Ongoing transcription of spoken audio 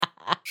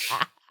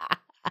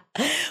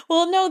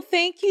Well, no,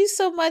 thank you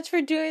so much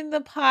for doing the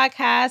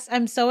podcast.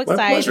 I'm so My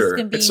excited.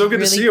 pleasure. It's so good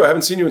to see you. I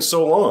haven't seen you in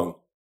so long.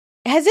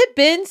 Has it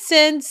been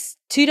since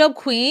Two Dope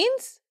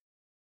Queens?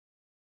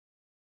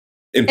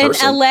 In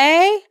person. In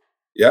LA?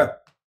 Yeah,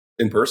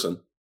 in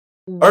person.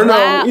 Wow. Or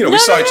no, we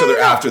saw each other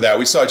after that.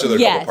 We saw each other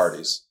at a couple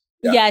parties.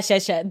 Yeah. Yes.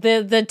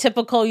 The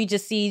typical, you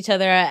just see each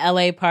other at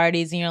LA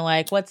parties and you're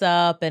like, what's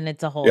up? And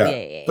it's a whole,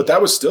 yeah. But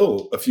that was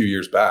still a few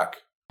years back.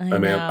 I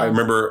mean, I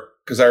remember,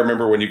 because I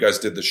remember when you guys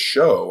did the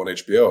show on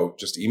HBO,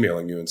 just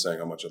emailing you and saying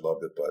how much I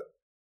loved it, but.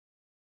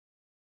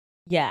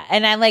 Yeah,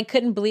 and I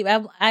couldn't believe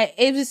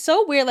it was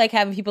so weird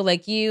having people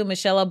like you,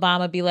 Michelle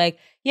Obama, be like,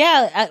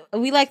 yeah,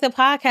 we like the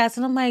podcast.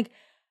 And I'm like,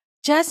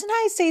 Jess and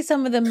I say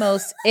some of the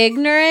most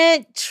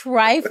ignorant,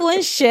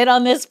 trifling shit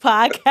on this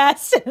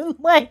podcast, and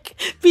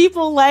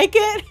people like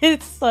it.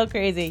 It's so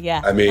crazy. Yeah.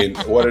 I mean,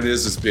 what it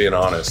is being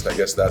honest. I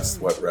guess that's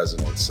what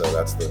resonates. So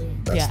that's the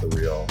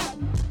real,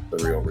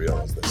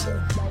 as they say.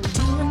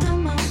 Doing the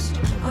most,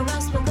 or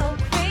else we'll go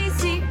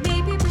crazy.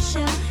 Maybe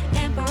Michelle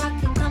and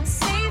Barack can come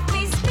save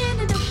me.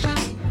 Spinning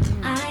around.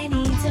 I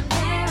need some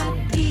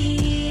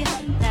therapy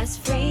that's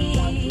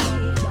free.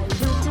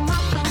 Look to my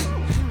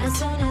phone as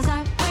soon as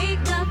I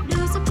wake up,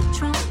 losing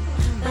control.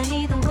 But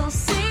neither will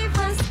save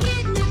us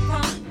getting it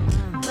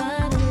wrong.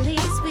 But at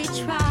least we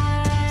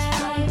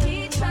try.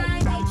 We try.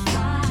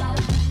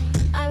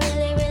 I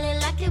really, really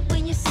like it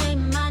when you say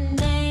my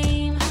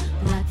name,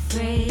 like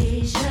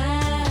Frasier.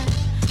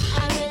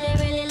 I really,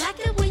 really like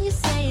it when you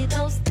say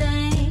those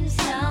things.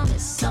 Tell me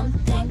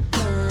something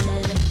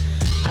good.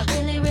 I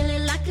really, really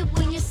like it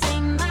when you say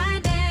my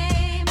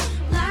name,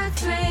 like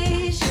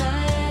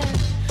Frasier.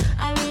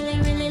 I really,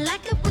 really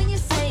like it when you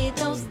say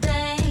those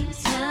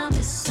things. Tell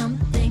me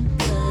something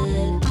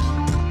good.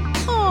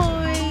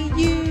 Hi,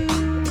 you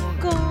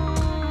guys.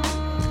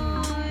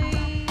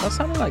 That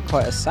sounded like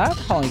quite a sad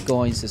hi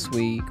guys this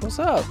week. What's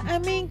up? I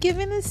mean,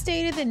 given the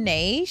state of the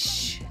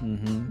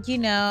nation,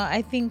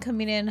 I think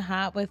coming in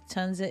hot with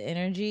tons of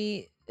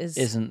energy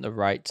isn't the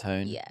right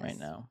tone Yes. right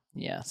now.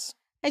 Yes.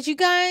 As you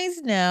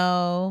guys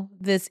know,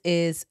 this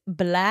is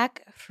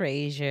Black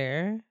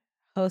Frasier,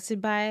 hosted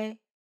by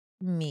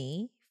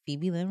me,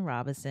 Phoebe Lynn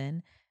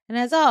Robinson. And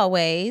as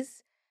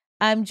always,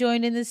 I'm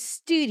joined in the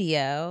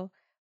studio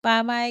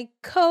by my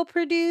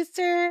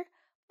co-producer,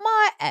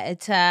 my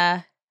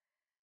editor,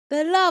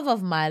 the love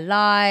of my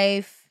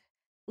life.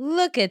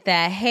 Look at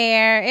that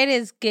hair. It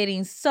is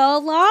getting so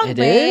long, It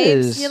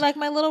babes. is. You're like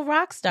my little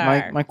rock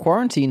star. My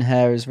quarantine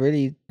hair is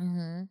really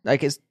I'm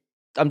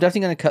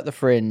definitely going to cut the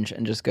fringe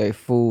and just go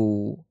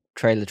full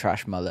trailer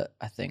trash mullet,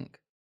 I think.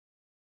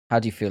 How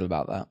do you feel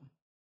about that?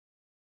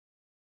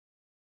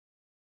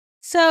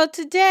 So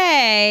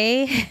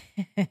today,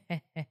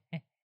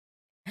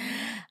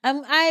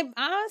 I'm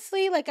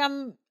honestly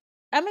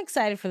I'm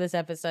excited for this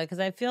episode because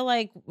I feel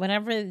like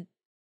whenever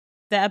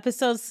the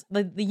episodes,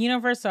 the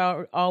universe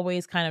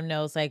always kind of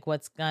knows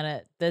what's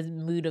the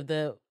mood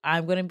of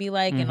I'm gonna be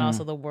like, and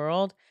also the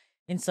world,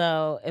 and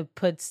so it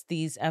puts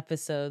these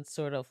episodes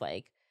sort of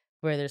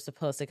where they're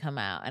supposed to come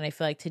out. And I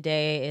feel like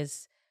today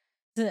is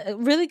a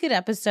really good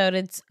episode.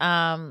 It's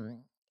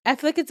I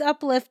feel like it's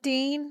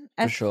uplifting.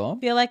 For sure. I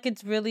feel like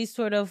it's really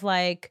sort of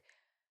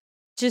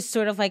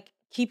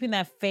keeping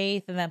that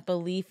faith and that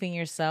belief in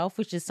yourself,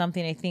 which is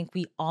something I think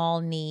we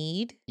all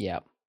need.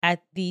 Yeah.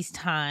 At these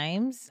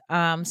times. So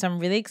I'm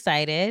really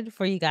excited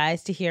for you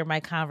guys to hear my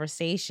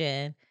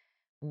conversation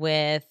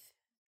with,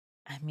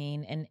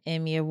 an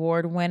Emmy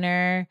Award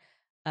winner,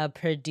 a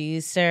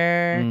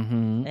producer,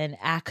 an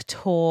actor,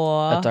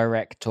 a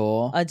director,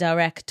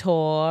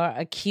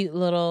 a cute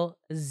little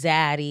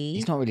zaddy.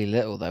 He's not really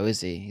little though,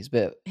 is he?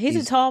 He's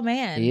a tall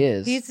man. He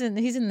is. He's in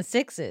the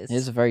sixes. He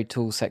is a very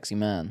tall, sexy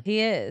man. He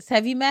is.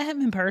 Have you met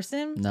him in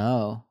person?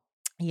 No.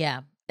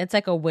 Yeah. It's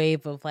like a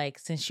wave of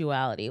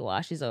sensuality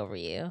washes over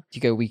you.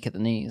 You go weak at the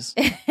knees.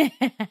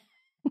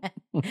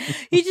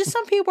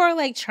 Some people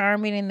are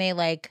charming and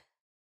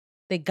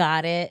they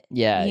got it.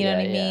 Yeah. You know what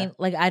I yeah.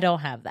 mean? I don't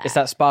have that. It's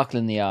that sparkle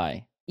in the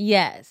eye.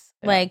 Yes.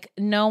 Yeah.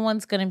 No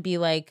one's going to be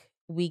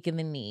weak in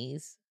the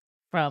knees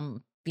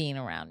from being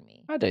around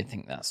me. I don't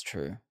think that's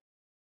true.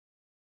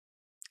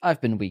 I've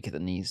been weak at the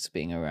knees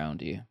being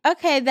around you.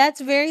 Okay,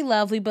 that's very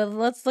lovely, but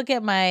let's look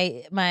at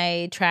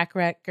my track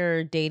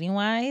record dating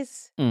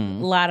wise. A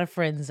lot of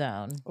friend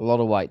zone. A lot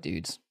of white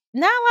dudes.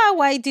 Not a lot of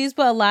white dudes,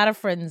 but a lot of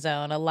friend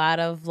zone. A lot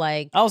of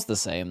I was the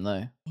same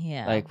though.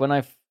 Yeah.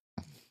 When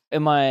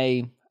in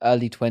my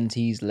early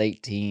 20s,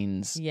 late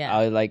teens, yeah.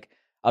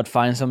 I'd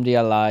find somebody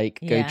I like,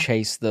 go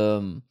chase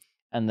them,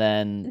 and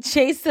then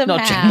chase them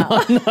not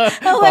out. No.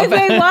 I'm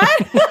wait,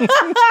 what?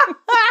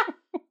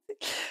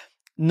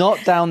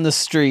 Not down the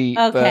street,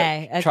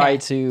 okay. Try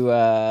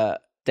to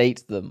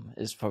date them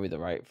is probably the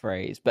right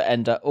phrase, but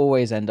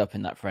always end up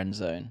in that friend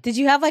zone. Did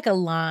you have a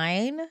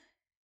line?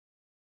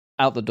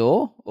 Out the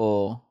door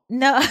or?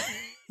 No.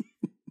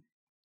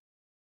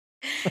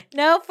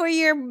 No, for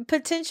your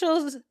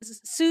potential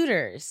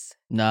suitors.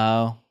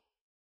 No.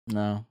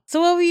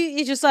 So what were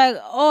you just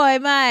oi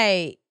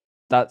mate,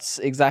 That's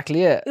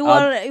exactly it. You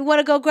want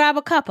to go grab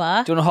a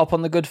cuppa? Do you want to hop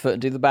on the good foot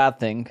and do the bad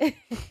thing?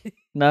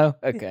 No?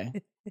 Okay.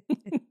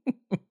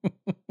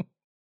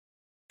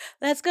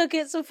 Let's go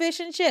get some fish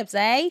and chips,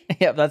 eh?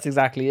 Yep, that's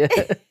exactly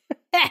it.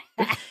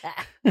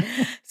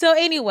 So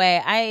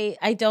anyway,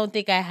 I don't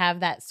think I have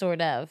that sort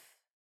of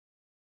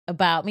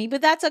about me,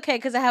 but that's okay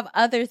because I have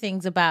other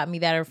things about me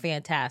that are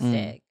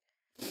fantastic.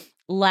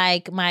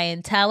 Like my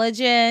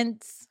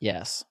intelligence.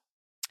 Yes.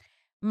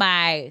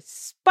 My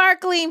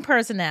sparkling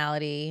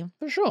personality.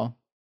 For sure.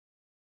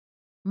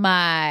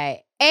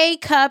 My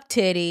A-cup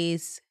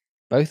titties.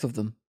 Both of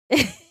them.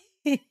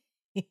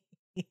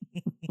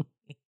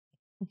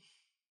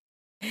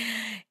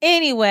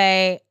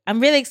 Anyway, I'm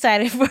really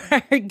excited for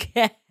our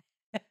guest.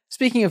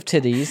 Speaking of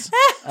titties,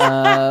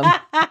 No,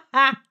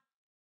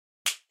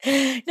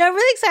 I'm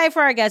really excited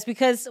for our guest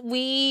because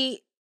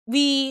we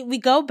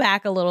go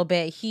back a little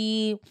bit.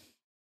 He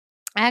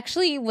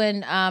actually,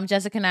 when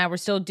Jessica and I were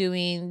still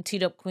doing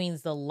Teed Up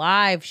Queens, the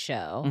live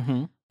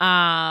show,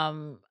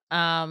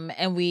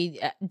 and we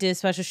did a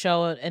special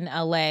show in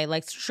LA.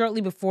 Like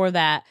shortly before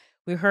that,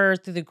 we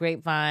heard through the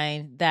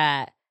grapevine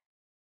that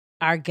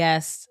our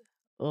guest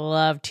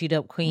loved Teed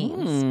Up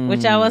Queens,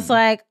 which I was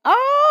like,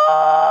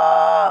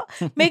 oh,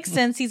 makes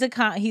sense. He's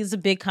a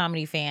big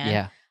comedy fan.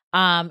 yeah.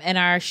 And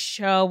our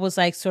show was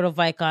like sort of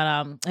like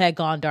on had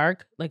gone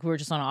dark, like we were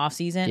just on an off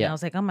season. Yeah. And I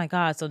was like, oh my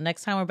god! So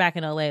next time we're back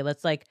in LA,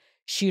 let's like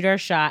shoot our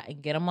shot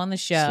and get him on the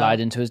show. Slide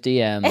into his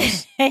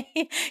DMs.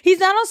 He's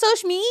not on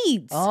social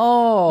medias.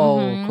 Oh,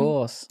 Mhm. of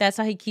course. That's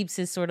how he keeps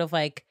his sort of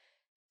like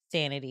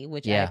sanity,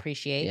 which I Yeah.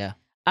 appreciate. Yeah.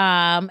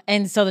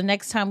 And so the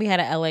next time we had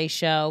an LA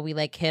show, we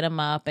like hit him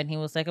up and he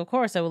was like, of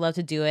course, I would love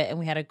to do it. And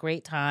we had a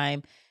great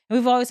time. And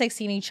we've always like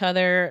seen each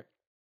other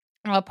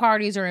at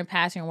parties or in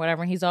passing or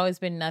whatever. And he's always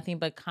been nothing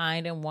but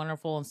kind and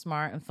wonderful and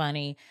smart and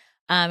funny.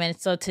 And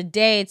so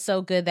today it's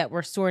so good that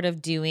we're sort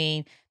of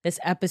doing this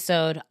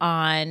episode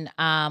on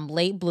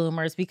late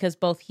bloomers because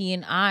both he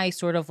and I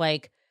sort of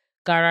like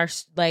got our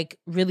like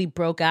really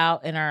broke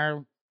out in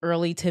our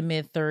early to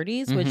mid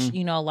 30s, which,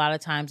 you know, a lot of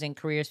times in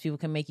careers, people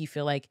can make you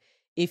feel like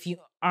if you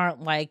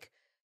aren't like,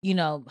 you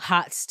know,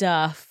 hot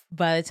stuff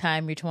by the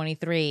time you're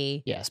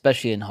 23. Yeah,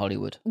 especially in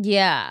Hollywood.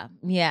 Yeah.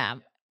 Yeah.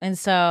 And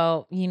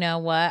so, you know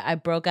what? I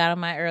broke out in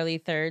my early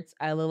thirds.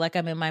 I look like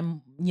I'm in my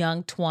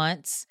young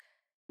twants.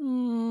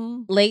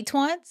 Late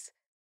twants?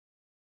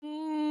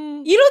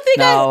 You don't think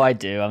No, I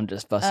do. I'm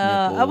just busting your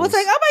balls. I was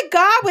like, oh my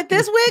God, with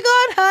this wig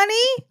on,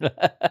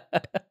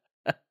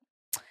 honey?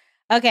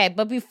 Okay,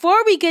 but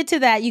before we get to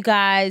that, you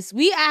guys,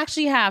 we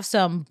actually have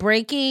some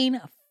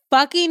breaking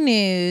fucking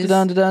news,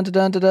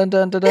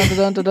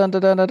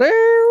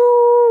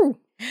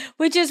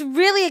 which is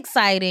really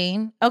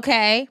exciting,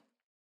 okay?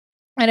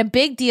 And a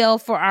big deal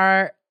for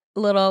our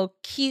little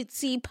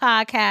cutesy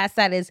podcast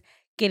that is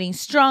getting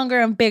stronger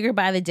and bigger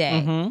by the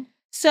day.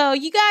 So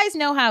you guys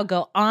know how I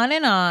go on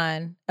and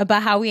on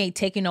about how we ain't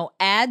taking no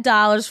ad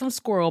dollars from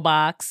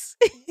Squirrelbox.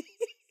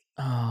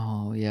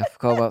 Oh, yeah. I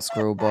forgot about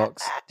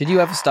Squirrelbox. Did you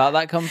ever start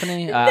that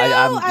company? No, I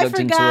haven't looked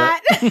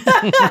forgot. into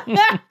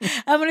it.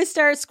 I'm going to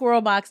start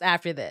Squirrelbox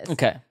after this.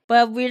 Okay.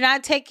 But we're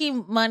not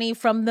taking money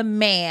from the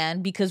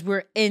man because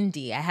we're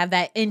indie. I have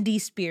that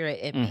indie spirit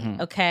in me,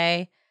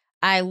 okay?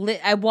 I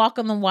walk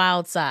on the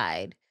wild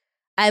side.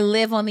 I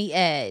live on the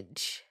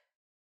edge.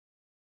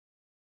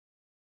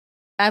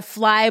 I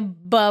fly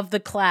above the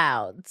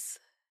clouds.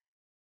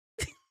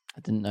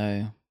 I didn't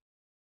know.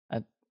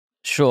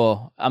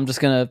 Sure. I'm just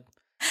going to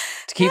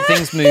keep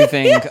things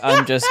moving.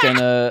 I'm just going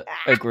to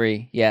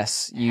agree.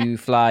 Yes, you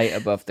fly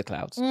above the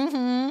clouds.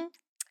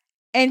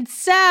 And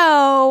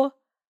so,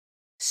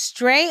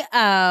 straight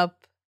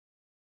up,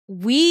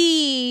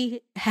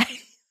 we...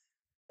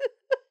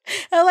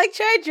 I like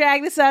try to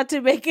drag this out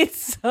to make it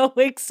so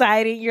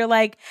exciting. You're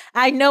like,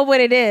 I know what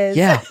it is.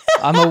 Yeah,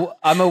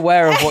 I'm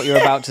aware of what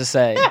you're about to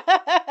say.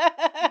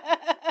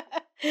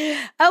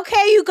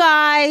 Okay, you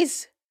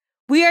guys,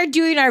 we are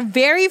doing our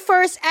very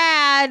first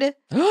ad.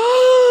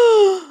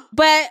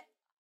 But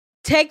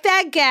take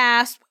that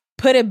gasp,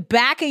 put it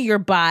back in your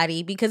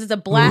body because it's a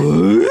black.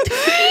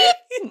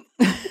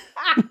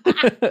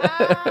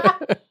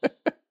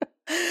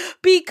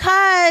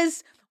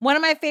 Because one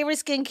of my favorite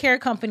skincare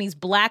companies,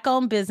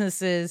 Black-owned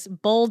businesses,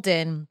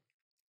 Bolden,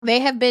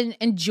 they have been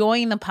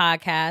enjoying the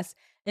podcast.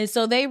 And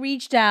so they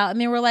reached out and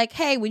they were like,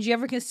 hey, would you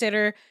ever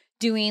consider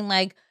doing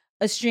like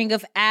a string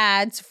of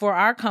ads for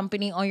our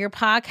company on your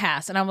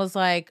podcast? And I was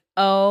like,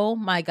 oh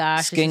my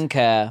gosh.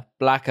 Skincare,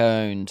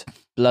 Black-owned,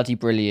 bloody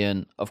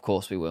brilliant. Of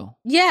course we will.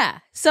 Yeah.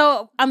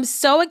 So I'm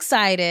so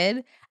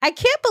excited. I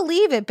can't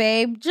believe it,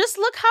 babe. Just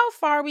look how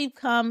far we've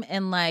come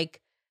in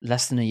like...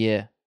 Less than a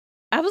year.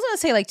 I was going to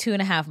say like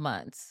 2.5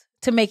 months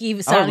to make even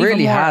Oh, sound it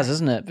really even more, has,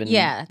 isn't it?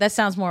 Yeah, that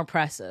sounds more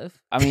impressive.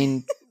 I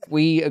mean,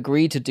 we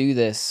agreed to do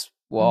this,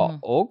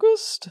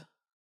 August?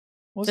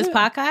 Was This it?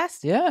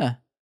 podcast? Yeah.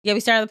 Yeah,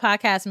 we started the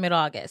podcast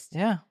mid-August.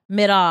 Yeah.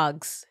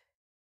 Mid-Augs.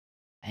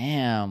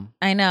 Damn.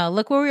 I know.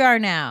 Look where we are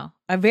now.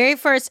 Our very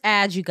first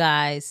ad, you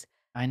guys.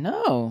 I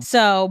know.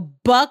 So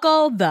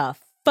buckle the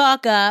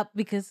fuck up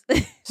because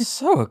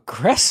So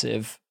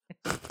aggressive.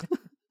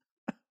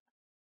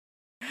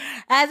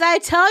 as I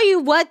tell you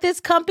what this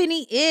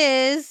company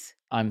is.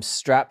 I'm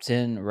strapped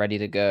in, ready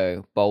to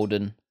go.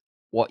 Bolden,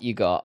 what you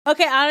got?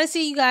 Okay,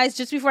 honestly, you guys,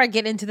 just before I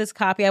get into this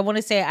copy, I want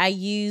to say I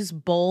use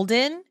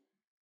Bolden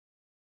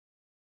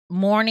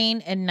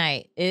morning and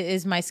night. It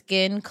is my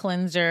skin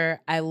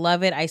cleanser. I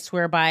love it. I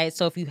swear by it.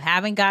 So if you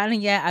haven't gotten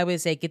it yet, I would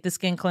say get the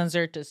skin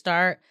cleanser to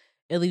start.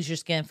 It leaves your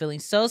skin feeling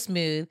so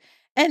smooth.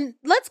 And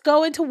let's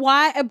go into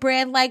why a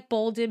brand like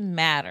Bolden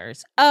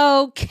matters.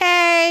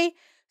 Okay.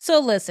 So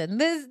listen,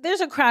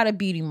 there's a crowded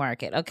beauty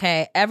market,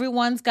 okay?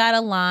 Everyone's got a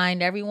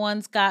line,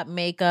 everyone's got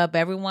makeup,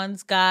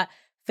 everyone's got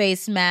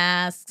face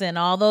masks and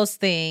all those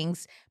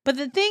things. But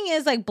the thing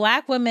is, like,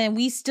 Black women,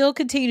 we still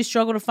continue to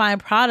struggle to find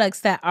products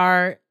that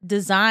are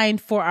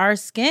designed for our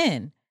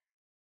skin.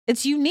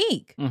 It's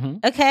unique,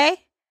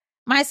 okay?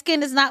 My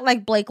skin is not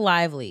like Blake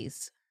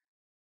Lively's.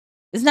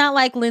 It's not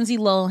like Lindsay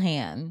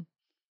Lohan.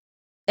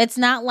 It's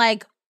not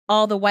like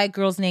all the white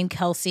girls named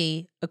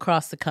Kelsey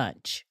across the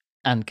country.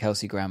 And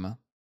Kelsey Grammer.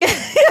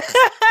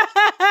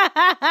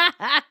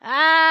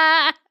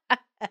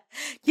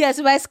 Yes,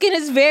 my skin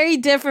is very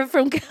different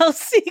from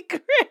Kelsey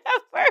Grammer's.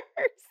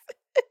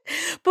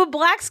 But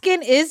Black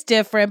skin is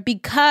different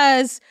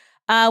because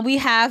we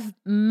have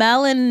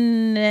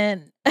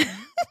melanin.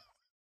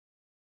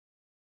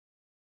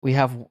 You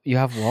have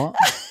what?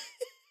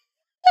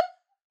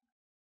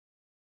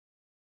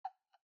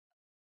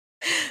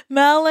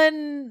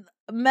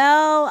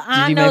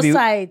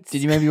 Melanocytes.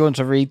 Did you maybe want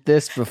to read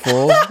this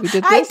before we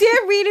did this? I did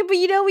read it, but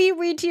you know when you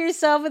read to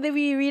yourself and then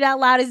when you read out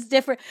loud, it's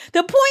different.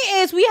 The point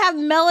is we have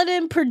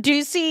melanin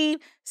producing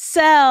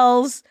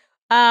cells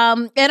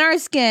in our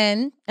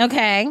skin,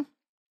 okay,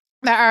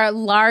 that are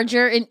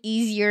larger and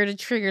easier to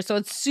trigger. So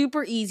it's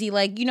super easy.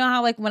 Like, you know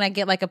how like when I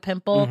get like a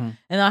pimple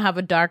and I'll have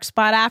a dark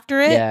spot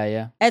after it?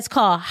 Yeah. It's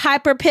called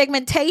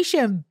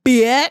hyperpigmentation,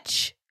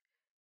 bitch.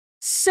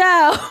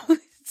 So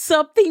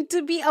something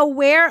to be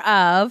aware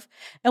of.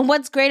 And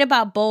what's great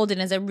about Bolden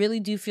is I really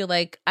do feel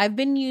like I've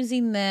been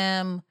using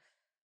them,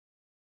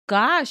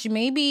 gosh,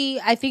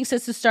 maybe I think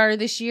since the start of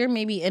this year,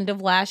 maybe end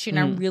of last year,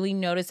 and I really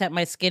noticed that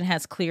my skin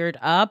has cleared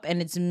up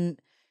and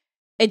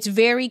it's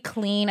very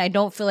clean. I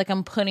don't feel like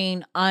I'm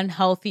putting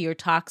unhealthy or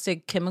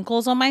toxic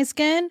chemicals on my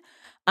skin.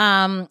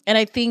 And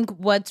I think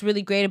what's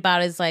really great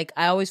about it is like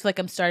I always feel like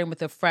I'm starting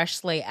with a fresh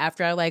slate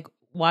after I like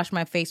wash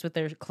my face with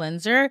their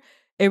cleanser.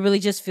 It really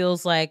just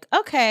feels like,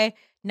 okay,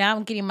 now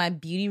I'm getting my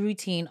beauty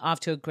routine off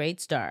to a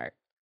great start.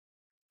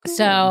 Cool.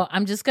 So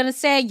I'm just going to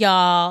say,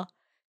 y'all,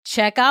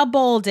 check out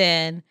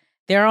Bolden.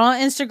 They're on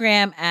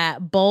Instagram at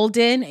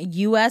Bolden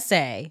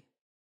USA.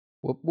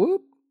 Whoop,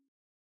 whoop.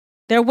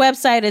 Their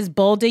website is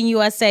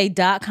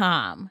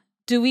boldenusa.com.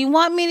 Do we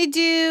want me to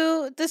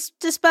do this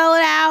to spell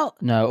it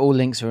out? No, all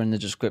links are in the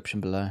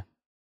description below.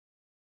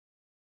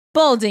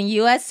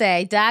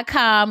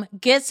 boldenusa.com.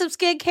 Get some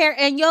skincare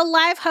in your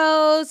life,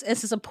 hoes, and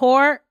to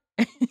support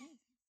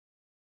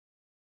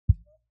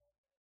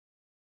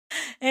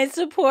and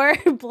support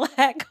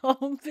Black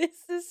home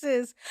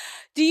businesses.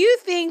 Do you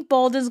think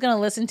Bolden's going to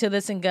listen to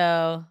this and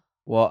go,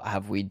 what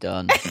have we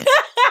done?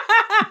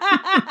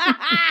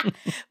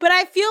 But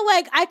I feel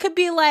like I could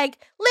be like,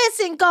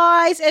 listen,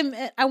 guys, and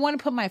I want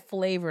to put my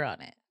flavor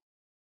on it.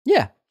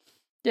 Yeah.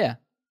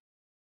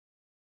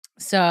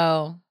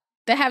 So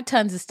they have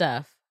tons of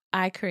stuff.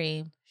 Eye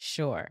cream,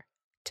 sure.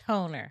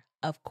 Toner,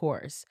 of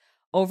course.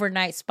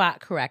 Overnight spot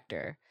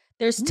corrector.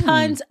 There's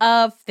tons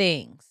of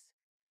things.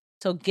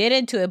 So get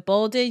into it.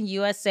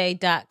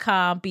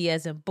 boldenusa.com. B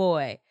as in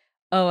boy.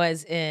 O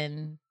as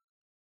in.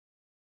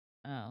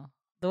 Oh.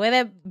 The way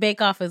that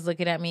Bake Off is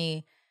looking at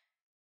me.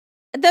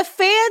 The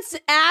fans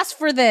asked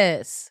for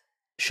this.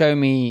 Show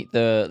me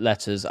the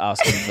letters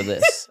asking for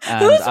this.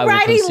 And Who's I will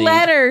writing concede.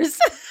 letters?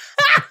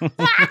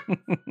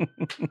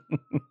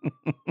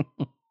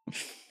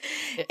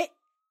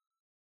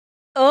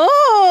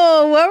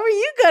 Oh, what were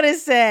you going to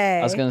say?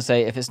 I was going to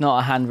say, if it's not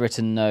a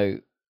handwritten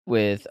note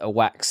with a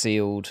wax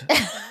sealed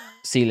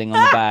sealing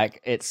on the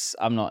back,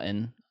 I'm not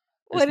in.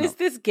 What is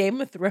this, Game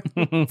of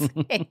Thrones?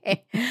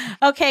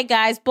 Okay,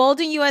 guys,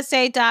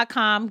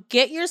 boldenusa.com.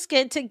 Get your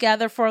skin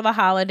together for the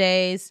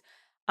holidays.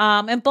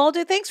 And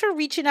Bolden, thanks for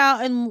reaching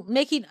out and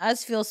making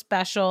us feel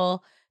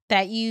special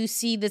that you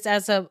see this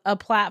as a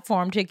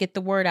platform to get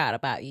the word out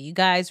about you. You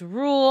guys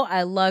rule.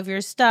 I love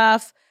your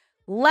stuff.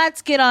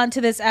 Let's get on to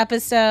this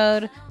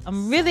episode.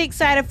 I'm really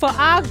excited for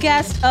our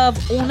guest of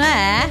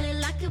honor,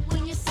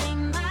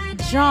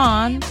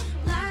 John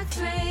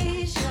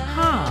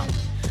Hamm.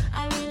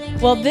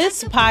 Well,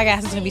 this podcast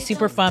is going to be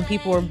super fun.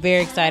 People were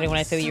very excited when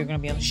I said that you were going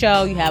to be on the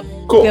show. We have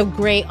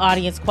great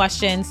audience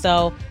questions,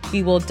 so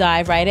we will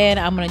dive right in.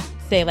 I'm going to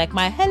say like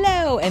my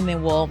hello, and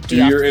then we'll do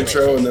your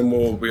intro, and then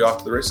we'll be off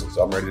to the races.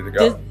 I'm ready to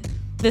go.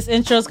 This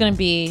intro is going to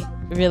be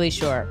really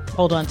short.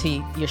 Hold on to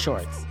your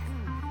shorts.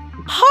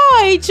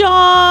 Hi,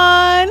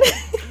 John.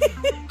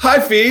 Hi,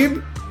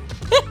 Phoebe.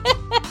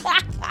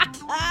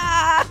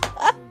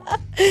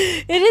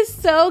 It is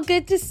so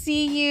good to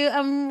see you.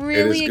 I'm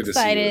really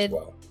excited. To see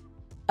you as well.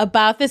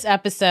 about this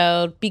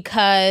episode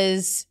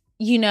because,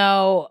 you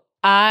know,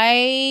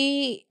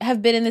 I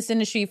have been in this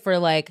industry for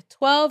like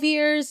 12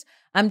 years.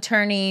 I'm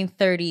turning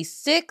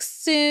 36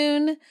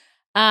 soon.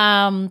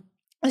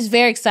 It's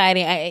very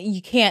exciting.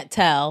 You can't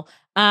tell.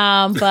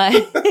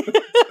 But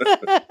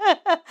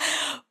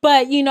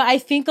but you know, I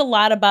think a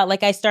lot about,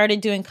 like, I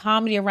started doing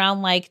comedy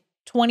around like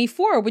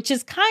 24, which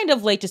is kind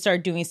of late to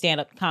start doing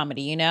stand-up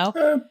comedy, you know?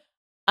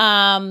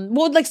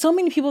 Well, like so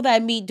many people that I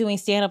meet doing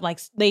stand-up,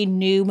 like they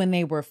knew when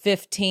they were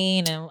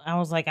 15, and I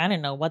was like, I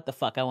didn't know what the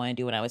fuck I want to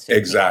do when I was 15.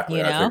 Exactly.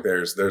 You know? I think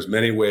there's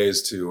many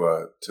ways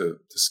to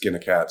skin a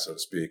cat, so to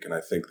speak. And I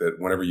think that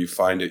whenever you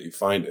find it, you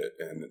find it.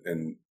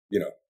 And you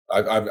know,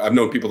 I've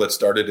known people that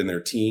started in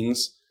their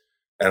teens,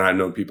 and I've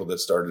known people that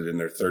started in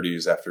their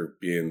 30s after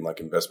being like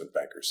investment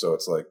bankers. So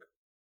it's like,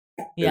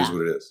 it is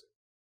what it is.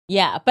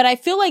 Yeah. But I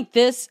feel like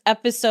this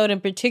episode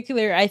in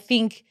particular, I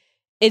think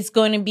it's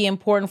going to be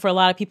important for a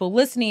lot of people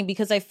listening,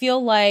 because I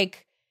feel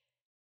like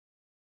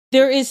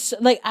there is,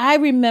 like, I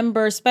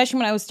remember, especially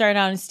when I was starting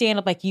out in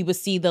stand-up, like you would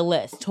see the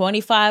list,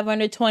 25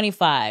 under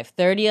 25,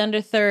 30 under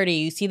 30.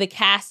 You see the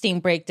casting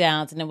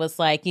breakdowns, and it was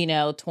like, you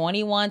know,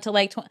 21 to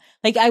like 20.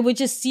 Like, I would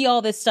just see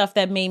all this stuff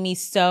that made me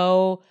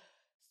so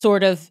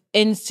sort of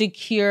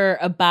insecure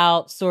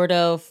about sort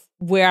of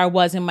where I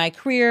was in my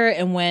career.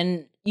 And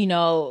when, you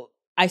know,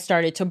 I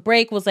started to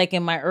break was like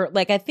in my,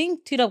 like, I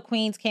think Two Dope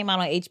Queens came out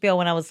on HBO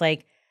when I was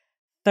like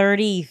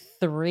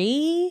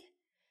 33,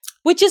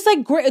 which is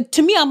like great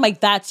to me. I'm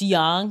like, that's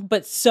young,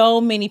 but so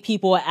many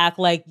people act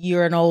like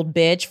you're an old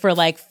bitch for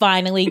like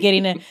finally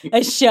getting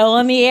a show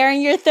on the air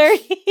in your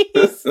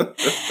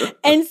 30s.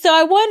 And so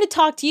I wanted to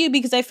talk to you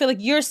because I feel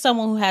like you're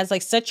someone who has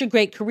like such a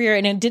great career,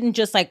 and it didn't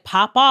just like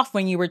pop off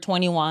when you were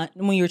 21.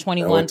 No,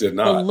 it did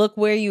not. But look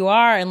where you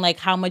are and like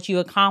how much you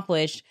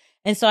accomplished.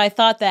 And so I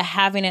thought that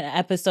having an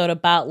episode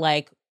about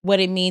like what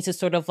it means to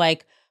sort of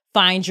like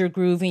find your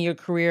groove in your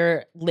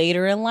career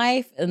later in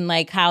life, and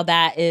like how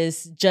that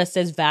is just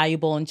as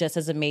valuable and just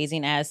as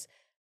amazing as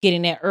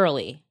getting it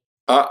early.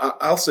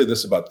 I'll say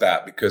this about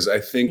that, because I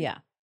think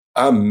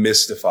I'm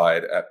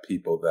mystified at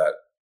people that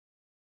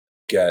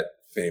get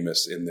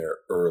famous in their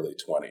early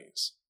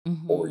 20s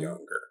or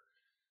younger.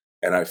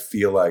 And I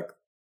feel like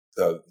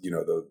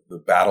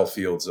the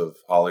battlefields of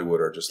Hollywood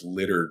are just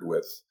littered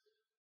with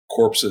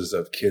corpses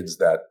of kids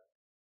that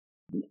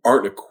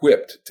aren't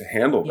equipped to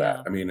handle that.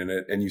 Yeah. I mean,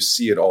 and you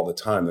see it all the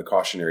time. The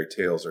cautionary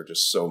tales are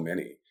just so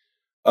many,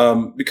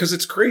 because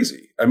it's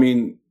crazy. I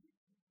mean,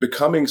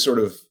 becoming sort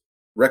of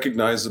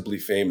recognizably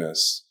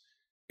famous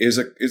is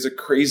a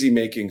crazy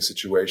making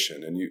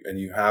situation. And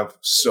you have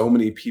so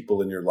many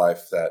people in your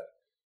life that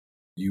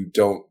you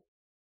don't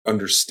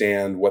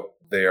understand what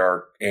they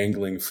are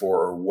angling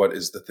for or what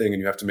is the thing. And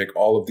you have to make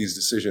all of these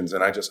decisions.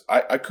 And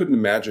I couldn't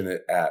imagine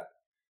it at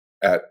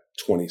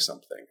 20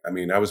 something. I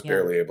mean, I was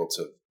barely able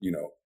to, you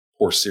know,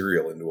 pour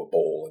cereal into a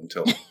bowl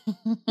until,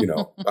 you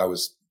know, I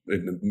was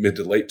in the mid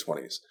to late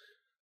 20s.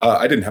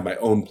 I didn't have my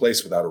own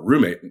place without a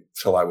roommate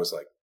until I was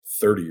like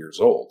 30 years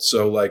old.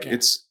 So like,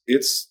 it's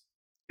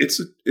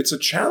a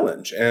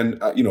challenge.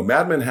 And, you know,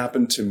 Mad Men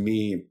happened to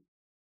me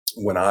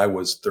when I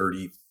was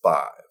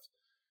 35.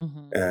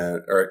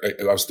 Or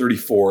I was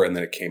 34, and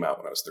then it came out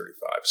when I was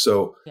 35.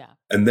 So,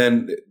 and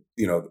then,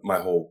 you know, my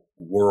whole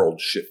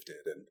world shifted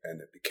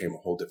and it became a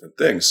whole different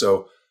thing.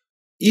 So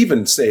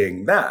even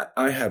saying that,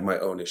 I had my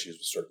own issues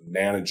with sort of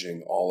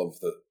managing all of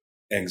the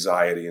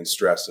anxiety and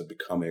stress of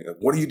becoming,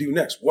 what do you do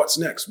next? What's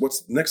next?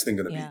 What's the next thing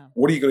going to be?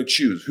 What are you going to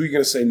choose? Who are you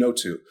going to say no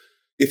to?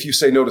 If you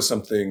say no to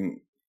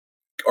something,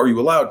 are you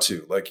allowed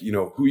to? Like, you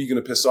know, who are you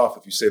going to piss off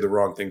if you say the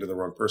wrong thing to the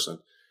wrong person?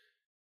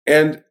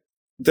 And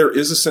there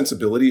is a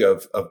sensibility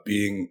of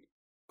being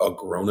a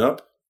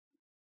grown-up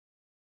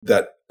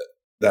that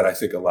I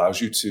think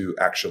allows you to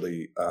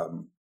actually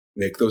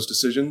make those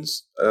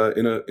decisions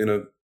in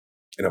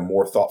a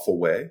more thoughtful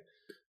way.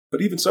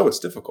 But even so, it's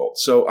difficult.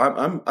 So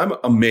I'm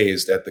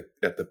amazed at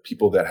the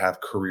people that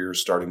have careers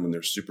starting when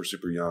they're super,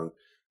 super young,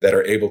 that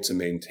are able to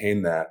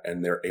maintain that,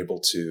 and they're able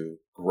to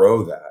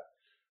grow that.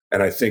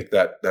 And I think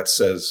that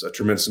says a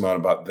tremendous amount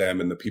about them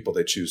and the people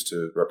they choose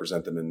to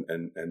represent them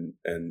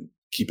and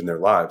keep in their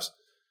lives.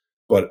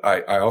 But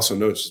I also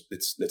know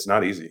it's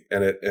not easy,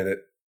 and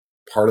it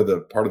part of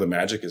the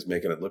magic is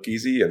making it look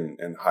easy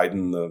and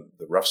hiding the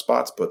rough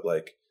spots. But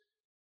like,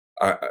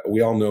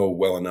 we all know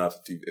well enough,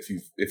 if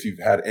you've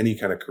had any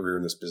kind of career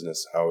in this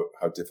business, how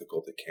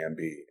difficult it can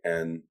be.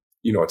 And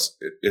you know,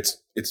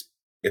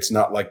 it's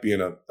not like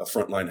being a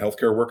frontline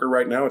healthcare worker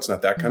right now. It's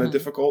not that kind of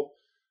difficult.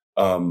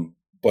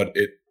 But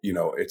it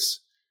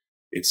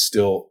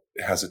still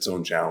has its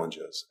own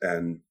challenges,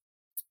 and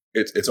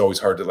it's always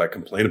hard to like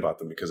complain about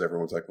them, because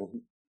everyone's like, well,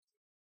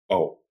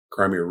 oh,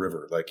 Crimea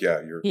River. Like,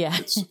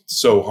 it's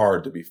so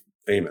hard to be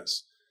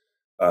famous.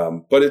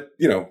 But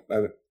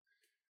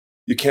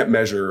you can't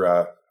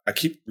measure. I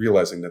keep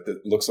realizing that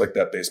it looks like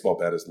that baseball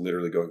bat is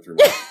literally going through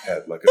my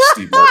head like a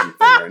Steve Martin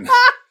thing right now.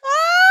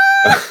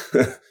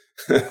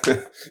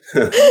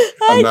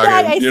 you're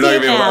not going to be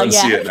able to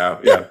unsee it now.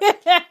 Yeah.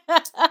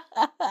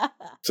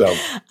 So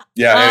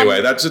yeah,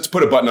 anyway, let's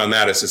put a button on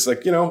that. It's just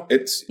like,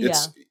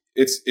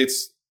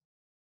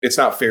 it's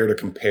not fair to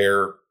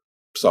compare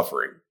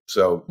suffering.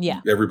 So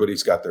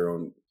everybody's got their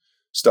own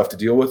stuff to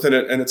deal with in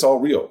it, and it's all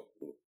real.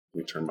 Let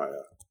me turn my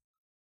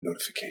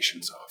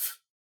notifications off.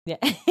 Yeah.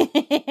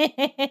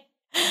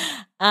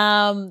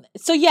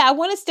 So yeah, I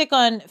want to stick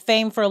on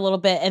Fame for a little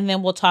bit, and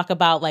then we'll talk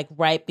about like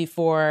right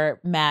before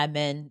Mad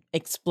Men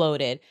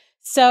exploded.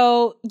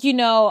 So,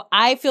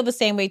 I feel the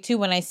same way too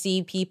when I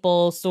see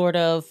people sort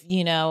of,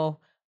 even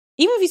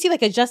if you see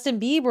like a Justin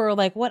Bieber or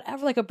like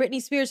whatever, like a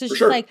Britney Spears, it's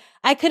just like,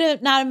 I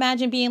could not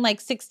imagine being like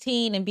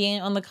 16 and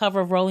being on the cover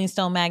of Rolling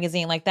Stone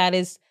magazine. Like that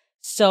is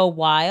so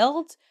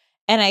wild.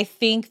 And I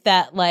think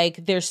that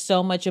like there's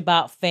so much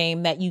about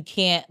fame that you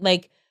can't,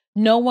 like,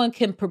 no one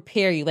can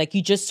prepare you. Like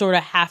you just sort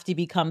of have to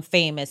become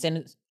famous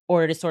in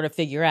order to sort of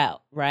figure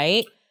out,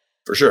 right?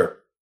 For sure.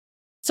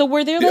 So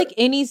were there like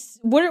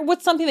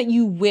what's something that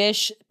you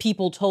wish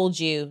people told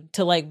you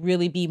to like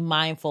really be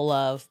mindful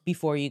of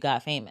before you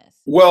got famous?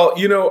 Well,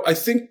 I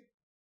think,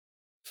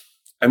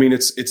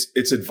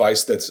 it's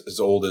advice that's as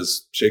old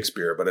as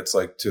Shakespeare, but it's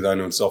like, to thine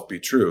own self be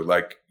true.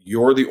 Like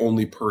you're the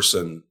only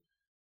person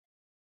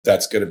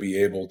that's going to be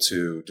able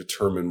to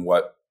determine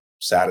what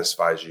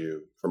satisfies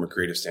you from a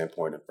creative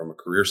standpoint and from a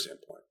career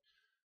standpoint.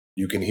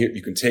 You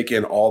can take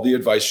in all the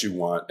advice you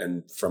want,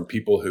 and from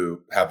people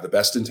who have the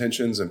best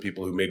intentions and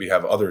people who maybe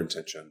have other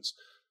intentions,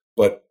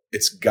 but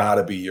it's got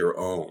to be your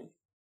own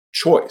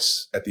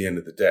choice at the end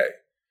of the day,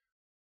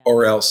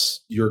 or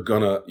else you're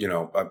gonna,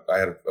 I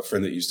had a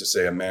friend that used to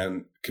say, a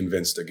man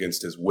convinced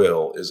against his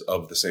will is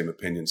of the same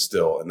opinion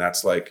still. And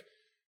that's like,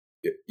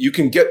 you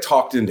can get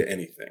talked into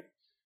anything,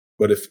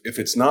 but if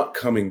it's not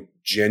coming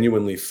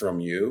genuinely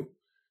from you,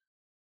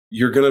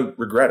 you're going to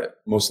regret it,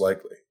 most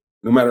likely.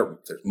 No matter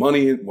if there's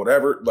money,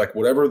 whatever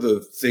the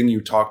thing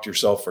you talked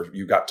yourself or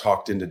you got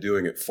talked into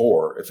doing it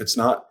for, if it's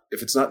not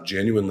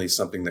genuinely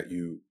something that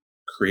you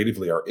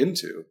creatively are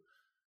into,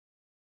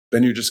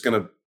 then you're just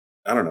going to,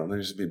 then you're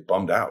just be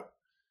bummed out.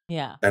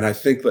 Yeah. And I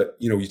think that,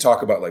 you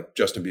talk about like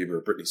Justin Bieber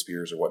or Britney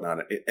Spears or whatnot.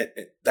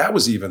 That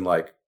was even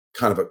like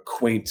kind of a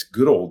quaint,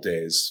 good old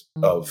days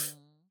of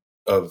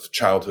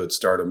childhood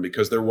stardom,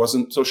 because there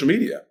wasn't social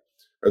media,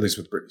 or at least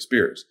with Britney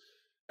Spears.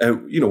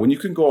 And, when you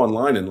can go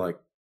online and like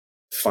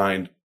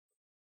find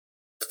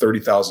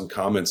 30,000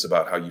 comments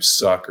about how you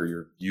suck or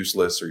you're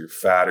useless or you're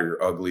fat or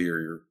you're ugly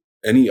or you're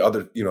any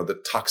other,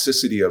 the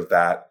toxicity of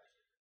that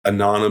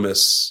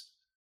anonymous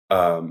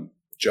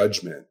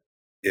judgment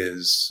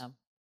is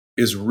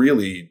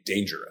really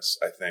dangerous,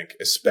 I think,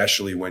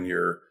 especially when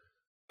you're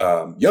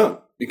young,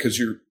 because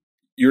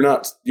you're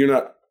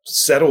not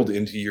settled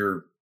into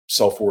your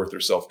self-worth or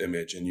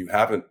self-image, and you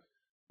haven't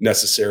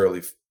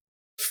necessarily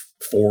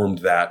formed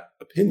that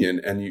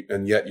opinion,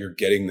 and yet you're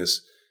getting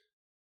this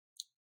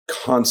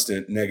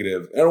constant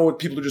negative. I don't know what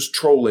people are just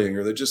trolling,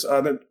 or they're just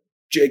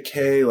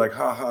JK, like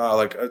haha,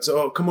 like it's,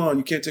 oh come on,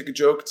 you can't take a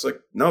joke. It's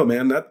like, no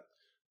man,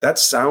 that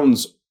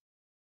sounds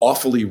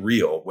awfully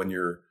real when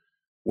you're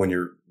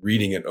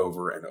reading it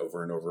over and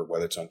over and over,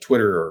 whether it's on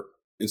Twitter or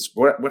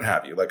what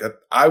have you. Like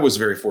I was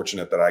very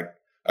fortunate that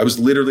I was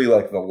literally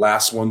like the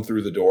last one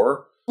through the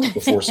door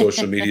before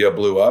social media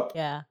blew up.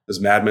 Yeah.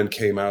 As Mad Men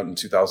came out in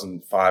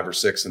 2005 or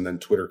 6, and then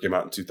Twitter came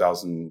out in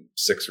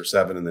 2006 or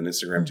 7, and then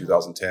Instagram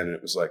 2010. And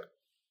it was like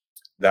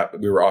that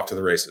we were off to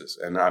the races.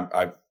 And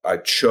I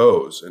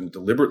chose, and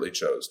deliberately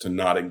chose, to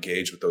not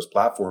engage with those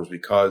platforms,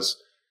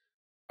 because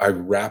I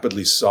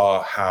rapidly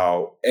saw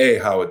how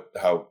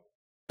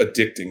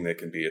addicting they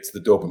can be. It's the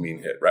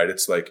dopamine hit, right?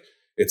 It's like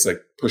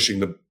pushing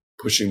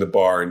the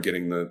bar and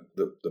getting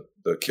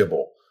the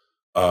kibble.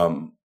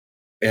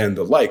 And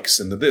the likes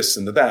and the this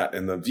and the that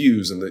and the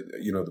views and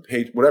the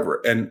page,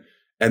 whatever. And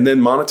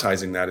then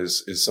monetizing that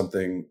is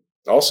something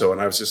also. And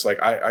I was just like,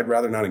 I'd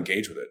rather not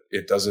engage with it.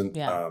 It doesn't,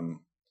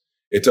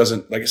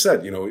 like I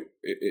said,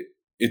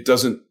 it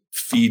doesn't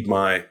feed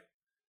my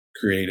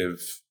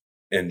creative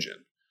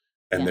engine.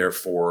 And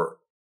therefore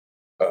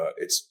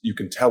you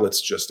can tell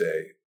it's just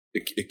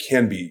it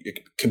can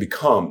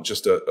become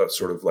just a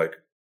sort of like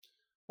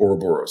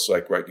Ouroboros,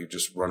 like, right. You're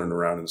just running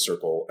around in a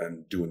circle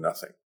and doing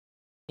nothing.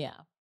 Yeah.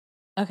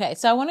 Okay,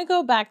 so I want to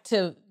go back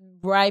to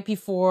right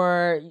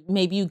before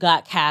maybe you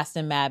got cast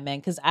in Mad Men,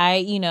 because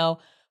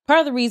part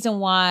of the reason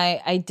why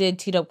I did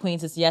Teed Up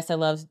Queens is, yes, I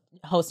love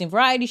hosting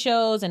variety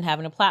shows and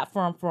having a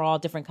platform for all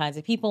different kinds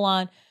of people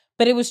on,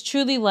 but it was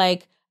truly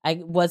like I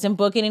wasn't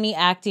booking any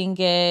acting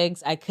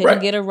gigs. I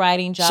couldn't get a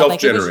writing job.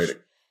 Self-generating.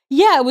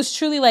 It was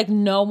truly like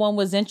no one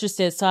was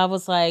interested. So I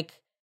was like,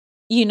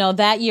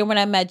 that year when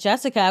I met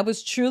Jessica, I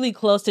was truly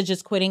close to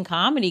just quitting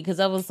comedy, because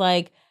I was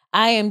like,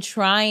 I am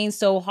trying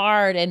so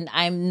hard and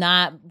I'm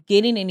not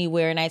getting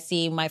anywhere. And I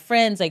see my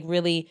friends like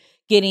really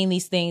getting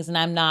these things and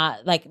I'm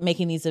not like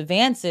making these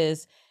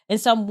advances.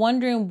 And so I'm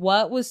wondering,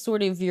 what was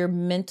sort of your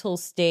mental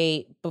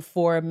state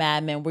before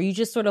Mad Men? Were you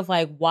just sort of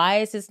like,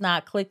 why is this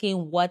not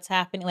clicking? What's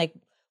happening? Like,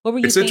 what were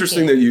you thinking?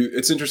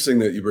 It's interesting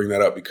that you bring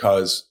that up,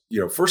 because,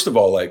 first of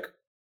all, like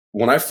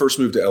when I first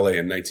moved to LA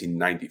in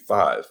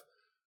 1995,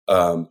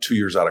 2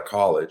 years out of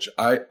college,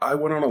 I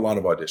went on a lot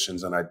of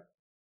auditions and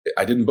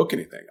I didn't book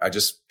anything. I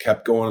just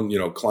kept going,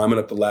 climbing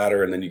up the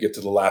ladder, and then you get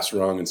to the last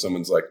rung and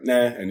someone's like, nah,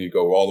 and you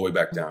go all the way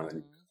back down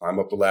and you climb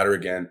up the ladder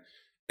again.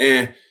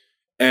 And,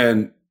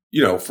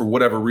 for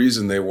whatever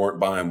reason, they weren't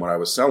buying what I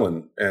was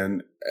selling.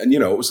 And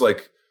it was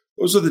like,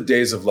 those are the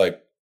days of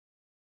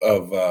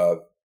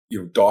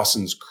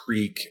Dawson's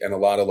Creek and a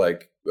lot of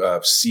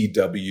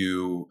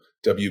CW,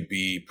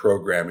 WB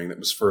programming that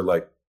was for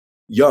like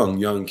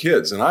young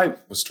kids. And I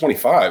was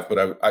 25,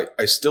 but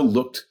I still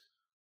looked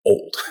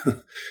old.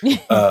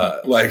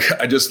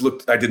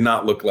 I did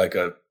not look like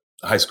a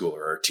high schooler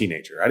or a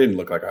teenager. I didn't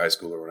look like a high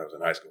schooler when I was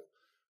in high school,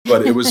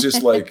 but it was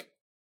just like,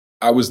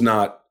 I was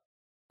not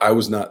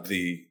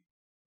the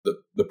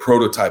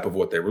prototype of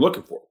what they were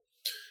looking for.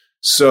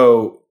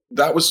 So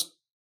that was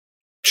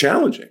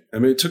challenging. I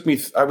mean, it took me,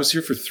 I was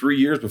here for 3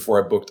 years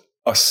before I booked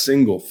a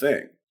single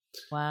thing.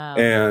 Wow.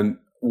 And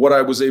what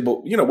I was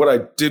able, what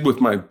I did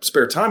with my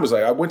spare time was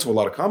I went to a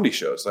lot of comedy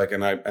shows,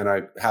 and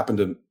I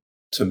happened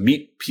to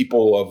meet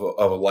people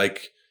of a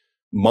like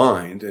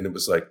mind. And it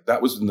was like,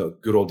 that was in the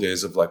good old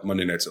days of like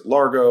Monday Nights at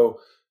Largo,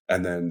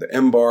 and then the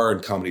M Bar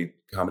and Comedy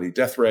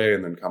Death Ray,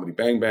 and then Comedy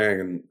Bang Bang.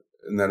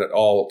 And then it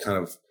all kind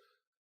of,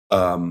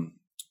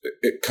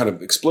 it kind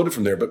of exploded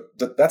from there. But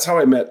that's how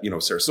I met,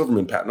 Sarah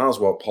Silverman, Patton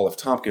Oswalt, Paul F.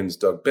 Tompkins,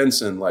 Doug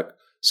Benson, like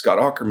Scott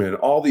Aukerman,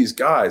 all these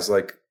guys,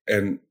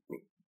 and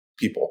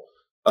people,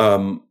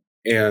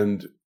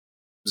 and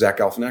Zach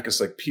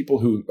Galifianakis, like people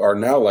who are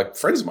now like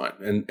friends of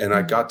mine. And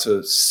I got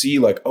to see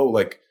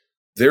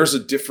there's a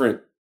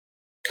different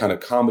kind of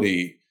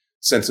comedy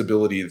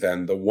sensibility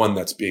than the one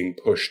that's being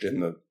pushed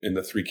in the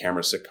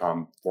 3-camera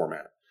sitcom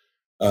format.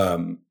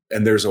 And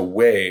there's a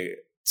way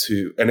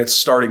and it's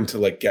starting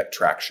to get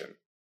traction.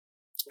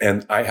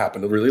 And I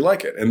happen to really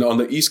like it. And on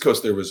the East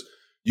Coast, there was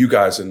you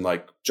guys and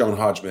like John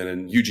Hodgman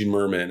and Eugene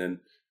Merman and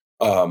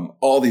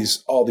all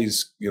these,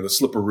 the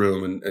Slipper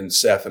Room and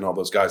Seth and all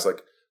those guys.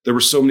 Like there were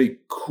so many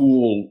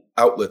cool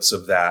outlets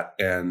of that,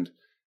 and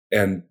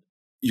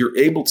you're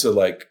able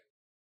to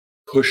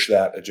push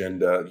that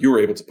agenda. You were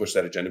able to push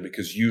that agenda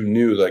because you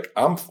knew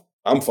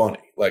I'm funny.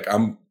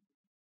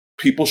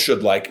 People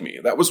should like me.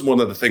 That was one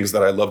of the things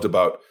that I loved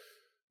about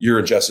your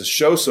and Jess's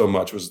show so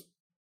much was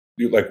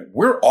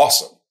we're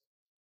awesome.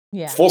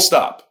 Yeah. Full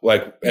stop.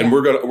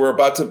 We're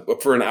about to,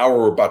 for an hour,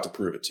 we're about to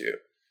prove it to you.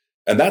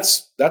 And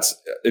that's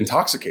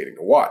intoxicating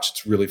to watch.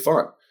 It's really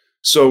fun.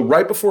 So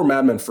right before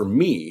Mad Men, for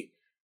me,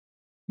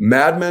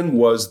 Mad Men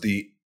was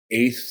the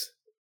 8th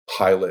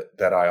pilot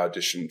that I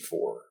auditioned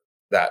for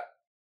that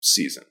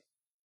season.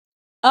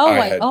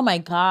 Oh my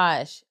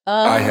gosh.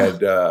 I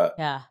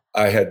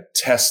had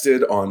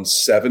tested on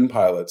 7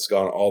 pilots,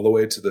 gone all the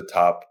way to the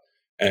top,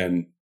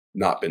 and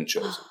not been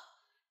chosen.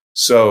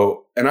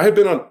 So, and I had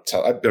been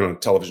on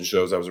television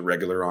shows. I was a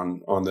regular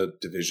on The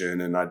Division,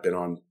 and I'd been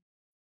on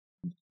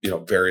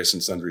various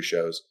and sundry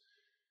shows.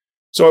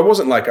 So it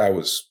wasn't like I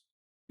was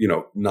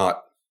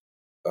not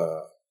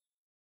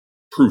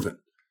proven.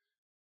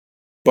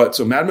 But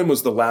so Mad Men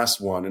was the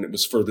last one, and it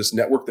was for this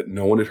network that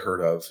no one had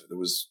heard of. It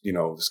was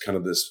this kind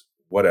of this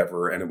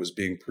whatever, and it was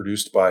being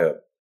produced by a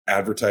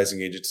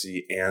advertising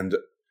agency, and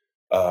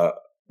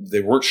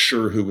they weren't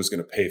sure who was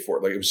going to pay for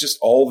it. It was just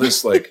all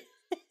this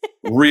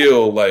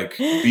real B-,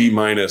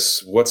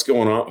 what's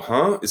going on?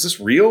 Huh? Is this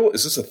real?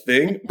 Is this a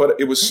thing? But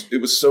it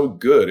was so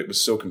good. It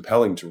was so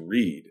compelling to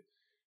read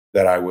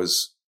that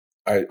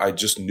I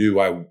just knew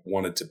I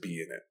wanted to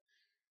be in it.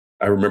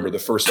 I remember the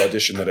first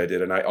audition that I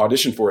did, and I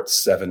auditioned for it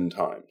 7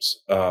 times.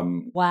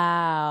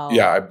 Wow.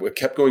 Yeah, I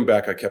kept going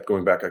back. They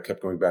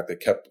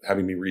kept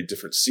having me read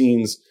different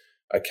scenes.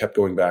 I kept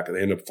going back.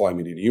 They ended up flying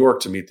me to New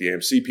York to meet the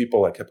AMC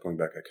people. I kept going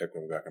back.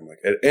 I'm like,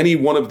 at any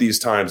one of these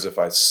times, if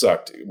I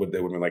sucked, they would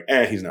have been like,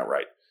 he's not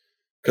right.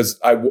 Because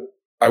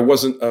I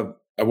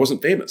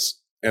wasn't famous.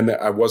 And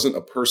that I wasn't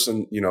a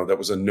person, that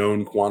was a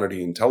known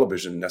quantity in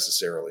television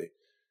necessarily.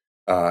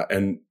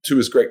 And to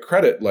his great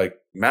credit,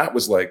 Matt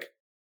was like,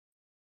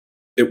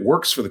 it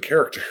works for the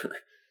character.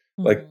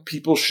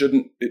 Mm-hmm.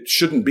 It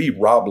shouldn't be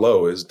Rob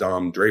Lowe as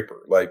Dom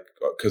Draper,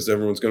 because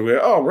everyone's going to be,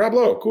 oh, Rob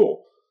Lowe,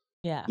 cool.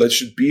 Yeah. That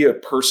should be a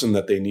person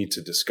that they need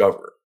to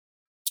discover.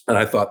 And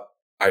I thought,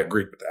 I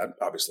agreed with that,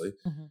 obviously.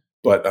 Mm-hmm.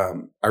 But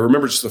I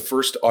remember just the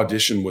first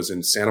audition was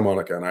in Santa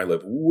Monica, and I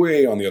live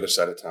way on the other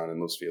side of town in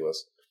Los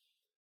Feliz.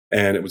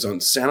 And it was on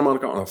Santa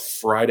Monica on a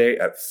Friday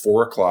at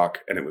 4:00,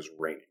 and it was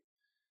raining.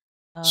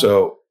 Oh.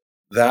 So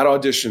that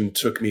audition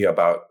took me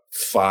about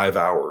 5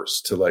 hours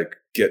to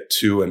get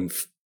to and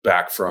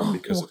back from,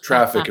 because of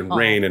traffic and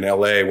rain in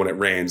LA. When it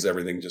rains,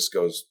 everything just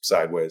goes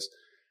sideways.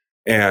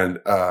 And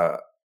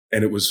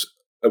it was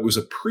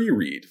a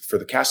pre-read for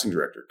the casting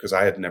director, because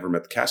I had never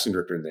met the casting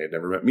director and they had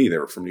never met me. They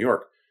were from New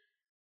York.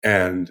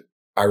 And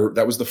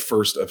that was the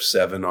first of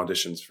 7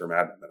 auditions for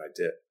Mad Men that I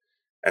did.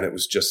 And it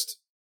was just,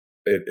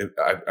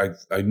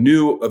 I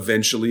knew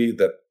eventually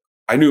that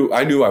I knew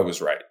I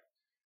was right.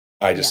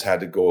 I just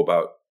had to go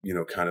about,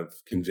 kind of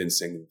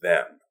convincing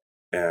them.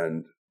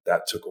 And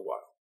that took a while.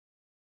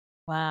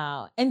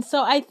 Wow. And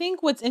so I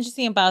think what's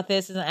interesting about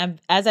this is,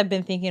 as I've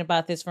been thinking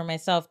about this for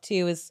myself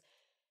too, is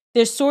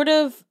there's sort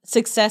of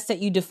success that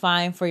you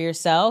define for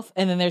yourself,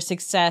 and then there's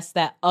success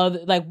that other,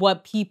 like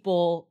what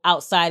people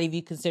outside of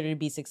you consider to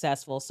be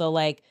successful. So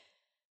like,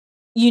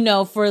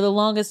 for the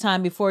longest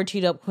time before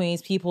Two Dope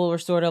Queens, people were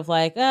sort of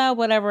like,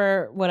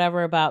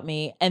 whatever about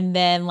me. And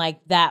then like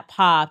that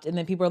popped, and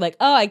then people are like,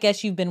 oh, I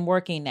guess you've been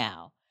working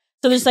now.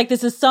 So there's like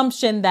this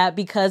assumption that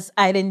because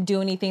I didn't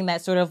do anything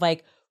that sort of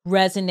like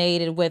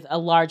resonated with a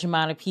large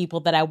amount of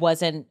people, that I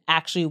wasn't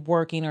actually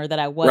working or that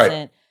I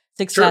wasn't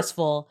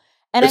successful. Sure.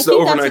 And it's I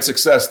think the overnight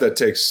success that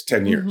takes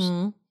 10 years.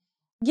 Mm-hmm.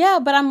 Yeah,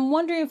 but I'm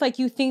wondering if like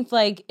you think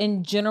like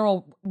in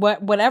general,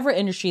 whatever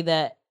industry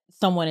that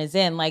someone is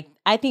in, like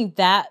I think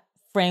that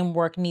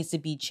framework needs to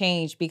be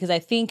changed, because I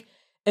think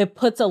it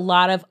puts a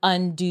lot of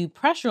undue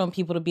pressure on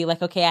people to be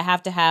like, okay, I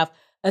have to have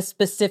a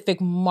specific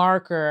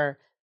marker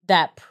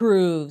that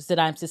proves that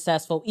I'm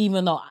successful,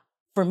 even though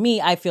for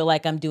me, I feel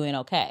like I'm doing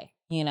okay,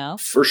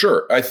 For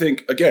sure. I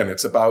think, again,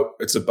 it's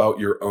about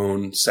your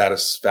own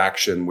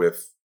satisfaction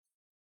with,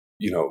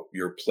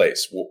 your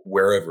place,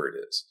 wherever it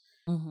is.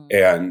 Mm-hmm.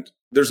 And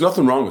there's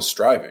nothing wrong with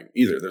striving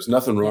either. There's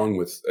nothing wrong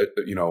with,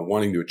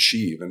 wanting to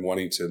achieve and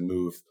wanting to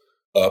move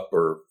up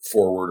or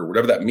forward or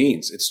whatever that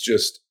means. It's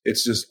just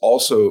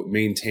also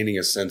maintaining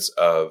a sense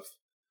of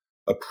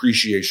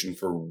appreciation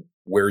for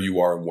where you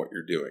are and what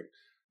you're doing,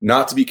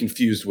 not to be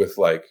confused with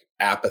like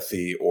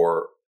apathy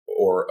or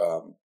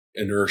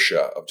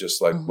inertia of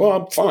just like,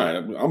 well,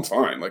 I'm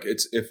fine. Like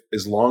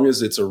as long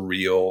as it's a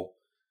real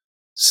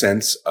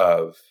sense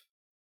of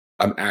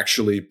I'm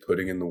actually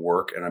putting in the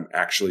work and I'm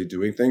actually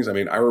doing things. I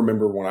mean, I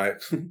remember when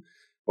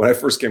I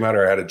first came out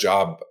here, I had a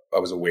job. I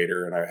was a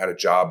waiter, and I had a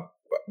job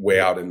way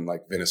out in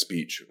like Venice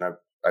Beach. And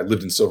I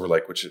lived in Silver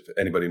Lake, which if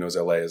anybody knows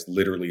LA is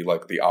literally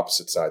like the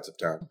opposite sides of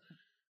town.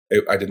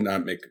 I did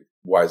not make a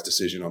wise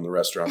decision on the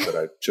restaurant that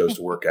I chose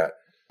to work at.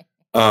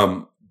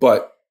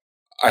 But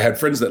I had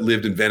friends that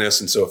lived in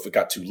Venice. And so if it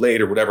got too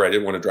late or whatever, I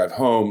didn't want to drive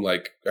home.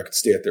 Like I could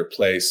stay at their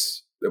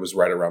place that was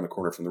right around the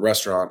corner from the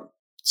restaurant,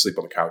 sleep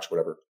on the couch,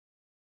 whatever.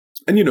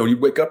 And, you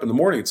wake up in the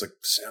morning, it's like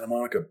Santa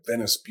Monica,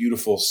 Venice,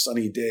 beautiful,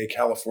 sunny day,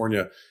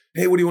 California.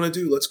 Hey, what do you want to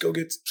do? Let's go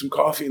get some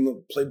coffee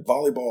and play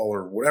volleyball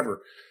or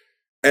whatever.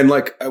 And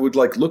like, I would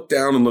like look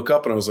down and look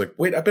up, and I was like,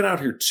 wait, I've been out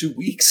here 2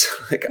 weeks.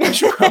 Like I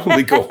should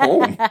probably go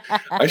home.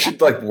 I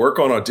should like work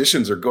on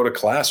auditions or go to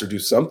class or do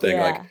something.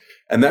 Yeah. Like,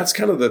 and that's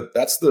kind of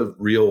that's the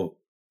real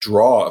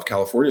draw of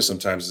California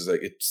sometimes, is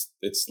like,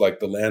 it's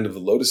like the land of the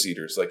lotus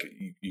eaters. Like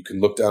you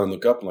can look down and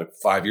look up, and like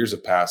 5 years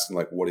have passed, and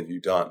like, what have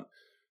you done?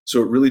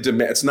 So it really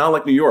demands. It's not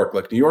like New York.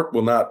 Like New York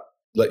will not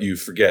let you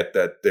forget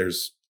that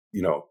there's,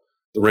 the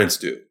rent's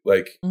due.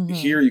 Like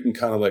here, you can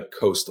kind of like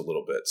coast a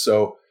little bit.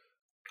 So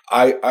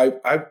I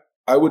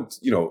would,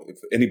 if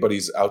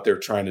anybody's out there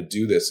trying to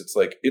do this, it's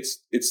like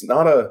it's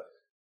not a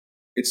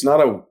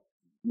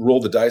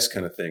roll the dice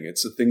kind of thing.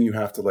 It's a thing you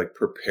have to like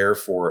prepare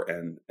for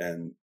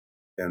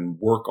and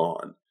work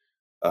on,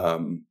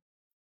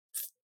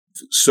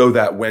 so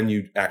that when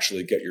you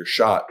actually get your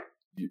shot,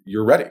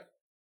 you're ready.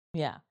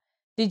 Yeah.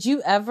 Did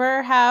you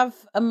ever have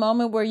a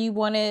moment where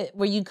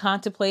you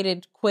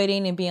contemplated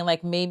quitting and being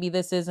like, maybe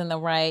this isn't the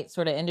right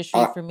sort of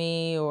industry for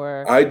me?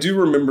 Or I do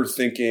remember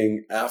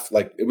thinking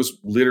like it was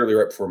literally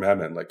right before Mad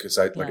Men, like, cause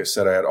like I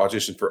said, I had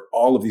auditioned for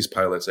all of these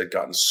pilots. I'd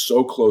gotten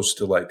so close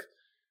to like,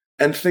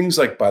 and things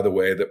like, by the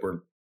way, that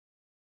were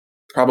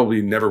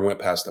probably never went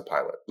past the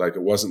pilot. Like,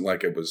 it wasn't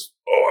like it was,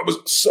 I was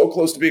so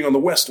close to being on the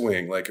West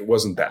Wing. Like it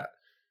wasn't that.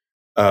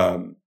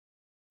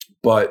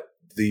 But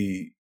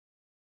the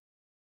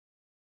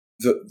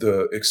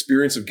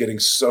experience of getting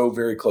so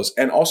very close,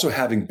 and also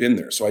having been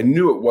there. So I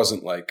knew it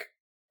wasn't like,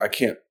 I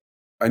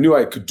knew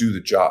I could do the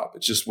job.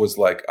 It just was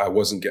like, I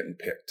wasn't getting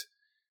picked.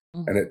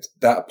 Mm-hmm. And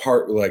that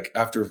part, like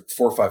after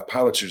 4 or 5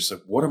 pilots, you're just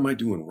like, what am I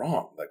doing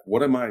wrong? Like,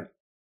 what am I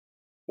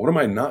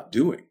not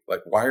doing?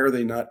 Like, why are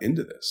they not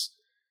into this?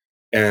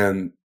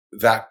 And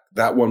that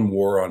one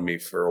wore on me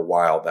for a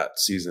while that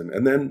season.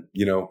 And then,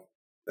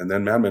 and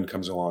then Mad Men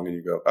comes along and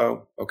you go,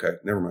 oh, okay,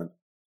 never mind.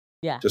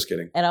 Yeah. Just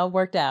kidding. It all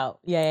worked out.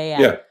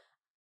 Yeah.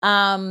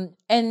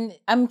 And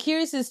I'm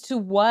curious as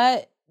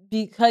to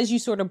because you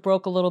sort of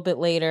broke a little bit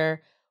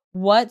later,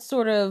 what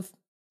sort of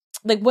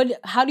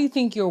how do you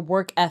think your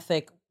work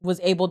ethic was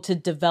able to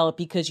develop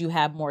because you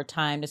had more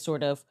time to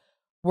sort of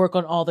work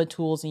on all the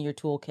tools in your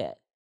toolkit?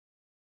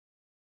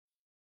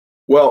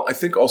 Well, I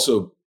think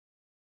also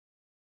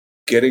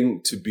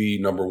getting to be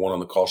number 1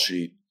 on the call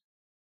sheet,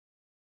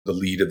 the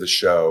lead of the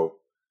show,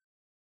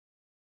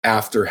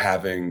 after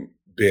having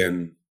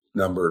been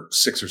number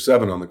 6 or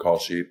 7 on the call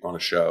sheet on a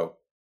show,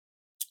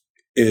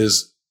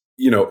 is,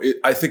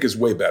 I think is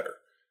way better,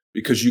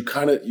 because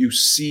you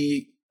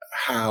see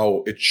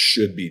how it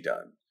should be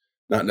done,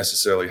 not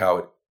necessarily how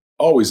it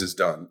always is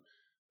done,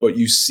 but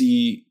you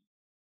see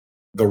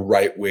the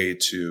right way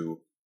to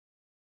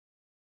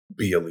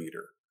be a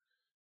leader.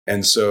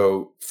 And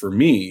so for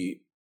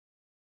me,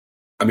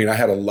 I mean, I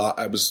had a lot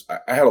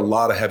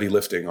of heavy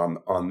lifting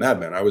on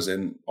Mad Men. I was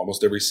in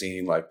almost every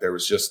scene. Like there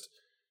was just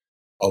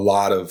a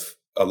lot of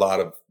a lot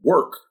of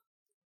work,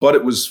 but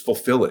it was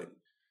fulfilling.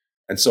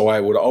 And so I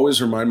would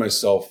always remind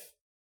myself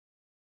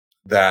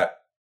that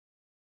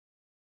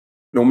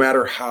no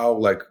matter how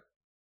like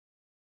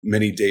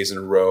many days in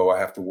a row I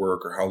have to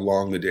work or how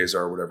long the days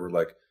are or whatever,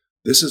 like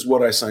this is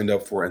what I signed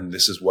up for and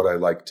this is what I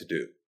like to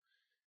do.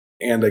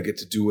 And I get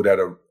to do it at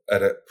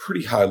a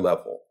pretty high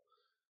level.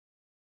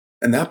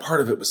 And that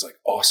part of it was like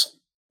awesome.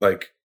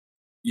 Like,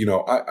 you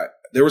know, I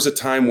there was a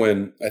time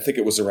when I think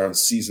it was around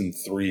season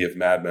 3 of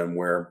Mad Men,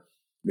 where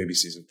maybe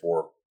season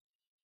 4,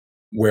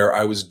 where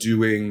I was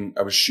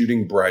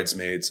shooting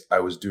Bridesmaids, I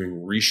was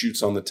doing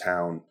reshoots on The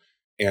Town,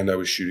 and I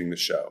was shooting the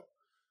show.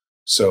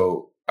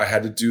 So I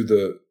had to do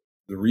the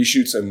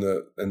reshoots and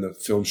the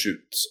film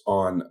shoots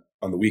on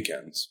the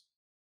weekends.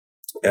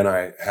 And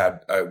I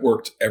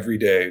worked every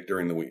day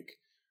during the week.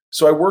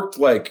 So I worked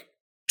like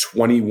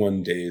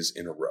 21 days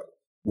in a row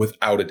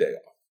without a day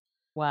off.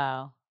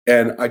 Wow.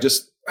 And I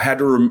just had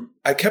to,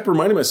 I kept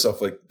reminding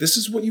myself, like, this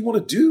is what you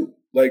want to do.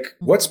 Like,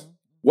 what's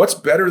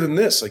better than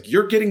this? Like,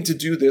 you're getting to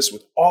do this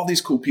with all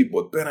these cool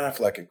people, with Ben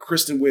Affleck and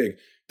Kristen Wiig,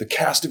 the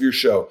cast of your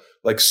show,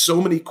 like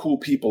so many cool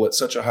people at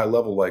such a high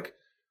level. Like,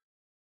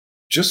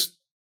 just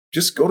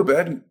go to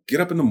bed and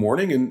get up in the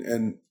morning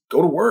and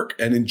go to work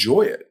and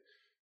enjoy it.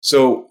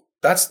 So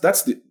that's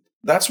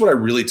what I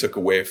really took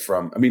away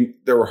from. I mean,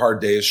 there were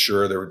hard days.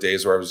 Sure. There were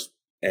days where I was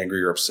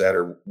angry or upset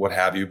or what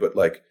have you, but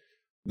like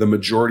the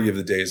majority of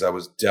the days I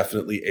was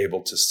definitely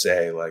able to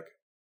say like,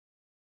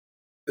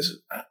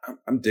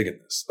 I'm digging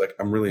this. Like,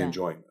 I'm really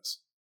enjoying this.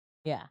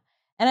 Yeah.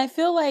 And I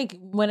feel like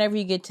whenever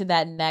you get to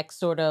that next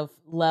sort of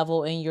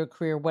level in your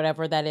career,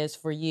 whatever that is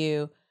for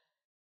you,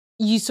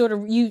 you sort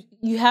of, you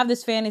have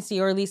this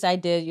fantasy, or at least I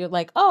did. You're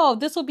like, oh,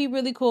 this will be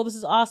really cool. This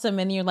is awesome.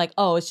 And you're like,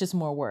 oh, it's just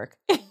more work.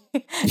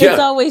 It's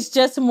always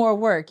just more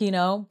work, you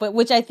know, but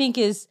which I think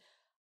is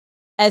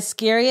as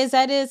scary as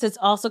that is. It's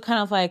also kind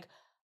of like,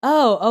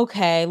 oh,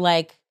 okay.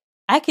 Like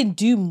I can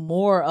do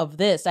more of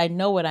this. I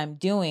know what I'm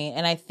doing.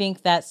 And I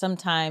think that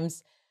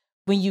sometimes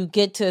when you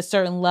get to a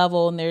certain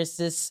level and there's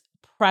this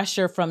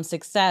pressure from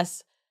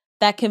success,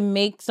 that can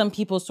make some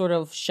people sort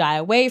of shy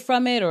away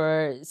from it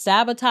or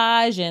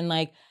sabotage. And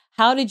like,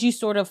 how did you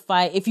sort of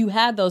fight? If you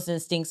had those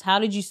instincts, how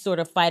did you sort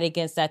of fight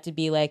against that to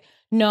be like,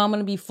 no, I'm going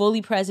to be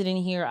fully present in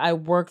here. I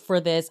worked for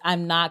this.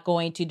 I'm not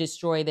going to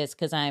destroy this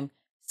because I'm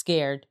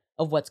scared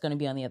of what's going to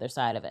be on the other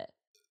side of it.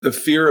 The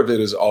fear of it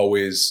is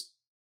always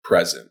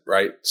present,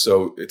 right?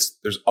 So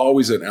there's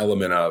always an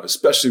element of,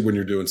 especially when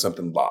you're doing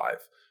something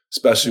live,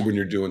 especially when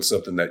you're doing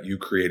something that you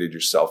created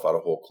yourself out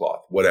of whole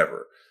cloth,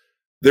 whatever.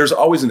 There's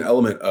always an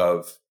element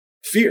of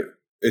fear.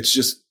 It's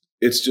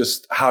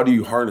just how do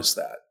you harness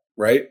that,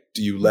 right?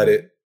 Do you let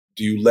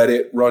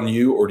it run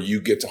you, or do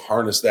you get to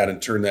harness that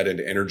and turn that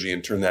into energy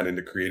and turn that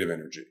into creative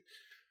energy?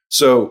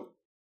 So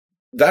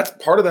that's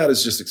part of that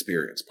is just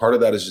experience. Part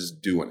of that is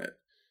just doing it.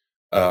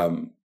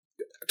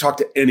 Talk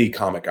to any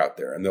comic out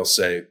there and they'll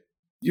say,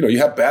 you know, you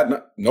have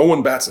no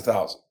one bats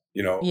 1,000,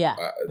 you know,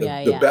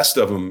 the best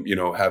of them, you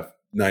know, have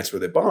nights where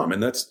they bomb,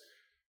 and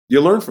you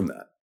learn from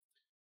that.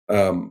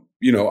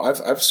 You know,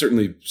 I've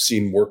certainly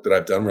seen work that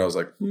I've done where I was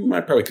like,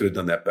 I probably could have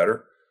done that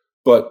better,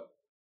 but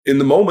in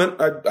the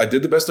moment I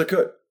did the best I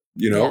could,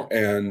 you know,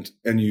 and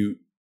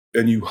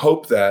you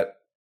hope that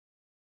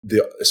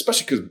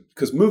especially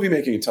because movie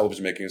making and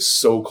television making is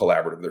so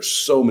collaborative. There's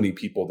so many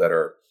people that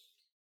are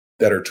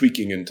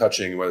tweaking and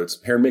touching, whether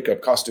it's hair,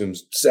 makeup,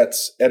 costumes,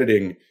 sets,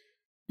 editing,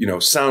 you know,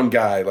 sound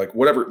guy, like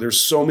whatever. There's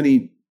so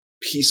many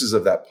pieces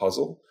of that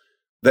puzzle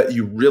that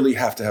you really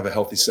have to have a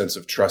healthy sense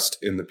of trust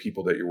in the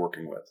people that you're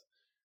working with.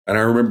 And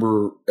I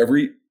remember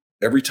every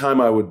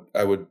time I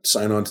would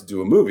sign on to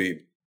do a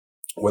movie,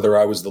 whether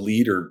I was the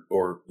lead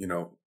or you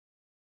know,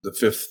 the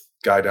fifth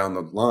guy down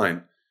the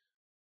line,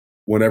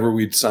 whenever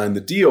we'd sign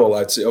the deal,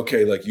 I'd say,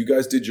 okay, like you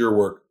guys did your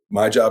work.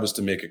 My job is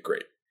to make it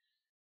great.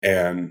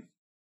 And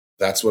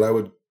that's what I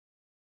would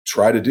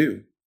try to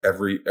do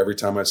every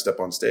time I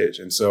step on stage.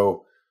 And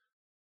so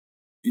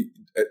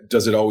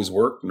does it always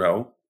work?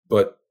 No,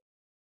 but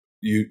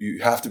you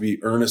have to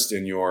be earnest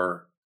in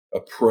your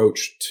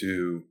approach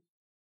to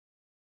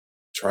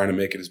trying to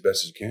make it as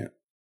best as you can.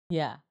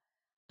 Yeah.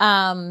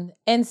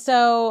 And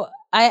so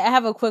I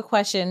have a quick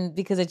question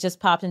because it just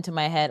popped into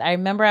my head. I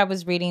remember I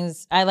was reading,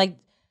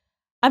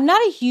 I'm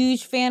not a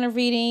huge fan of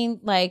reading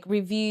like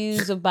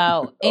reviews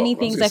about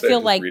anything. I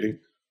feel like, reading.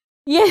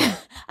 Yeah,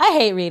 I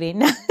hate reading.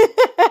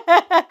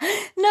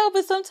 No,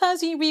 but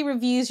sometimes when you read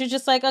reviews, you're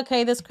just like,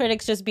 okay, this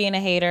critic's just being a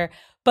hater.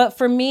 But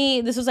for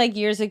me, this was like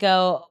years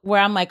ago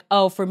where I'm like,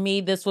 oh, for me,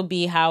 this will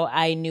be how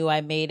I knew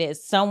I made it.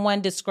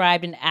 Someone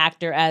described an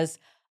actor as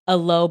a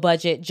low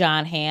budget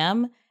John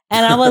Hamm.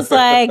 And I was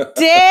like,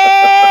 damn!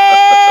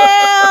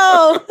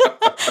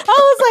 I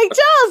was like,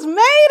 John's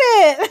made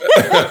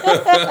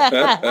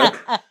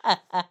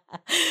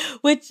it!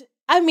 Which,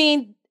 I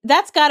mean,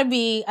 that's got to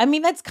be, I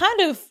mean, that's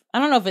kind of, I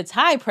don't know if it's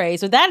high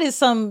praise, but that is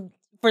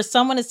for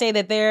someone to say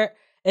that there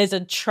is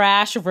a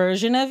trash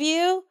version of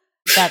you,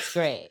 that's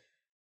great.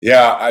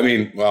 Yeah, I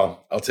mean,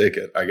 well, I'll take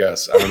it, I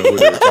guess. I don't know who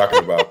they were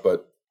talking about,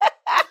 but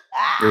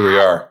here we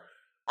are.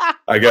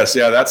 I guess,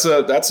 yeah, that's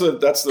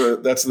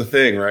the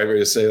thing, right? Where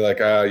you say like,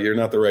 you're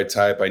not the right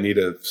type. I need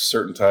a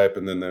certain type,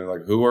 and then they're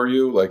like, who are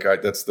you? Like,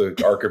 that's the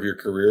arc of your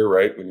career,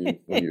 right? When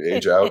you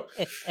age out.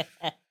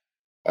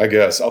 I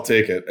guess I'll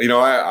take it. You know,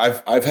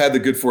 I've had the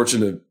good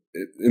fortune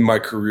in my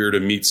career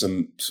to meet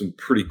some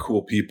pretty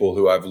cool people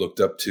who I've looked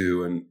up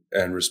to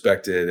and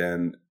respected,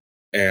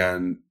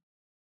 and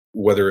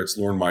whether it's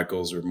Lorne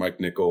Michaels or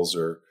Mike Nichols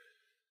or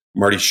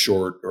Marty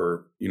Short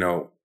or, you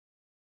know,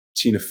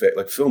 Tina Fey,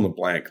 like fill in the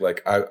blank.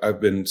 Like I've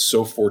been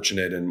so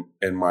fortunate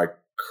in my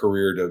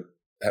career to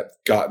have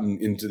gotten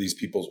into these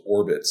people's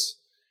orbits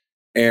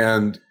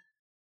and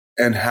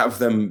have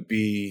them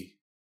be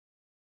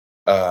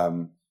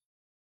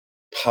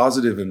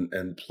positive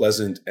and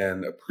pleasant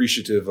and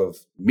appreciative of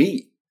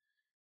me.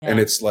 Yeah. And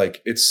it's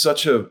like, it's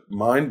such a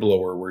mind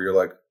blower where you're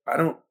like, I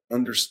don't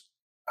understand.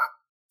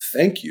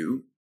 Thank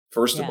you,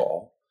 first of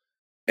all.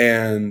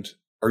 And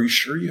are you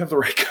sure you have the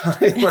right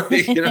guy?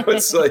 Like, you know,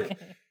 it's like,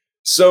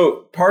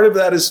 so part of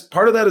that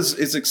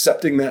is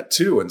accepting that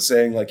too, and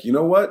saying like, you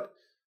know what,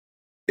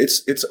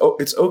 it's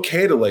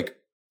okay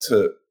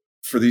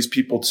for these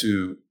people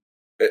to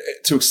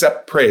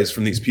accept praise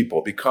from these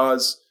people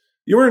because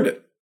you earned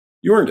it.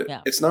 You earned it.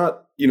 Yeah. It's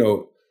not, you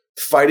know,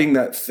 fighting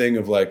that thing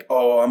of like,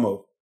 oh, I'm a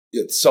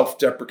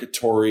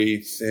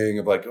self-deprecatory thing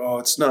of like, oh,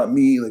 it's not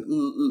me. Like,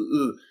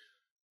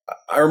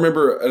 I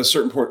remember at a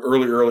certain point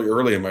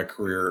early in my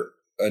career,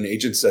 an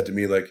agent said to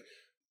me like,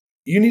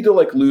 you need to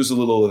like lose a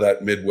little of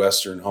that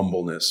Midwestern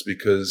humbleness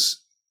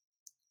because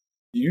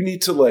you need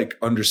to like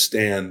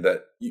understand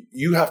that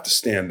you have to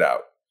stand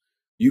out.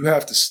 You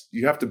have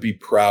to be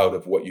proud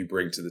of what you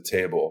bring to the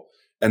table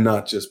and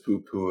not just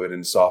poo-poo it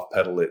and soft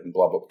pedal it and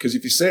blah, blah. Because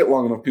if you say it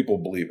long enough, people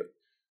believe it.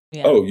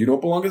 Yeah. Oh, you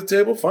don't belong at the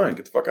table? Fine.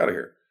 Get the fuck out of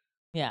here.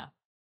 Yeah.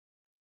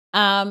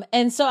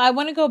 And so I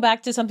want to go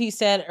back to something you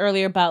said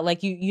earlier about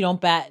like, you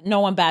don't no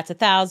one bats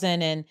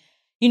 1,000. And,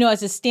 you know,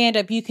 as a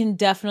stand-up, you can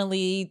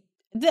definitely,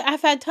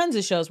 I've had tons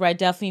of shows where I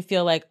definitely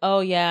feel like, oh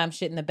yeah, I'm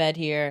shit in the bed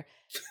here.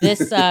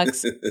 This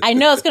sucks. I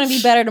know it's going to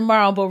be better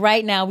tomorrow, but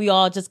right now we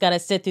all just got to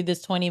sit through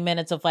this 20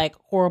 minutes of like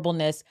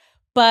horribleness.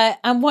 But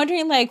I'm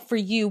wondering, like, for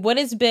you, what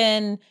has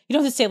been, you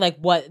don't have to say like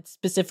what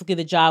specifically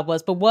the job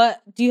was, but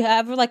what, do you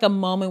have like a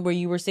moment where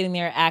you were sitting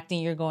there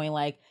acting, you're going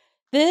like,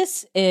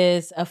 this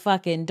is a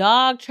fucking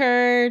dog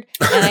turd,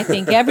 and I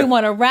think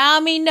everyone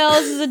around me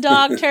knows it's a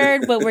dog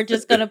turd, but we're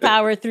just going to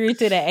power through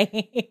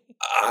today?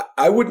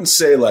 I wouldn't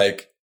say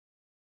like,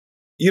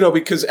 you know,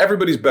 because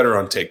everybody's better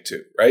on take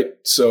two, right?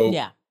 So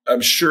yeah.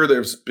 I'm sure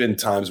there's been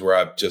times where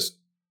I've just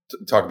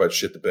talked about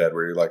shit the bed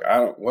where you're like,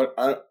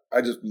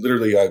 I just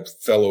literally, I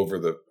fell over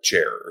the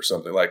chair or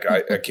something. Like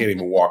I can't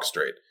even walk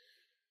straight.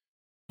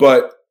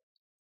 But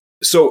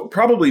so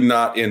probably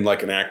not in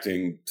like an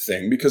acting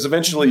thing because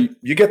eventually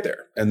you get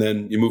there and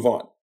then you move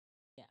on.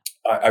 Yeah.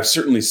 I've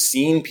certainly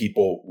seen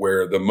people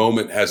where the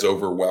moment has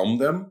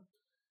overwhelmed them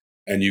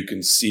and you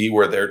can see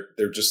where they're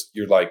just,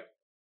 you're like,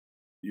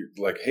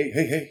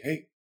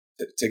 hey,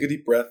 take a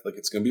deep breath. Like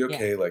it's going to be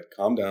okay. Yeah. Like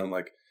calm down.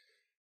 Like,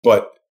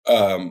 but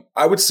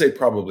I would say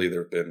probably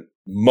there have been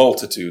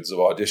multitudes of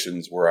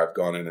auditions where I've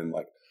gone in and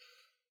like,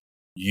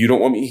 you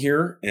don't want me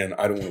here and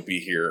I don't want to be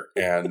here.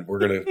 And we're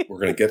going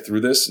to get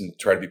through this and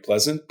try to be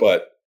pleasant,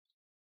 but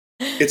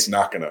it's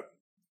not going to,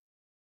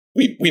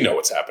 we know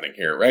what's happening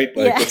here, right?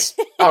 Like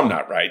I'm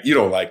not right. You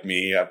don't like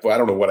me. I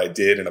don't know what I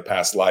did in a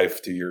past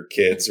life to your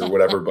kids or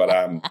whatever, but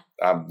I'm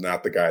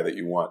not the guy that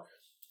you want.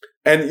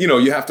 And, you know,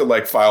 you have to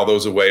like file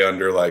those away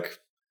under like,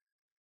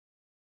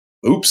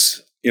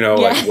 oops, you know,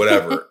 like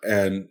whatever.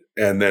 And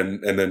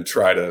then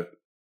try to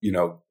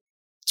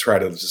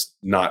just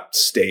not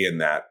stay in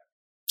that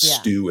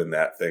stew in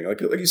that thing.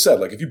 Like you said,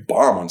 like if you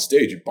bomb on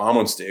stage,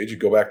 you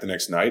go back the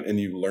next night and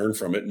you learn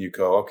from it and you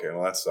go, okay,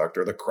 well that sucked.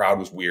 Or the crowd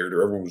was weird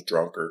or everyone was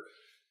drunk or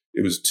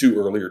it was too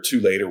early or too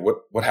late or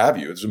what have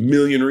you. There's a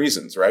million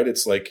reasons, right?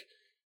 It's like,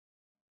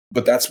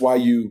 but that's why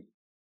you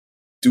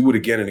do it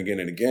again and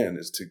again and again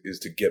is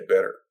to get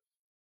better.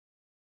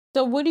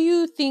 So what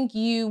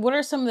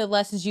are some of the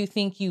lessons you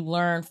think you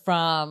learned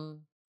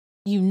from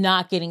you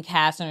not getting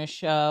cast on a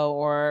show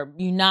or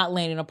you not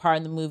landing a part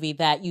in the movie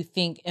that you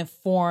think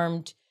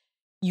informed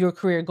your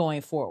career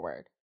going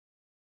forward?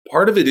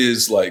 Part of it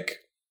is like,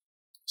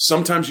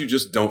 sometimes you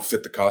just don't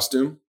fit the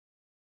costume,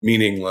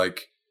 meaning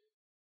like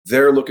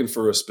they're looking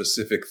for a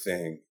specific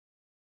thing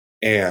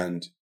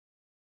and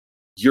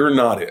you're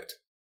not it.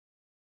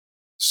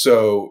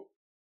 So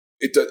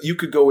you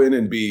could go in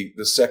and be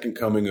the second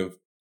coming of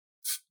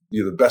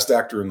the best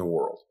actor in the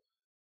world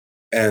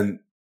and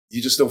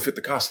you just don't fit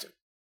the costume.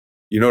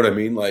 You know what I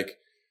mean? Like,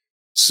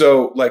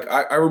 so like,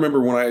 I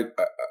remember when I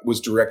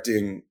was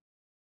directing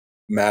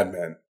Mad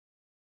Men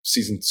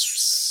season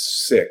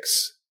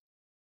 6,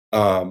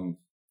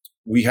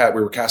 we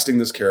were casting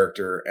this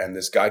character and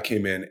this guy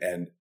came in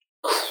and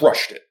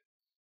crushed it,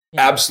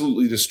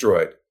 absolutely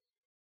destroyed,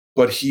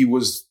 but he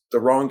was the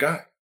wrong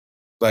guy.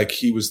 Like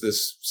he was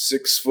this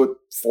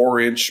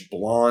 6'4"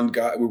 blonde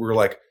guy. We were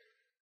like,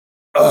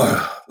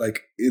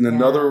 like in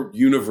another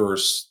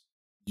universe,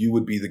 you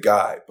would be the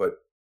guy, but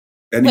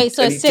And Wait,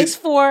 so and a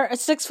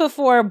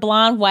 6'4"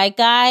 blonde white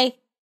guy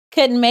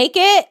couldn't make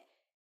it?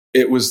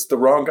 it was the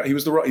wrong guy. He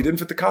didn't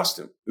fit the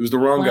costume. It was the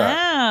wrong guy.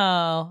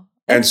 Wow.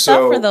 And It's tough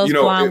so, for those you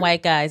know, blonde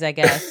white guys, I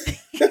guess.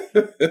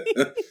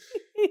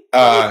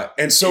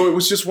 And so it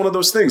was just one of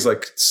those things.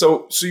 Like,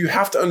 so you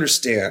have to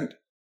understand,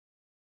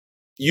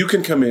 you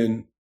can come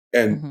in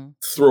and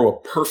throw a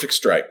perfect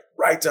strike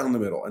right down the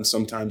middle, and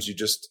sometimes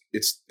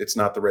it's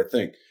not the right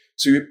thing.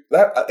 So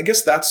I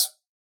guess that's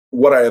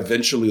what I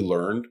eventually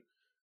learned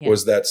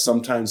was that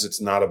sometimes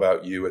it's not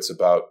about you, it's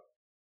about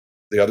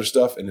the other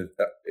stuff, and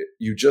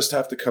you just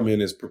have to come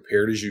in as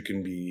prepared as you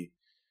can be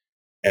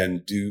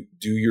and do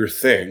your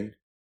thing.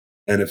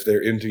 And if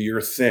they're into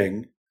your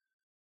thing,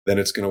 then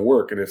it's going to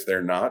work. And if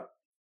they're not,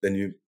 then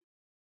you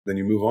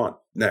move on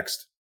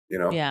next. You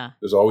know,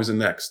 there's always a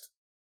next.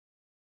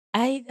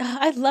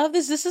 I love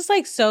this. This is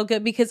like so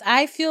good because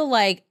I feel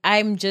like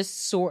I'm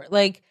just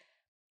like,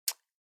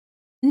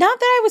 not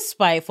that I was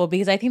spiteful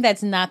because I think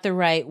that's not the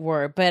right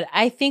word, but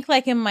I think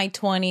like in my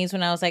 20s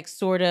when I was like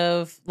sort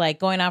of like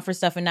going out for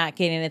stuff and not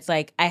getting, it's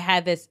like I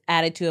had this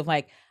attitude of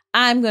like,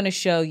 I'm going to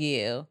show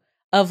you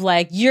of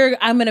like,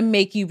 I'm going to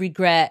make you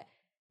regret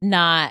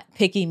not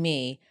picking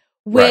me,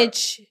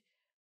 which,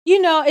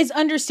 you know, is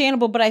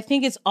understandable, but I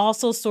think it's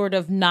also sort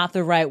of not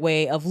the right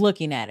way of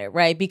looking at it,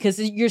 right? Because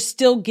you're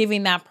still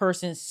giving that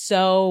person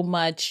so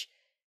much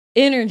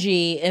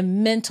energy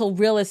and mental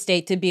real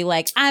estate to be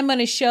like, I'm going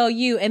to show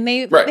you, and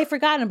they've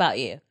forgotten about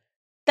you.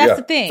 That's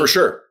the thing. For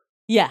sure.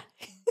 Yeah.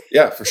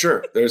 Yeah, for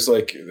sure. There's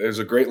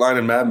a great line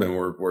in Mad Men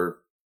where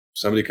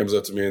somebody comes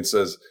up to me and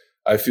says,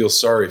 I feel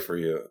sorry for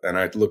you. And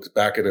I look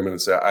back at him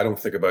and say, I don't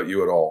think about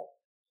you at all.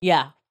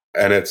 Yeah.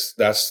 And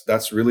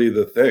that's really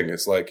the thing.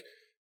 It's like,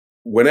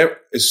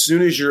 as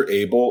soon as you're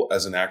able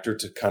as an actor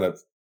to kind of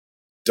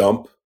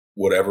dump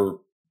whatever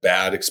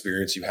bad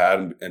experience you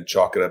had and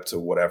chalk it up to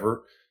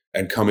whatever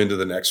and come into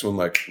the next one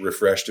like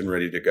refreshed and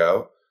ready to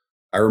go.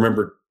 I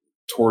remember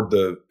toward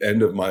the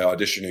end of my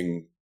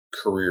auditioning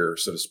career,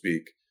 so to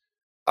speak,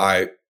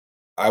 I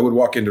would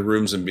walk into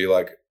rooms and be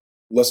like,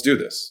 let's do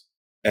this.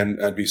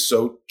 And I'd be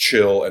so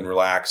chill and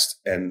relaxed,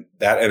 and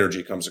that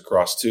energy comes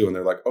across too. And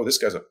they're like, oh, this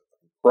guy's a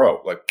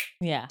pro, like,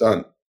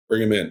 done.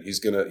 Bring him in. He's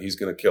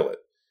gonna kill it.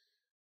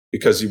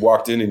 Because you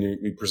walked in and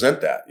you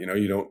present that, you know,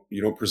 you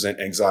don't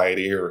present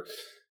anxiety or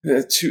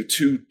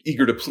too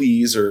eager to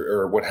please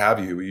or what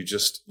have you.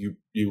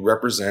 You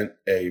represent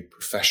a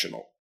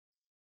professional,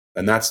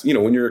 and that's, you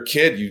know, when you're a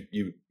kid,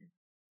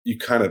 you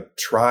kind of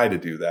try to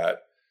do that,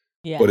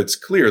 but it's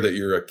clear that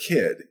you're a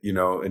kid, you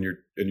know, and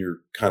you're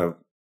kind of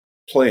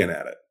playing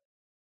at it.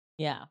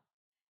 Yeah.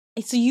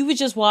 So you would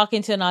just walk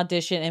into an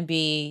audition and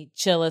be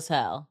chill as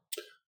hell.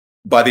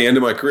 By the end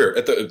of my career,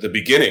 at the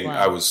beginning,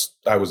 I was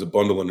a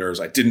bundle of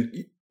nerves.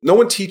 No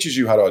one teaches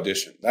you how to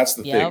audition. That's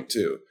the thing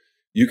too.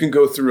 You can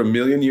go through a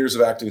million years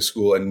of acting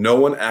school and no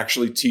one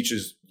actually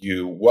teaches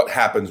you what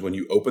happens when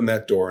you open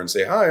that door and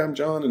say, hi, I'm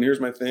John and here's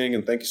my thing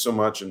and thank you so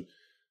much. And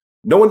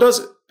no one does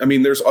it. I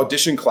mean, there's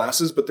audition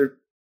classes, but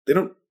they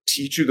don't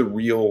teach you the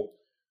real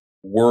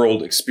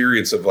world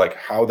experience of like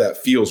how that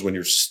feels when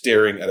you're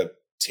staring at a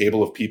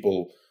table of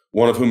people,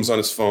 one of whom's on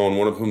his phone,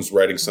 one of whom's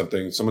writing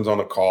something, someone's on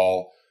a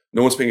call.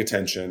 No one's paying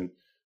attention.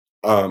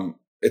 No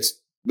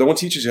one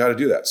teaches you how to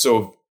do that.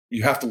 So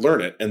you have to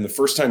learn it. And the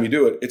first time you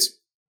do it, it's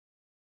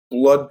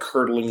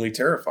blood-curdlingly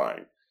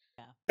terrifying.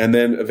 Yeah. And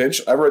then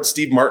eventually, I read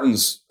Steve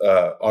Martin's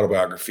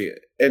autobiography,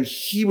 and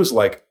he was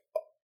like,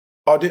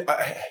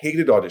 I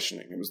hated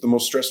auditioning. It was the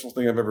most stressful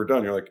thing I've ever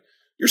done. You're like,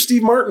 you're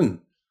Steve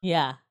Martin.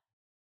 Yeah.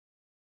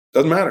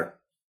 Doesn't matter.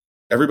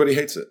 Everybody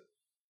hates it.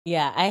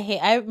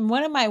 Yeah,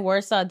 one of my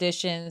worst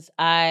auditions,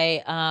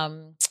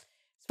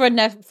 for a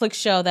Netflix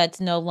show that's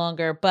no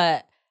longer,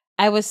 but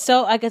I guess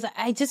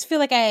I just feel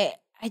like I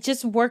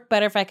just work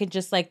better if I could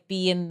just like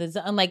be in the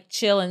zone, like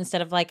chill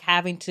instead of like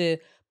having to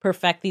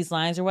perfect these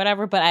lines or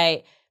whatever. But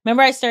I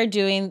remember I started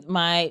doing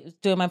my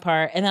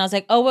part, and then I was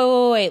like,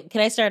 oh, wait,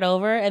 can I start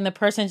over? And the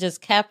person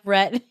just kept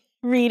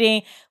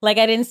reading, like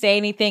I didn't say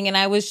anything, and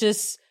I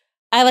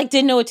like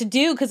didn't know what to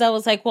do because I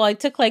was like, well, I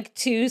took like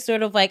 2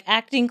 sort of like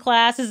acting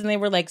classes and they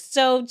were like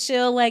so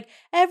chill, like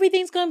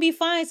everything's going to be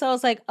fine. So I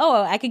was like,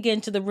 oh, I could get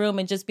into the room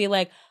and just be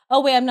like,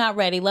 oh, wait, I'm not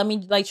ready. Let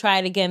me like try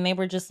it again. They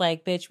were just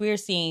like, bitch, we're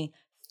seeing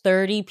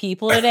 30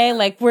 people today.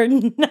 Like we're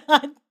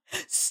not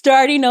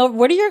starting over.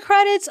 What are your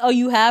credits? Oh,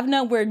 you have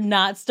none? We're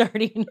not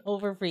starting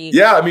over for you.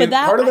 Yeah, I mean,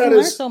 part of that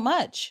is so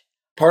much.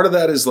 Part of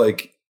that is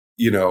like,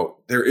 you know,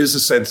 there is a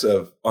sense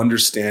of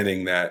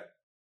understanding that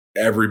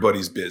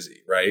everybody's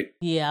busy, right?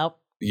 Yep.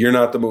 You're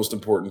not the most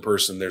important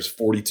person. There's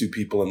 42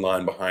 people in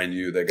line behind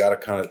you. They got to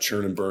kind of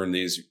churn and burn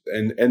these.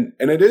 And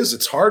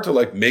it's hard to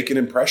like make an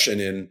impression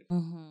in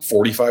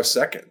 45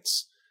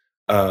 seconds.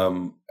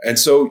 And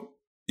so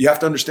you have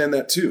to understand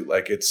that too.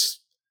 Like it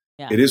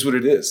is what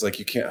it is. Like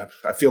you can't,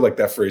 I feel like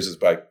that phrase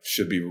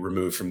should be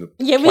removed from the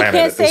planet. We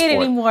can't say it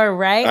anymore,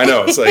 right? I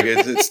know. It's like,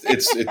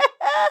 it's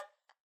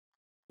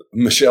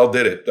Michelle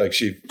did it. Like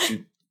she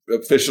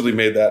officially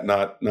made that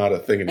not a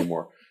thing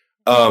anymore.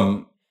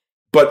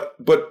 But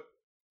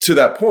to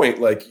that point,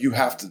 like you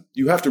have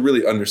to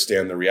really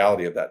understand the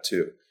reality of that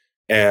too,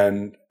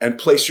 and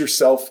place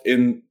yourself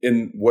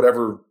in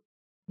whatever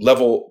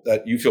level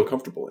that you feel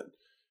comfortable in.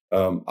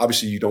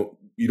 Obviously, you don't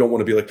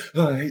want to be like,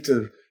 oh, I hate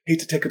to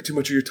take up too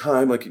much of your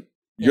time. Like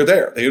you're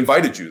there, they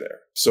invited you there,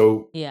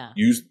 so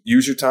use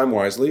your time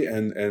wisely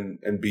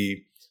and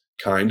be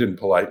kind and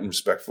polite and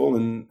respectful,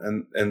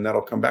 and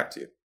that'll come back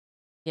to you.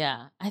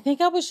 Yeah, I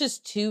think I was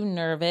just too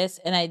nervous,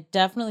 and I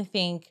definitely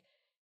think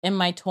in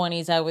my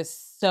 20s I was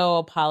so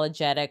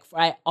apologetic.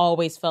 I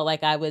always felt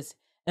like I was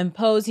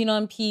imposing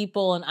on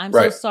people, and I'm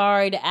so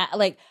sorry to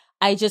like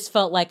I just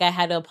felt like I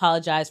had to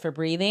apologize for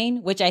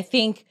breathing, which I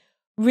think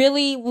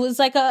really was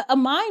like a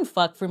mind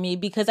fuck for me,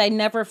 because I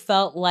never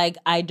felt like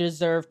I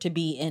deserved to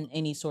be in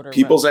any sort of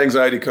people's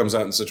anxiety comes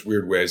out in such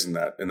weird ways in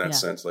that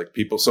sense. Like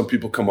some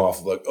people come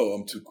off like, oh,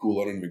 I'm too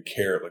cool, I don't even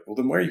care. Like, well,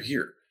 then why are you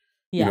here?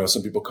 You know,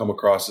 some people come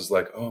across as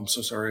like, oh, I'm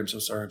so sorry.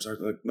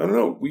 Like,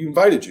 no, we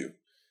invited you.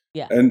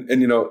 Yeah. And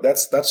you know,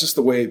 that's just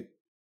the way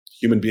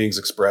human beings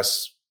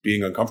express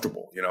being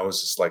uncomfortable. You know,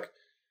 it's just like,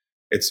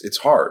 it's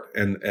hard.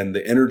 And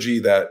the energy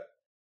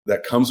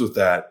that comes with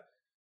that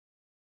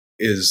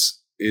is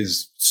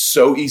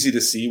so easy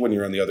to see when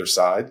you're on the other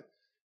side.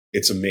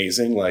 It's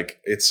amazing. Like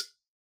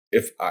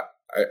if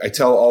I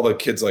tell all the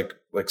kids, like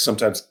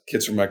sometimes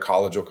kids from my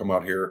college will come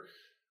out here,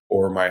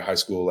 or my high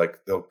school,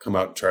 like they'll come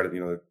out and try to, you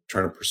know,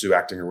 trying to pursue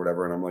acting or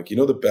whatever. And I'm like, you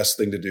know, the best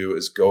thing to do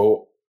is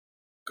go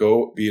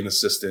be an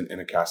assistant in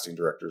a casting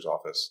director's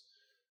office,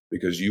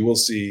 because you will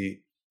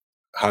see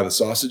how the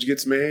sausage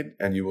gets made,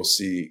 and you will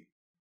see,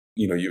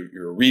 you know,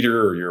 you're a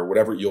reader or you're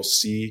whatever, you'll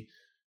see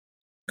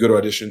good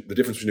audition, the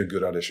difference between a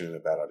good audition and a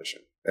bad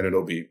audition. And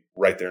it'll be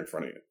right there in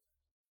front of you.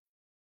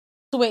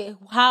 So wait,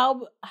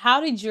 how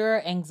did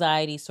your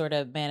anxiety sort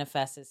of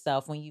manifest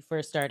itself when you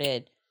first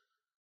started?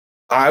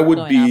 I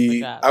would be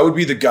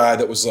the guy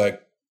that was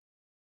like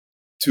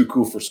too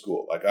cool for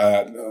school. Like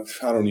I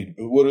don't need,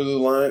 what are the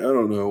lines? I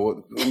don't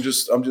know. I'm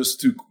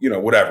just too, you know,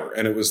 whatever.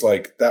 And it was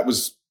like,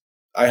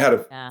 I had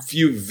a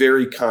few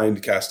very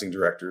kind casting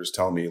directors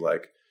tell me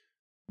like,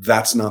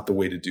 that's not the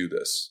way to do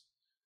this.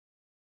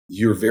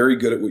 You're very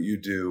good at what you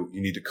do. You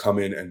need to come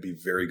in and be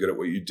very good at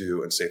what you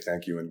do and say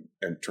thank you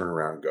and turn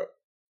around and go.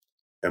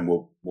 And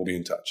we'll be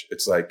in touch.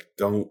 It's like,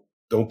 don't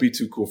be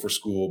too cool for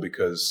school,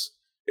 because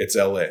it's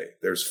LA.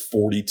 There's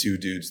 42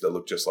 dudes that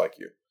look just like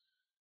you.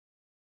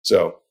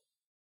 So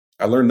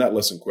I learned that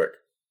lesson quick.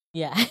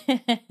 Yeah.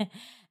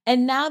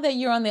 And now that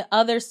you're on the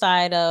other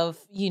side of,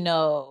 you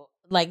know,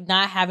 like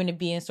not having to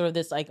be in sort of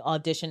this like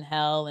audition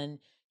hell, and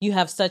you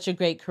have such a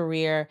great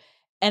career.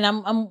 And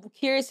I'm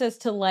curious as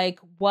to like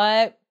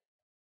what,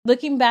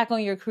 looking back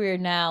on your career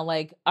now,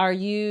 like,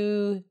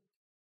 I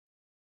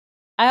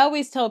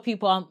always tell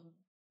people,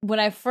 when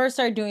I first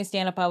started doing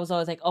stand-up, I was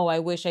always like, oh, I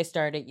wish I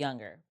started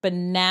younger. But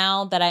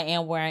now that I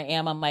am where I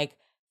am, I'm like,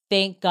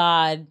 thank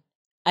God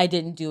I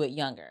didn't do it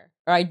younger.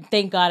 Or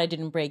thank God I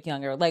didn't break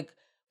younger. Like,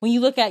 when you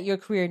look at your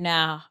career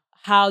now,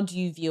 how do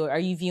you view it? Are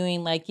you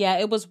viewing like, yeah,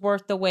 it was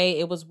worth the wait,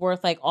 it was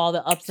worth like all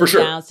the ups and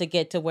downs to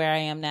get to where I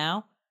am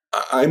now?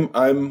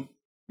 I'm,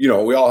 you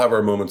know, we all have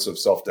our moments of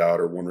self-doubt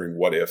or wondering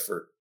what if,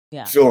 or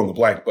fill in the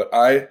blank. But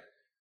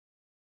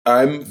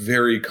I'm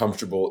very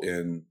comfortable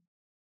in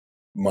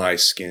my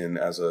skin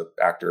as an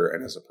actor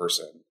and as a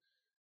person.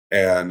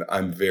 And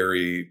I'm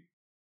very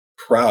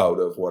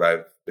proud of what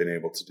I've been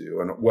able to do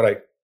and what I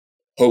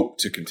hope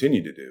to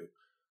continue to do.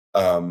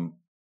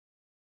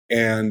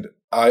 And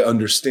I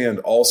understand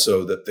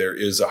also that there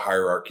is a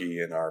hierarchy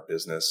in our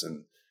business,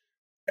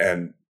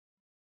 and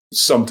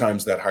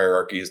sometimes that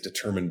hierarchy is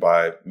determined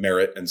by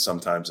merit and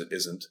sometimes it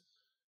isn't.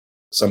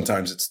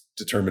 Sometimes it's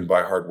determined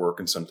by hard work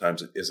and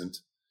sometimes it isn't.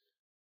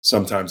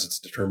 Sometimes it's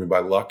determined by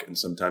luck and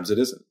sometimes it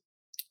isn't.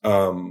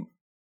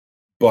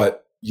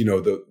 But you know,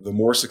 the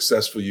more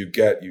successful you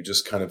get, you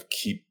just kind of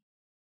keep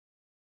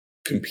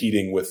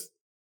competing with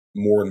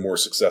more and more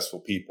successful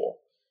people.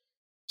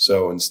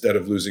 So instead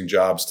of losing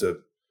jobs to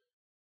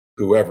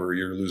whoever,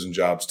 you're losing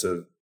jobs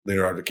to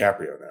Leonardo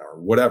DiCaprio now or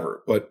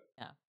whatever. But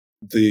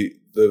the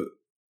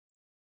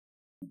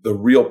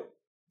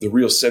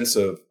real sense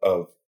of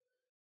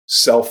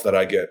self that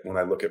I get when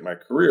I look at my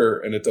career,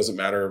 and it doesn't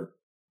matter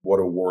what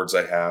awards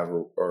I have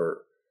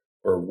or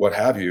what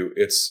have you,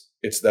 it's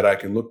that I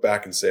can look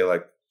back and say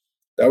like,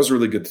 that was a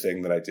really good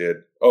thing that I did.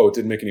 Oh, it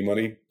didn't make any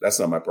money. That's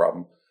not my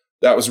problem.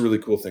 That was a really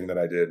cool thing that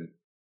I did.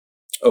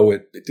 Oh,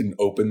 it didn't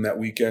open that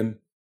weekend.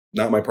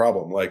 Not my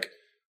problem. Like,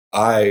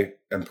 I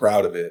am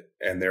proud of it.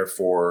 And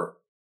therefore,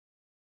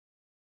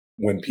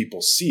 when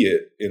people see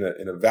it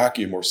in a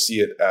vacuum or see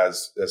it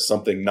as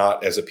something,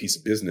 not as a piece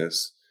of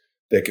business,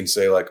 they can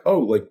say like, oh,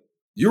 like,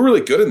 you're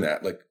really good in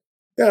that. Like,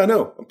 yeah, I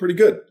know, I'm pretty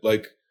good.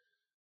 Like,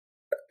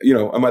 you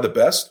know, am I the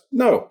best?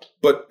 No.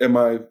 But am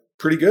I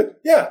pretty good?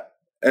 Yeah.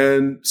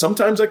 And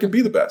sometimes I can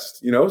be the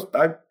best, you know,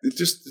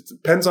 it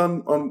depends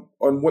on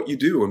what you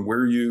do and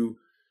where you,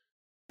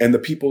 and the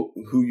people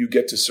who you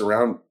get to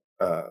surround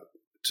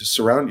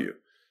you.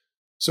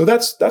 So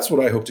that's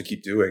what I hope to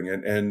keep doing.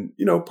 And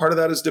part of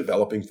that is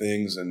developing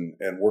things and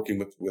working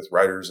with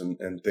writers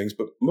and things.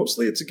 But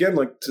mostly it's, again,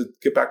 like, to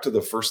get back to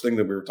the first thing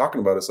that we were talking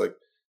about, is like,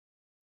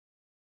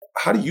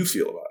 how do you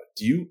feel about it?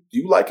 Do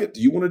you like it? Do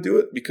you want to do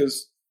it?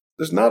 Because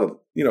there's not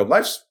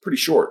life's pretty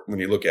short when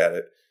you look at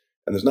it,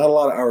 and there's not a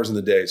lot of hours in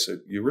the day. So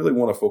you really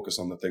want to focus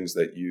on the things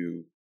that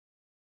you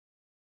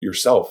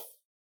yourself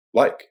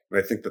like.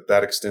 And I think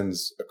that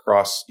extends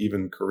across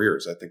even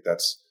careers. I think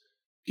that's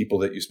people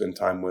that you spend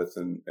time with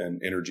and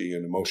energy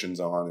and emotions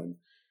on.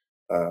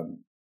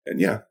 And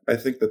yeah, I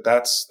think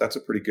that's a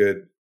pretty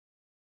good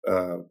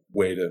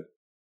way to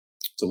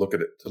look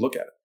at it.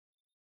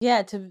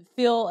 Yeah, to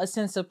feel a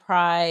sense of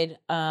pride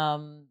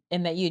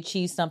in that you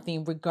achieve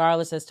something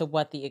regardless as to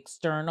what the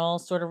external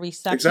sort of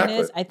reception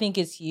is, I think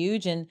is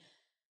huge. And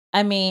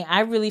I mean, I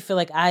really feel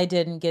like I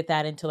didn't get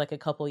that until like a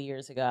couple of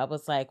years ago. I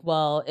was like,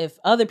 well, if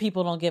other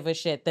people don't give a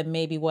shit, then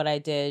maybe what I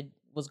did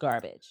was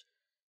garbage.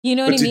 You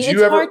know what I mean?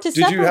 It's hard to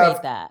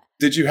separate that.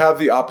 Did you have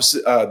the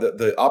opposite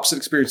the opposite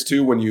experience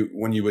too when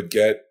you would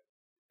get,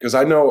 because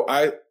I know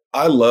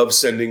I love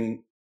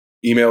sending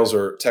emails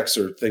or texts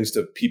or things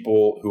to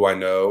people who I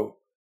know.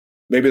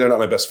 Maybe they're not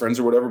my best friends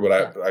or whatever,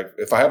 but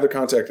if I have the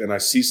contact and I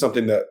see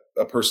something that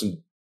a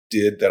person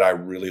did that I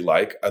really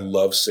like, I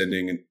love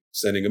sending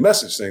a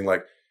message saying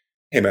like,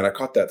 hey man, I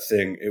caught that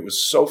thing. It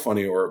was so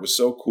funny, or it was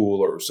so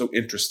cool, or it was so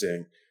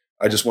interesting.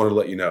 I just wanted to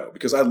let you know,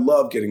 because I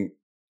love getting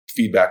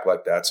feedback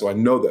like that. So I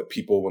know that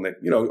people, when they,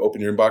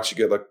 open your inbox, you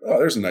get like, oh,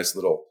 there's a nice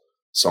little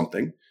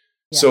something.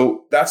 Yeah.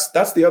 So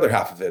that's the other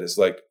half of it, is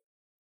like,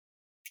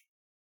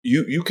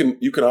 you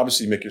can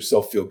obviously make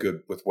yourself feel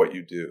good with what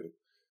you do,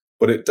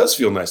 but it does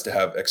feel nice to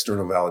have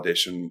external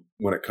validation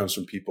when it comes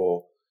from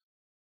people,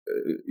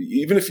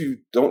 even if you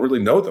don't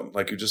really know them.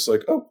 Like, you're just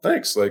like, oh,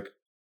 thanks. Like,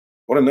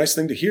 what a nice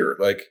thing to hear.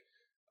 Like,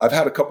 I've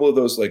had a couple of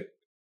those, like,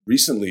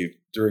 recently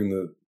during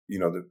the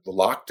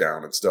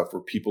lockdown and stuff,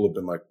 where people have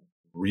been like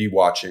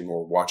rewatching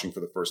or watching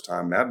for the first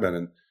time Mad Men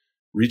and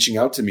reaching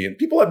out to me, and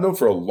people I've known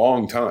for a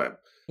long time.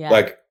 Yeah.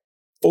 Like,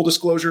 full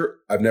disclosure,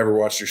 I've never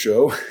watched your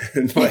show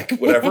and like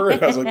whatever.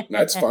 And I was like,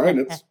 that's fine.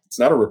 It's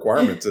not a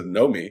requirement to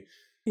know me.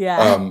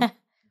 Yeah.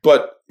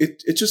 But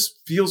it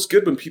just feels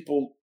good when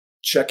people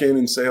check in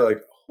and say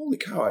like, holy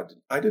cow,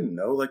 I didn't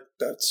know. Like,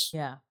 that's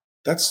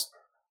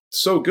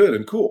so good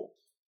and cool.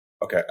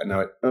 Okay.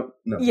 Now it's going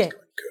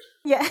good.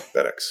 Yeah.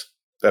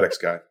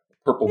 FedEx guy.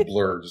 Purple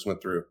blur just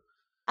went through.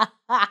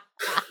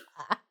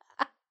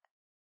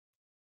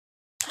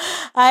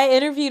 I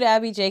interviewed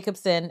Abby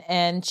Jacobson,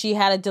 and she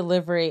had a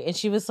delivery, and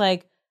she was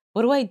like,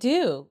 what do I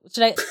do?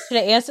 Should I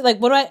answer? Like,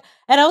 what do I?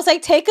 And I was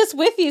like, take us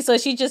with you. So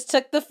she just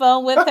took the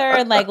phone with her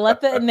and like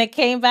and they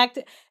came back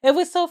to, it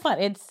was so fun.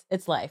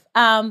 It's life.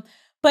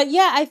 But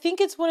yeah, I think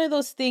it's one of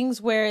those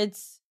things where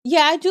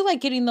I do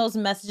like getting those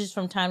messages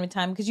from time to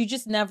time, because you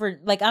just never,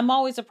 like, I'm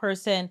always a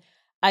person,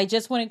 I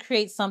just want to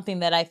create something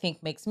that I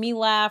think makes me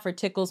laugh or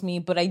tickles me,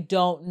 but I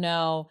don't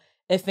know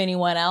if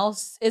anyone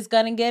else is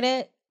going to get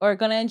it or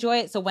going to enjoy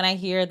it. So when I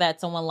hear that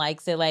someone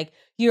likes it, like,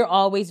 you're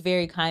always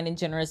very kind and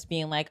generous,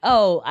 being like,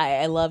 oh,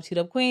 I love Two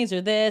Dope Queens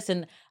or this.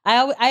 And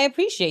I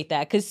appreciate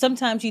that, because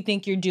sometimes you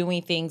think you're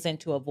doing things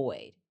into a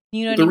void.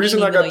 You know what I mean? The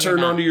reason I got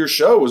turned on to your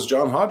show was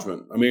John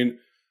Hodgman. I mean,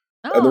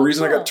 and the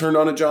reason I got turned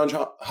on to John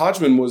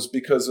Hodgman was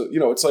because,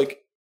 it's like,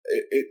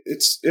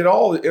 it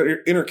all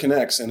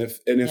interconnects. And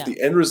if the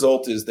end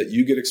result is that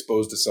you get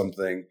exposed to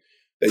something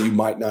that you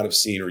might not have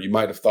seen, or you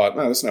might have thought,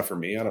 no, that's not for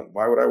me.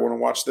 Why would I want to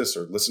watch this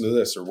or listen to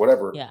this or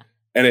whatever? Yeah.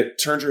 And it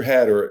turns your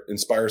head or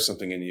inspires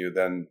something in you,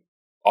 then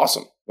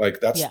awesome. Like,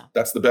 that's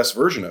the best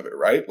version of it,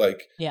 right?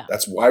 Like,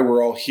 that's why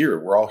we're all here.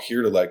 We're all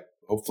here to, like,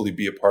 hopefully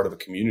be a part of a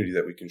community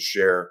that we can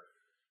share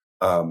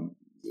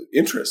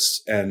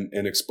interests and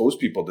expose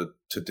people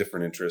to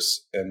different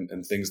interests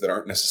and things that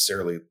aren't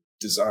necessarily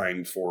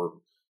designed for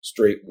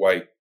straight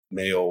white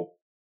male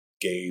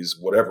gaze,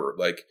 whatever.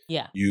 Like,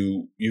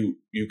 you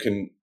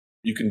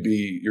can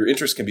be, your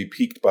interest can be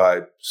piqued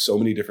by so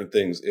many different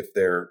things if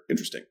they're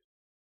interesting.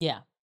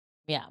 Yeah.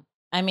 Yeah.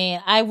 I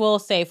mean, I will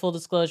say, full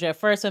disclosure, at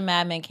first when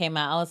Mad Men came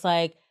out, I was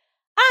like,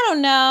 I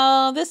don't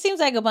know, this seems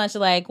like a bunch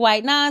of like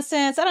white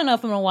nonsense. I don't know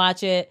if I'm gonna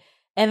watch it.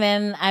 And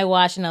then I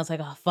watched and I was like,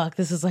 oh fuck,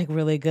 this is like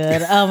really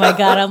good. Oh my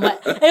God.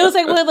 It was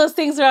like one of those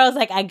things where I was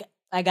like,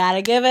 I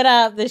gotta give it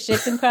up. This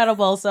shit's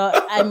incredible. So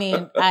I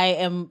mean,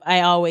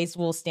 I always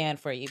will stand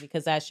for you,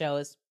 because that show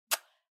is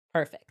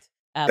perfect.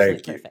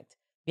 Absolutely perfect.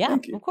 Yeah,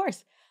 of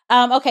course.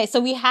 Okay, so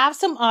we have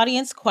some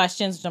audience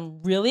questions, which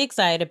I'm really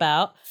excited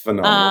about.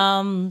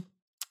 Phenomenal.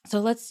 So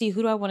let's see,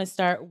 who do I want to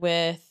start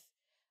with?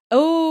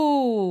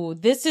 Oh,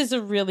 this is a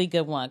really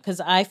good one, because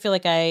I feel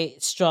like I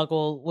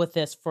struggle with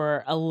this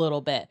for a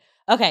little bit.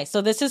 Okay,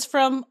 so this is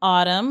from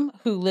Autumn,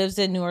 who lives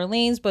in New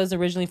Orleans, but is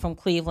originally from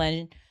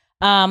Cleveland.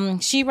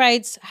 She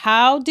writes,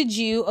 how did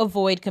you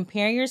avoid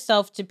comparing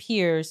yourself to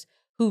peers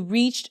who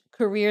reached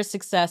career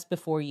success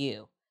before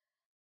you?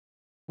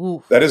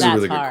 Oof, that is a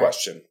really good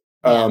question.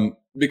 Yeah.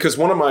 Because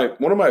one of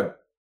my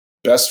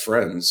best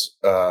friends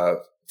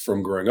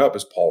from growing up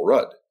is Paul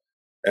Rudd.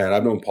 And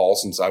I've known Paul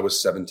since I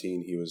was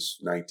 17. He was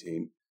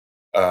 19.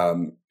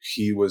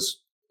 He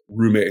was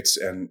roommates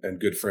and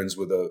good friends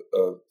with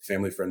a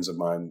family friends of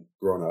mine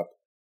growing up.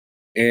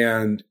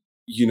 And,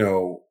 you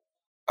know,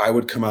 I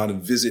would come out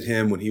and visit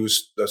him when he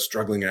was a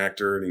struggling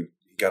actor, and he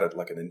got a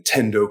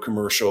Nintendo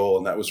commercial,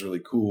 and that was really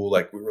cool.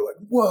 Like, we were like,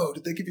 whoa,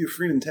 did they give you a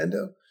free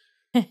Nintendo?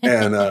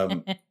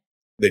 And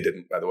they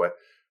didn't, by the way.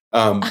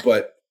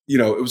 But, you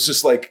know, it was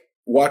just like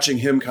watching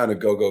him kind of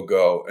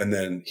go. And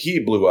then he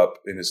blew up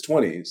in his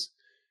 20s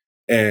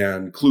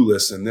and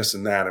Clueless and this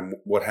and that and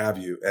what have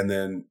you. And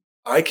then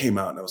I came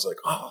out and I was like,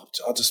 oh,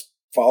 I'll just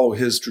follow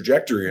his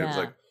trajectory. And I was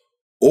like,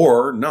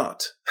 or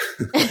not.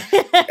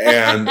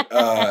 And,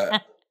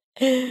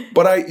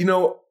 but I, you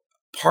know,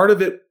 part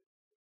of it,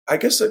 I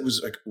guess it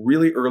was like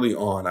really early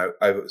on.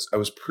 I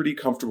was pretty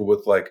comfortable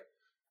with like,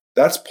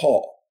 that's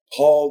Paul.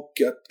 Paul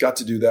got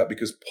to do that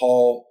because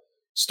Paul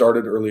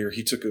started earlier.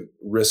 He took a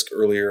risk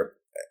earlier,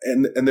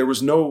 and there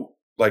was no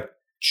like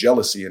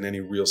jealousy in any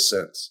real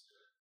sense.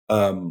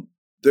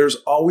 There's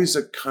always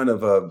a kind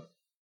of a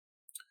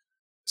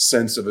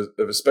sense of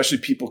especially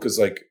people, because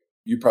like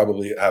you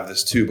probably have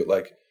this too, but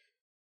like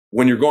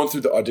when you're going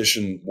through the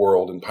audition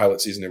world and pilot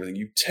season and everything,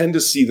 you tend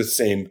to see the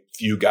same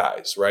few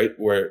guys, right?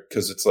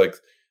 Because it's like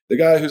the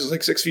guy who's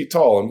like 6 feet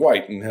tall and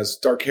white and has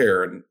dark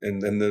hair,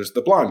 and then there's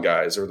the blonde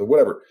guys or the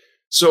whatever.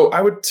 So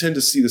I would tend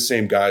to see the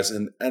same guys,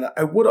 and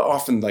I would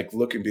often like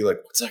look and be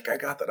like, what's that guy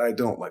got that I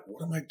don't? Like,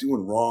 what am I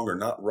doing wrong or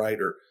not right?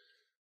 Or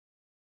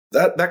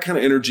that kind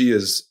of energy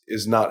is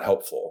not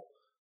helpful,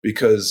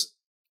 because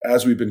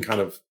as we've been kind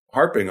of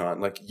harping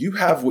on, like, you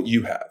have what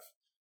you have,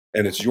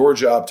 and it's your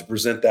job to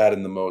present that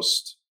in the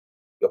most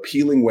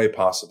appealing way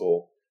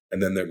possible,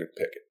 and then they're going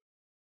to pick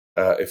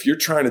it. If you're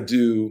trying to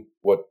do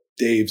what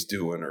Dave's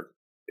doing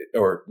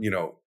or you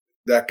know,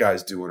 that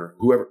guy's doing, or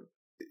whoever,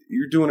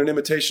 you're doing an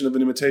imitation of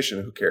an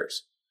imitation. Who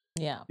cares?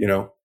 Yeah. You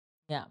know?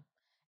 Yeah.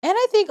 And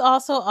I think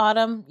also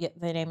Autumn,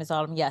 the name is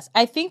Autumn. Yes.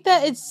 I think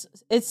that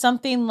it's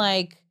something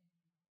like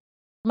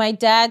my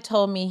dad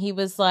told me. He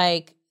was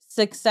like,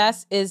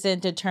 success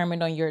isn't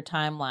determined on your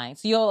timeline.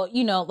 So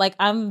you know, like,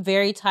 I'm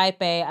very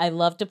type A. I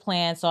love to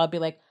plan. So I'll be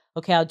like,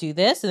 okay, I'll do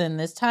this. And then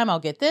this time I'll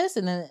get this.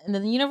 And then the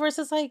universe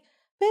is like,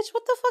 bitch,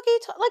 what the fuck are you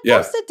talking? Like,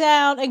 go sit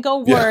down and go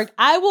work. Yeah.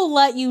 I will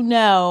let you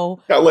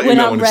know when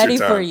I'm ready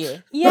for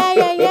you.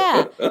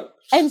 Yeah.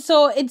 And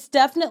so it's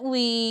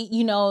definitely,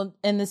 you know,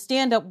 in the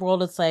stand-up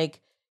world, it's like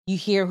you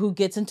hear who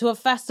gets into a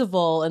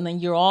festival, and then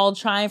you're all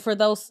trying for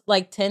those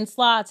like 10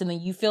 slots, and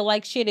then you feel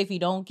like shit if you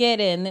don't get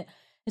in.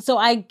 And so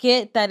I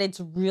get that it's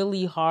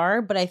really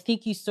hard, but I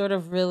think you sort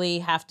of really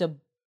have to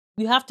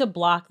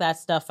block that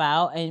stuff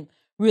out and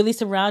really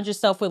surround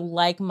yourself with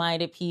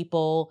like-minded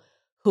people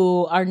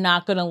who are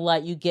not going to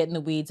let you get in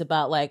the weeds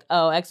about like,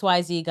 oh,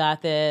 XYZ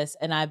got this,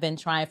 and I've been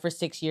trying for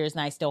 6 years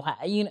and I still have,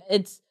 you know,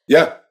 it's.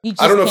 Yeah.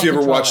 I don't know if you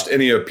ever watched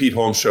any of Pete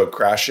Holmes' show,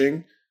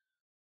 Crashing.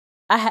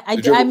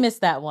 I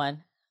missed that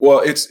one.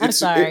 Well, I'm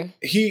sorry.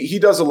 He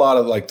does a lot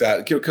of like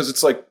that, because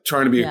it's like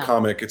trying to be a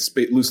comic. It's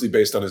loosely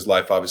based on his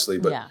life, obviously,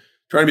 but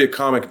trying to be a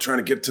comic and trying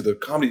to get to the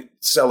Comedy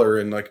Cellar,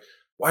 and like,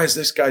 why is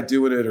this guy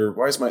doing it? Or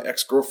why is my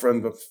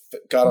ex-girlfriend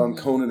got on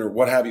Conan, or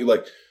what have you?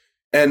 Like,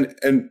 and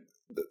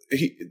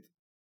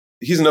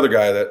he's another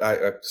guy that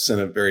I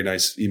sent a very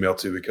nice email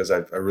to, because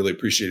I really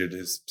appreciated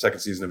his second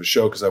season of his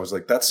show, because I was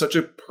like, that's such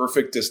a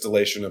perfect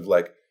distillation of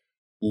like,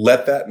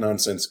 let that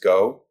nonsense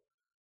go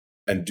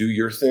and do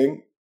your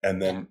thing,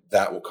 and then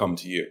that will come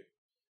to you.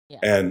 Yeah.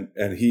 And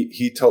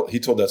he told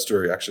that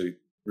story actually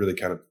really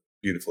kind of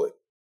beautifully.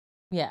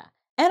 Yeah.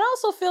 And I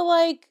also feel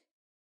like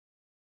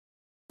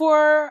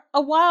for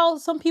a while,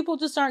 some people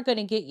just aren't going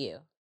to get you.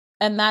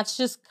 And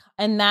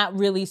that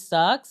really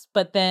sucks.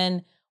 But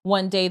then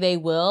one day they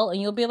will,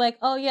 and you'll be like,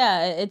 oh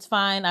yeah, it's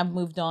fine. I've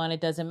moved on. It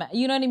doesn't matter.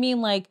 You know what I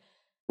mean? Like,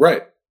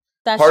 right.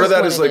 That's part of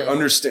that is like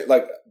understand,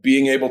 like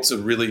being able to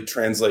really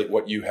translate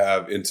what you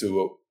have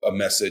into a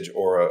message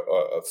or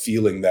a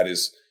feeling that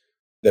is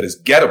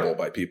gettable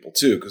by people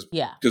too.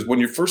 Because when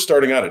you're first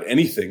starting out at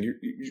anything,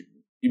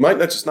 you might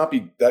not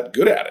be that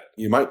good at it.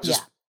 You might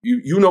just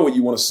you know what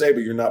you want to say,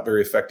 but you're not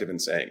very effective in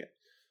saying it.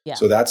 Yeah.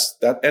 So that's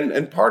that,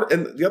 and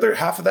the other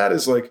half of that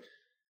is like,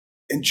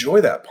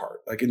 enjoy that part,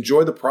 like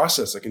enjoy the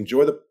process, like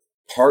enjoy the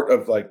part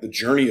of like the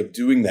journey of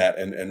doing that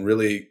and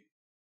really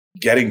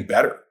getting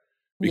better,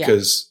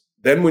 because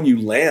then when you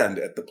land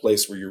at the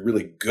place where you're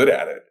really good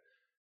at it,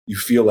 you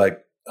feel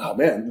like, oh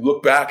man, you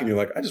look back and you're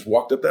like, I just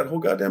walked up that whole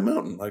goddamn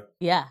mountain. Like,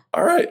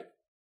 all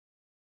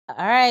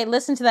right,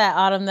 listen to that,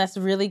 Autumn. That's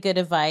really good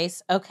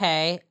advice.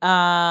 Okay.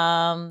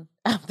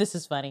 This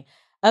is funny.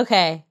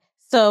 Okay.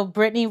 So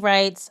Brittany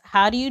writes,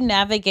 how do you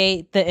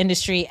navigate the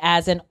industry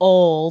as an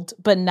old,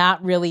 but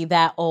not really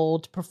that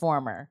old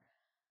performer?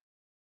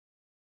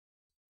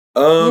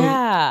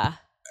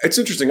 It's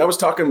interesting. I was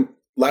talking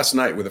last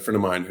night with a friend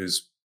of mine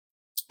who's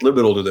a little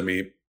bit older than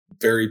me,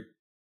 very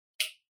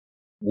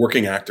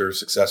working actor,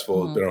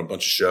 successful, been on a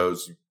bunch of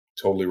shows. You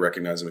totally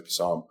recognize him if you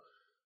saw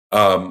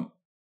him.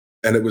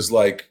 And it was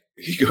like,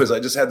 he goes, I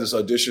just had this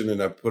audition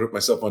and I put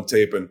myself on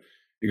tape, and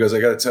he goes, I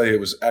got to tell you, it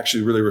was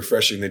actually really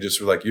refreshing. They just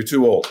were like, you're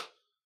too old.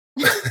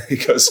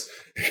 because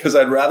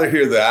I'd rather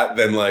hear that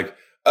than like,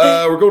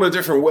 we're going a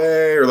different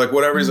way or like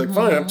whatever. He's like,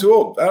 fine, I'm too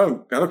old. I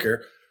don't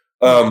care.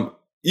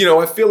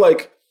 I feel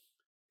like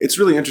it's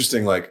really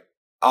interesting. Like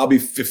I'll be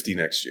 50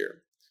 next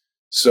year.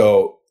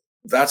 So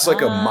that's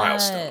like a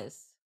milestone.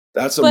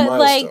 That's a milestone.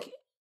 Like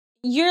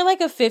you're like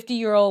a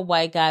 50-year-old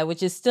white guy,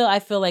 which is still, I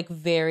feel like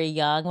very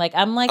young. Like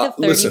I'm like a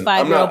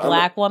 35-year-old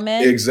black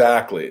woman.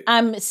 Exactly.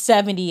 I'm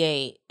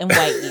 78 in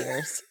white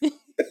years.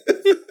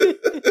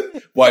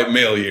 White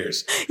male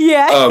years.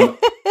 Yeah.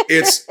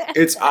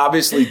 It's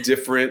obviously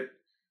different.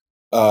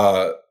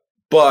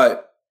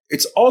 But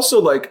it's also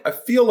like, I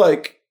feel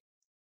like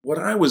when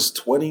I was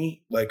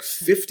 20, like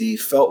 50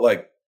 felt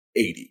like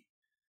 80.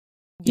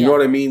 You know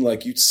what I mean?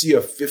 Like you'd see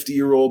a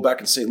 50-year-old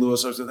back in St.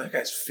 Louis. I was like, that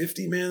guy's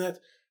 50, man.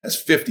 That's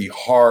 50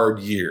 hard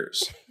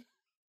years.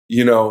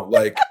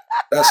 Like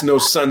that's no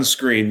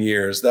sunscreen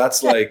years.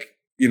 That's like,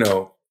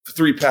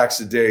 3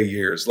 packs a day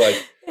years.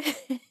 Like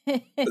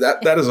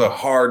that is a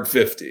hard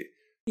 50.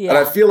 Yeah. And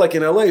I feel like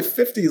in LA,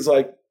 50 is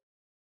like,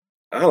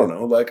 I don't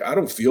know, like I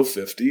don't feel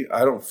 50.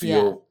 I don't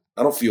feel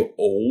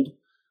old.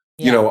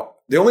 Yeah.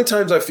 The only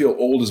times I feel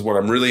old is when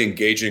I'm really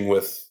engaging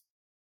with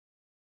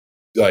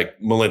like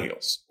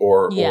millennials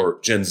or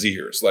Gen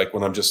Zers. Like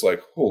when I'm just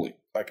like, holy,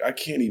 like I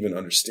can't even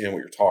understand what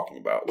you're talking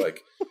about.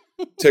 Like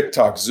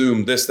TikTok,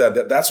 Zoom, this,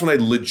 that. That's when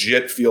I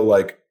legit feel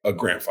like a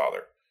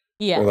grandfather.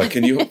 Yeah. Or like,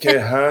 can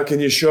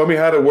you show me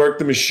how to work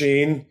the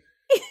machine?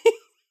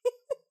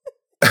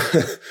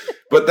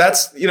 But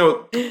that's,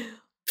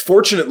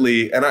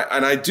 fortunately, and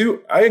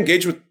I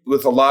engage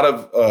with a lot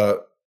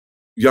of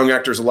young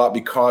actors a lot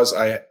because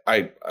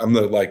I'm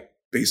the like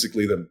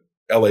basically the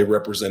LA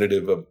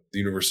representative of the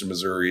University of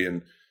Missouri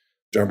and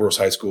John Burroughs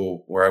High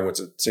School where I went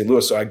to St.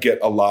 Louis. So I get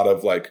a lot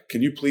of like,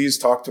 can you please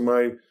talk to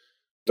my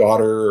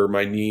daughter or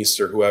my niece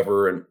or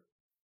whoever? And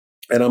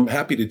I'm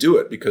happy to do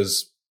it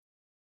because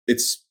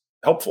it's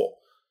helpful.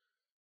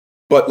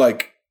 But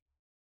like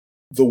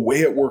the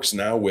way it works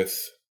now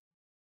with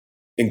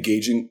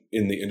engaging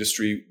in the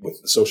industry with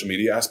the social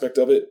media aspect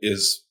of it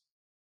is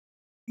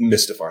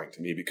mystifying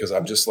to me because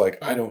I'm just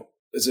like,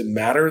 does it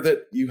matter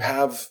that you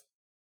have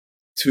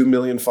 2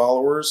 million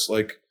followers?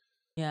 Like,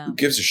 who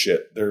gives a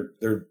shit?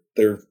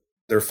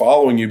 They're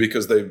following you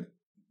because they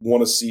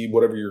want to see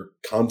whatever your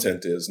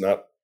content is,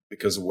 not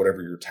because of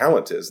whatever your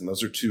talent is. And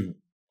those are two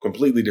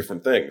completely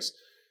different things.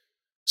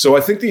 So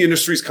I think the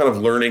industry is kind of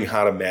learning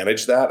how to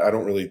manage that.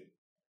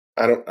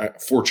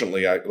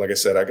 Fortunately, like I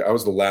said, I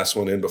was the last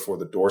one in before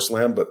the door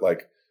slammed, but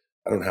like,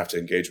 I don't have to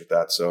engage with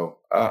that. So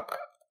I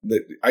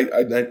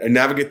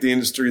navigate the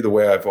industry the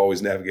way I've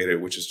always navigated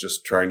it, which is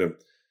just trying to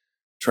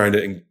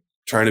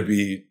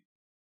be,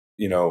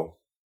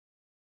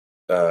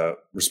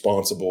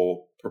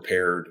 responsible,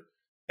 prepared,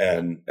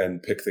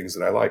 and pick things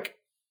that I like.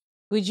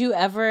 Would you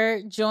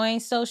ever join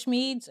social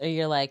meds, or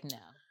you're like, no?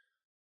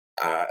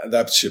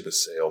 That ship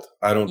has sailed.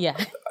 I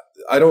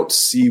don't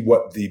see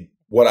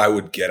what I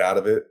would get out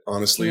of it,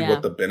 honestly,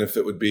 what the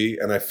benefit would be.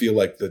 And I feel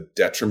like the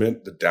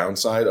detriment, the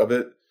downside of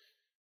it,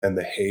 and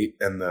the hate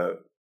and the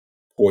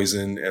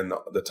poison and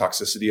the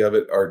toxicity of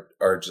it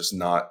are just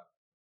not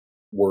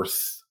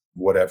worth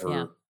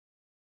whatever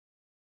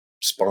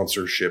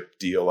sponsorship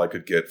deal I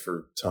could get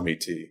for tummy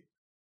tea.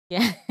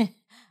 Yeah.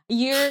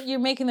 You're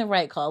making the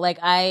right call. Like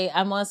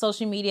I'm on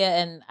social media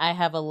and I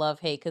have a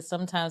love-hate because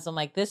sometimes I'm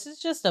like, this is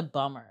just a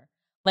bummer.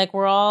 Like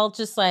we're all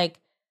just like,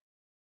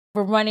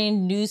 we're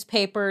running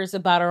newspapers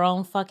about our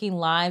own fucking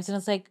lives. And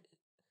it's like,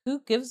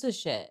 who gives a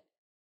shit?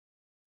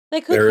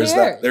 Like, who cares?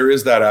 There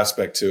is that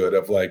aspect to it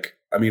of like,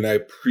 I mean, I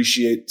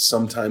appreciate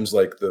sometimes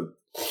like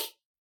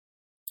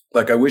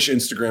I wish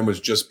Instagram was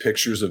just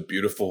pictures of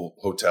beautiful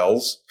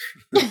hotels.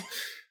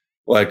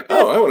 Like,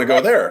 oh, I want to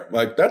go there.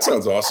 Like, that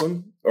sounds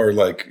awesome. Or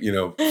like,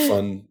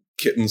 fun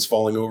kittens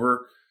falling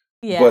over.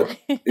 Yeah. But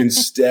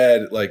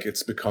instead, like,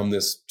 it's become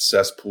this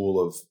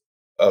cesspool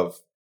of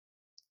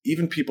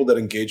even people that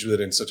engage with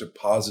it in such a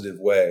positive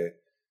way.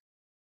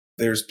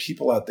 There's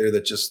people out there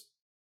that just,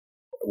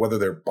 whether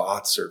they're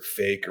bots or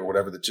fake or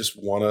whatever, that just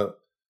want to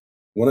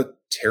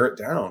tear it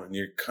down. And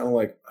you're kind of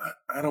like,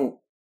 I don't,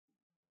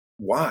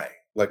 why?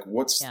 Like,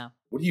 what are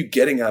you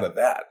getting out of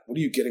that? What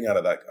are you getting out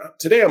of that?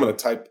 Today, I'm going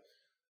to type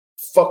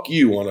fuck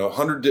you on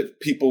 100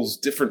 people's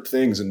different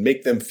things and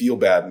make them feel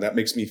bad. And that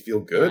makes me feel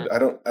good.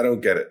 Yeah. I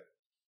don't get it.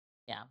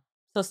 Yeah.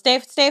 So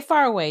stay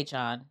far away,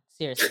 John.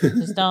 Seriously.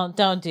 Just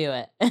don't do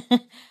it.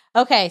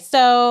 Okay.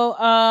 So,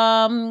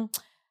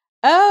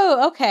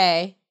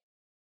 okay.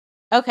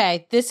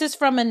 Okay. This is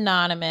from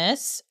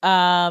Anonymous.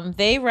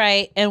 They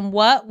write, in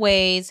what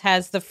ways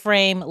has the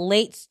frame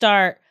late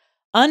start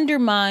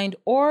undermined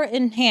or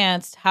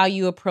enhanced how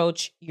you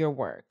approach your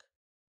work?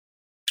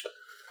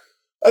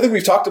 I think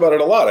we've talked about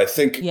it a lot. I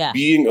think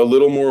being a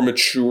little more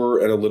mature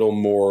and a little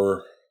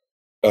more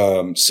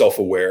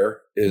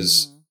self-aware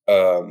is,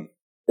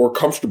 or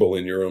comfortable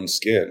in your own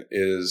skin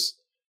is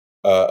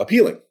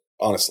appealing,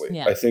 honestly.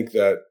 Yeah. I think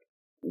that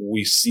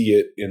we see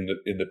it in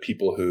the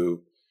people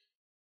who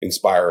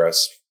inspire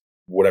us,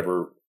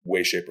 whatever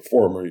way, shape, or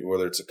form, or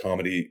whether it's a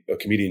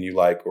comedian you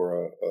like,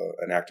 or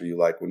an actor you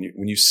like, when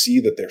you see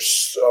that they're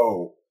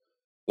so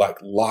like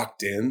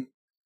locked in,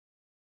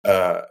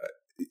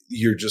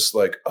 you're just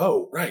like,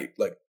 oh, right,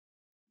 like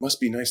must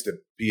be nice to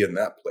be in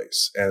that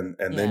place, and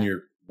then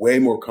you're way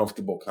more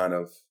comfortable kind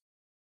of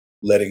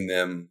letting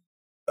them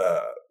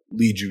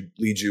lead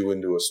you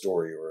into a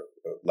story or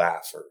a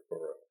laugh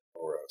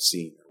or a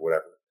scene or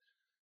whatever.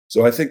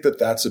 So I think that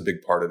that's a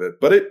big part of it,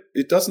 but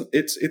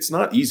it's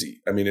not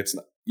easy. I mean, it's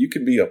not, you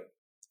can be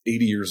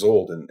 80 years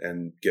old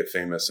and get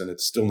famous, and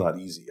it's still not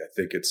easy. I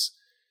think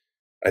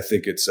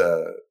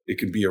it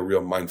can be a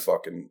real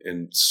mindfuck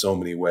in so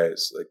many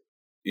ways, like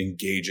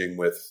engaging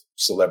with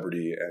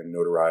celebrity and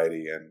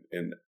notoriety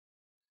and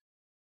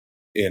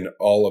in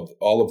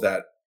all of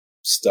that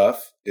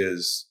stuff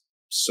is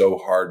so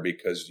hard,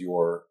 because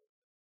you're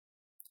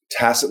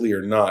tacitly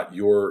or not,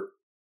 you're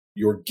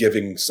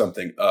giving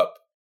something up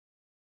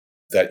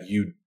that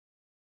you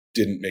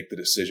didn't make the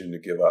decision to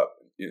give up.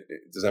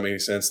 Does that make any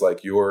sense?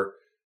 Like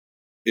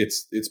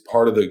it's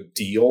part of the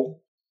deal,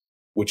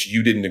 which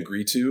you didn't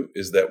agree to,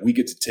 is that we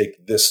get to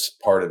take this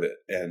part of it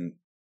and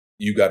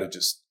you got to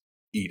just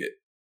eat it.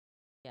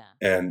 Yeah.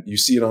 And you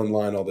see it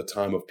online all the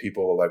time of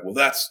people like, well,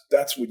 that's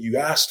what you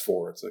asked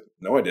for. It's like,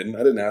 no, I didn't. I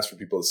didn't ask for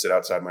people to sit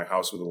outside my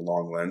house with a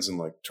long lens and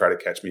like try to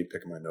catch me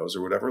picking my nose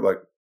or whatever. Like,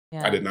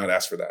 I did not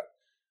ask for that.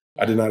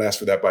 Yeah. I did not ask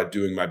for that by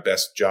doing my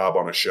best job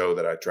on a show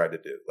that I tried to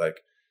do.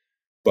 Like,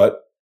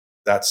 but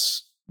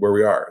that's where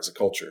we are as a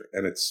culture,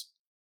 and it's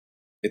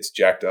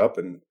jacked up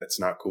and it's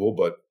not cool,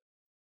 but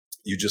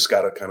you just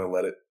got to kind of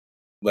let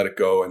it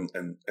go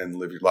and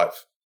live your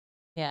life.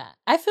 Yeah.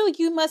 I feel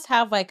you must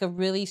have like a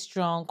really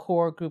strong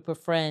core group of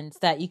friends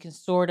that you can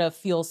sort of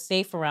feel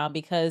safe around,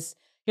 because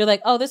you're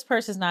like, oh, this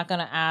person's not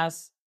going to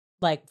ask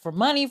like for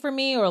money for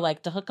me or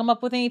like to hook them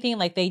up with anything.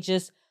 Like they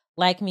just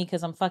like me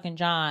because I'm fucking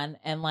John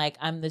and like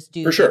I'm this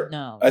dude. For sure.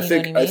 No, I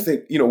think,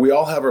 we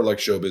all have our like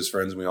showbiz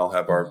friends, and we all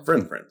have our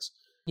friends.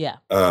 Yeah.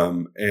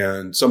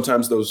 And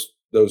sometimes those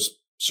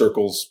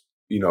circles,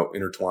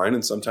 intertwine,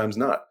 and sometimes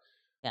not.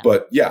 Yeah.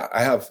 But yeah,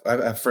 I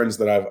have friends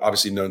that I've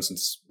obviously known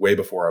since way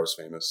before I was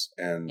famous,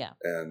 and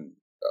a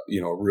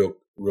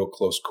real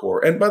close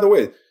core. And by the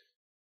way,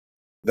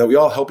 that we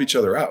all help each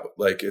other out.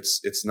 Like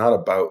it's not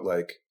about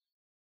like,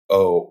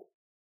 oh,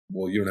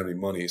 well, you don't have any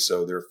money,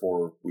 so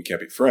therefore we can't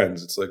be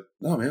friends. It's like,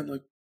 no, man,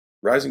 like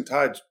rising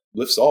tide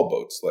lifts all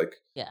boats. Like,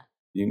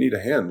 you need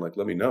a hand, like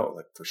let me know,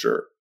 like for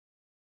sure.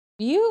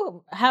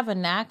 You have a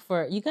knack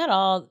for you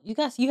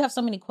have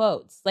so many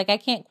quotes. Like I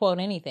can't quote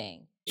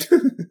anything.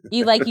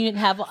 You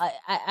have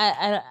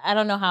I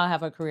don't know how I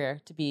have a career,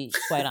 to be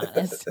quite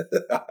honest.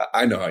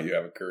 I know how you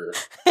have a career.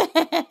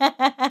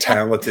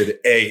 Talented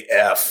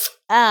AF.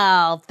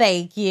 Oh,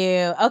 thank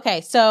you.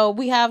 Okay, so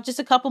we have just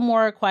a couple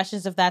more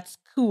questions, if that's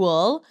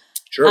cool.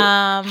 Sure.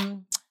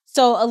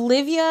 So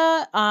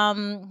Olivia,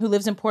 who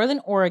lives in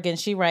Portland, Oregon,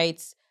 she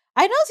writes,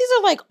 I know these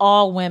are like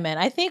all women.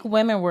 I think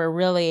women were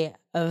really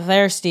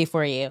thirsty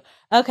for you.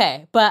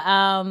 Okay, but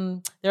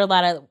there are a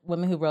lot of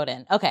women who wrote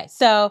in. Okay,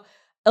 so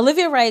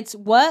Olivia writes,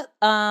 what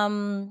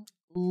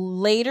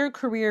later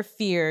career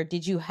fear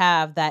did you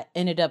have that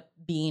ended up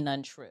being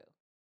untrue?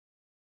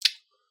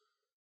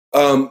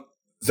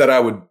 That I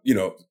would,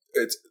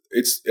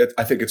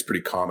 I think it's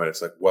pretty common.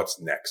 It's like, what's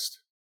next?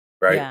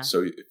 Right. Yeah.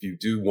 So if you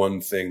do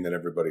one thing that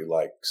everybody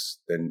likes,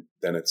 then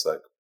it's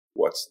like,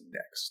 what's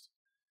next?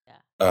 Yeah.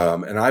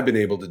 And I've been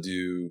able to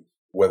do,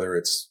 whether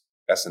it's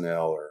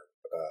SNL or,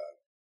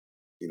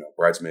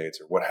 Bridesmaids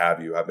or what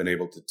have you, I've been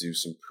able to do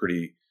some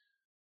pretty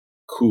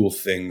cool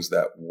things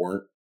that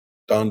weren't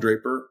Don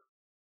Draper,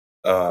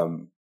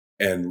 and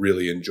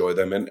really enjoy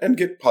them and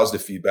get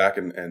positive feedback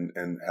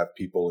and have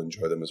people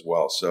enjoy them as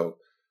well. So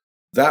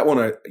that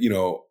one,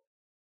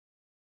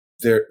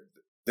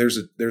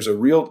 there's a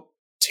real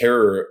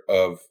terror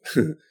of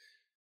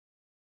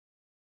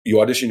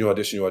you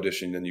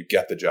audition, and you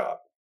get the job.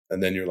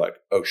 And then you're like,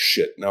 oh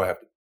shit, now I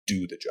have to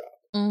do the job.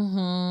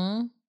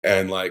 Mm-hmm.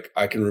 And like,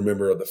 I can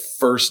remember the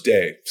first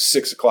day,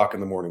 6 o'clock in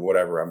the morning,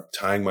 whatever, I'm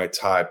tying my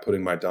tie,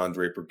 putting my Don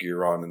Draper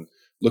gear on and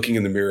looking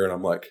in the mirror, and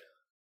I'm like,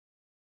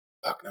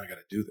 fuck, now I got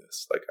to do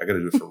this. Like, I got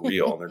to do it for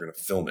real. And they're going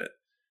to film it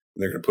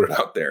and they're going to put it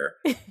out there.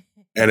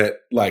 And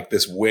it like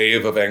this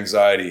wave of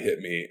anxiety hit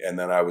me. And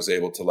then I was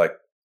able to like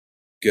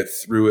get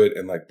through it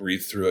and like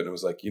breathe through it. And it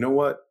was like, you know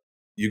what?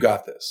 You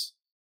got this.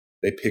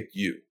 They picked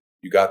you.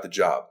 You got the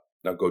job.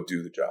 Now go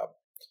do the job.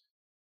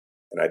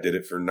 And I did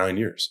it for 9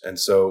 years. And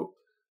so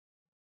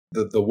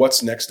the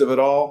what's next of it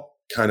all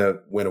kind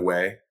of went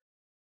away.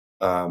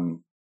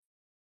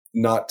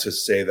 Not to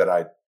say that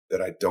I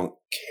don't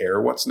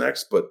care what's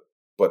next, but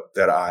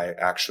that I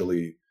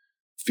actually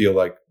feel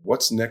like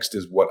what's next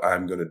is what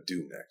I'm going to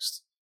do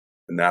next.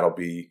 And that'll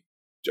be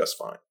just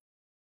fine.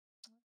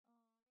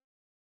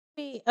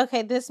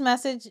 Okay, this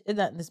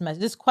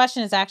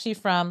question is actually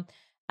from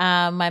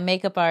my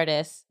makeup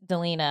artist,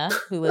 Delina,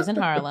 who lives in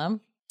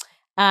Harlem.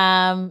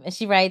 And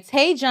she writes,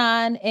 hey,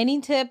 John,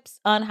 any tips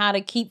on how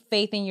to keep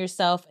faith in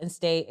yourself and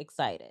stay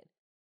excited?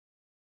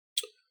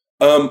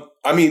 I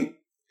mean,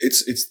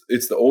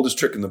 it's the oldest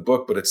trick in the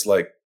book, but it's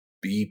like,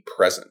 be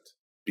present,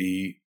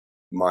 be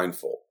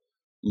mindful,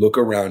 look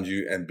around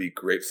you and be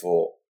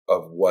grateful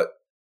of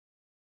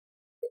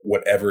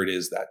whatever it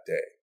is that day.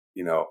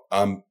 You know,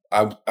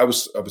 I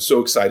was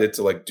so excited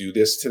to like do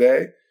this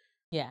today.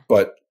 Yeah.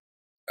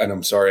 And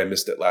I'm sorry I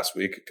missed it last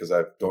week because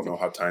I don't know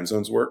how time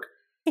zones work.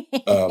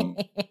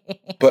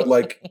 But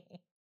like,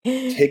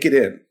 take it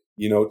in,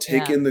 you know,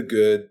 take in the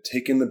good,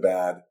 take in the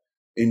bad,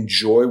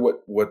 enjoy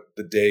what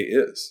the day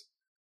is.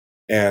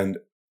 And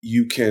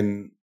you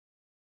can,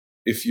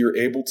 if you're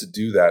able to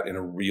do that in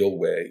a real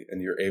way,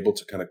 and you're able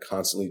to kind of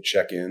constantly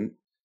check in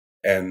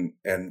and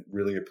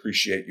really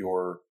appreciate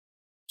your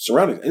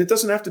surroundings. And it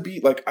doesn't have to be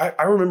like,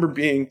 I remember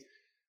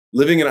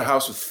living in a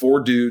house with 4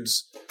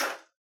 dudes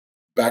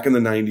back in the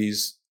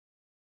 90s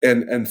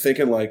and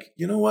thinking like,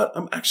 you know what,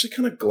 I'm actually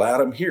kind of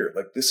glad I'm here.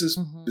 Like this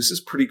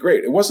is pretty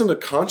great. It wasn't a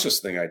conscious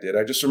thing I did.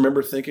 I just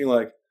remember thinking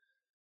like,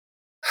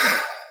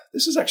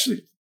 this is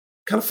actually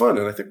kind of fun.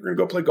 And I think we're going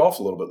to go play golf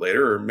a little bit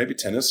later, or maybe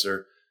tennis,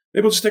 or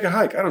maybe we'll just take a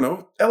hike. I don't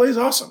know. LA is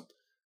awesome.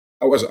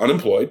 I was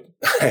unemployed.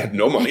 I had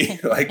no money.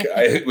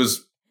 It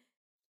was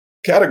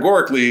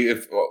categorically,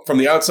 if from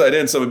the outside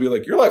in, someone would be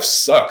like, your life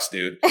sucks,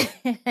 dude.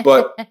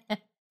 But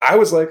I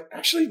was like,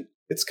 actually,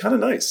 it's kind of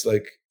nice.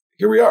 Like,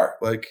 here we are.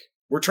 Like,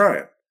 we're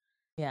trying.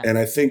 Yeah. And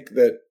I think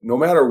that no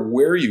matter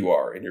where you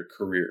are in your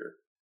career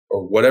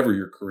or whatever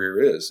your career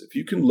is, if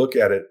you can look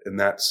at it in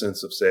that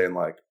sense of saying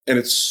like, and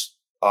it's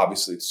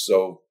obviously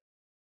so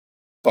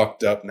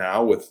fucked up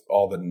now with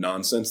all the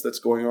nonsense that's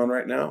going on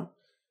right now,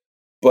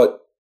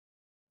 but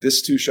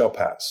this too shall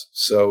pass.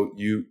 So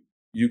you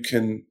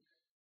can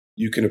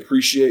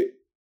appreciate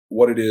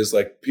what it is.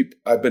 Like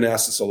I've been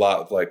asked this a lot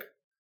of like,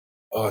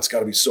 oh, it's got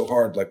to be so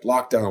hard. Like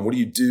lockdown, what do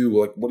you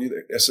do? Like, what do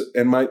you,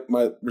 and my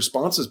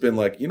response has been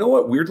like, you know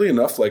what, weirdly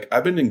enough, like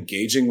I've been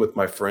engaging with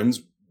my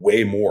friends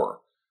way more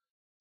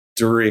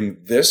during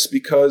this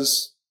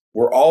because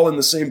we're all in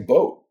the same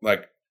boat.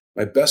 Like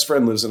my best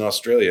friend lives in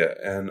Australia,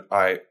 and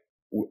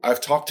I've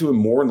talked to him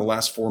more in the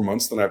last 4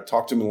 months than I've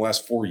talked to him in the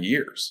last 4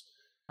 years.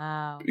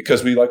 Wow.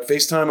 Because we like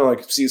FaceTime and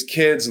like see his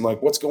kids and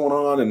like what's going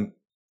on and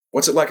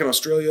what's it like in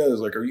Australia?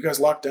 Is like, are you guys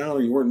locked down?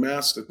 Are you wearing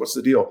masks? Like, what's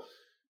the deal?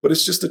 But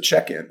it's just a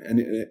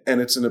check-in, and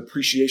it's an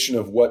appreciation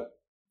of what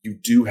you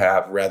do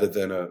have rather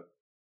than a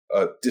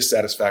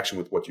dissatisfaction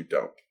with what you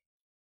don't.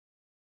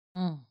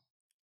 Mm.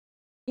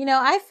 You know,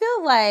 I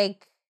feel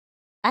like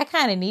I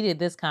kind of needed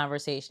this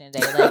conversation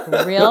today,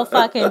 like real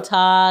fucking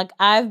talk.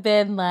 I've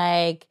been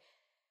like,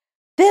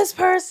 this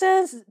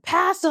person's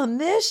passed on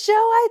this show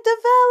I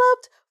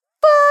developed.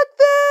 Fuck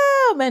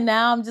them. And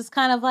now I'm just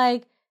kind of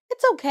like,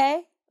 it's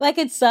okay. Like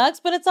it sucks,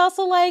 but it's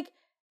also like,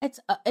 it's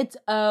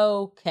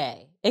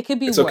okay. It could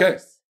be it's worse. Okay.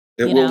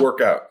 It will work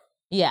out.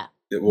 Yeah.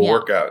 It will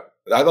work out.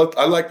 I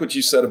like what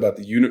you said about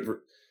the universe.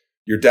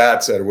 Your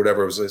dad said or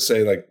whatever. It was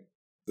saying like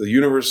the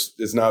universe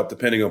is not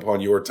depending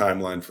upon your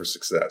timeline for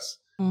success.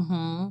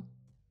 Mm-hmm.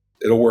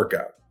 It'll work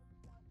out.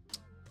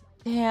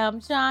 Damn,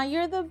 John,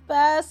 you're the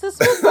best. This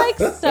was like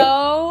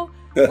so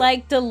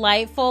like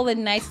delightful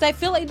and nice. I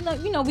feel like,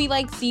 you know, we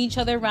like see each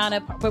other around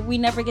it, but we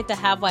never get to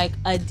have like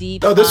a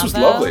deep. No, this was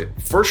lovely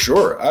for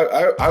sure.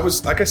 I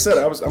was, like I said,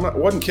 I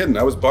wasn't kidding.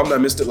 I was bummed I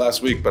missed it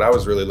last week, but I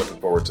was really looking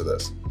forward to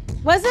this.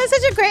 Wasn't it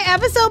such a great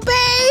episode,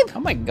 babe?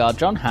 Oh my God,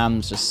 John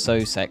Hamm's just so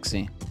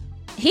sexy.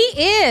 He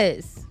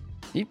is.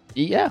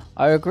 Yeah,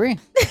 I agree.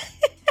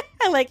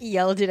 I like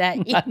yelled it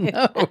at you. I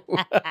know.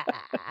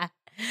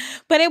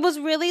 But it was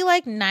really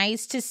like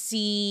nice to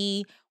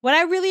see. What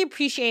I really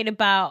appreciate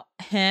about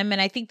him, and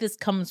I think this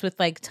comes with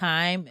like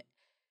time,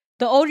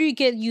 the older you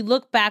get, you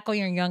look back on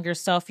your younger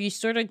self, you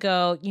sort of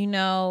go, you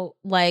know,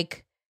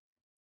 like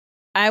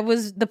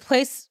the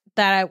place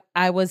that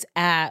I was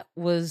at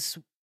was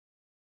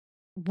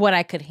what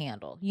I could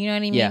handle. You know what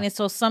I mean? Yeah. And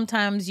so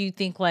sometimes you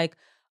think like,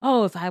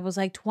 oh, if I was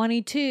like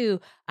 22,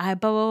 I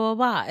blah, blah, blah,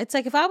 blah. It's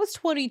like if I was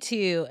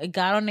 22 and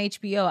got on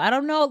HBO, I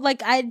don't know.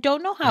 Like, I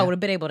don't know how I would have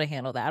been able to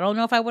handle that. I don't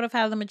know if I would have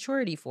had the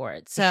maturity for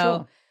it. So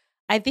Sure.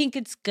 I think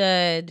it's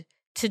good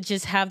to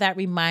just have that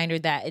reminder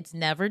that it's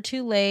never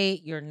too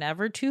late. You're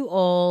never too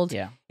old.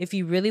 Yeah. If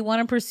you really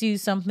want to pursue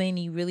something,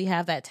 you really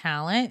have that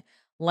talent,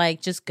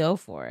 like just go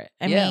for it.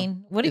 I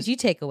mean, what did you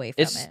take away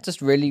from it? It's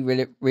just really,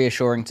 really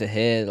reassuring to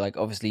hear. Like,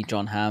 obviously,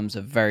 John Hamm's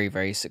a very,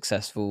 very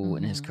successful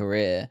in his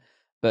career.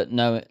 But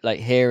no, like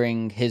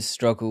hearing his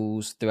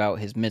struggles throughout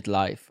his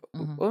midlife,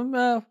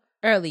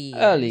 Early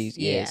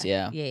years.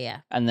 Yeah.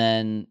 And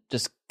then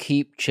just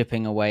keep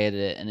chipping away at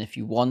it. And if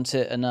you want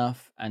it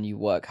enough and you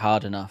work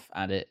hard enough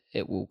at it,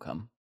 it will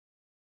come.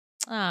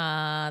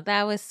 Ah,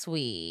 that was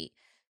sweet.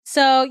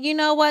 So, you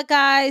know what,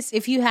 guys?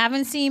 If you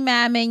haven't seen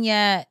Mad Men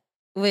yet,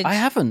 which I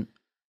haven't.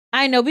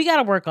 I know we got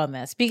to work on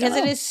this because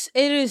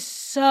it is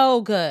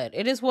so good.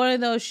 It is one of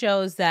those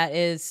shows that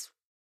is,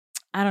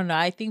 I don't know,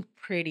 I think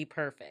pretty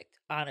perfect.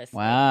 Honestly.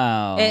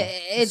 Wow.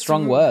 It's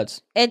strong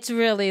words. It's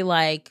really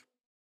like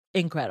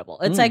incredible.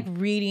 It's like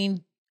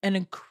reading an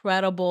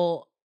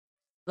incredible,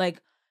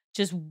 like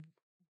just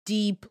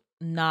deep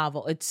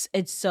novel. It's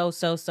so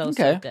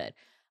good.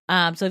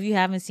 So if you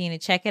haven't seen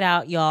it, check it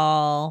out,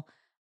 y'all.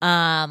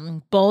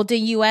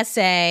 Bolden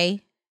USA,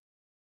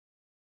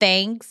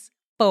 thanks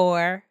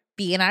for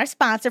being our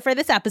sponsor for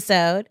this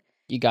episode.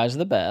 You guys are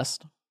the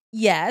best.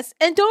 Yes.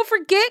 And don't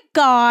forget,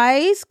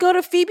 guys, go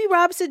to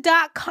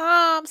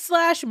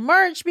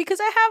phoeberobinson.com/merch because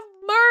I have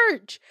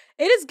merch.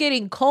 It is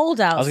getting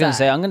cold outside. I was going to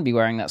say, I'm going to be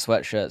wearing that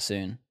sweatshirt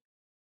soon.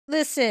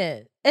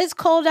 Listen, it's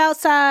cold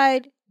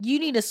outside. You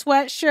need a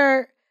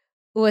sweatshirt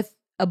with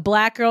a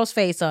black girl's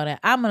face on it.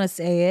 I'm going to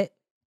say it.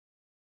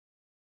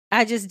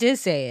 I just did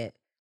say it.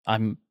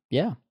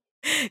 Yeah.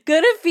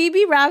 Go to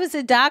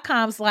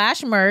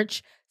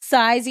phoeberobinson.com/merch.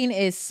 Sizing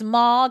is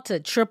small to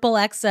triple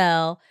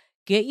XL.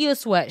 Get you a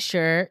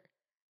sweatshirt.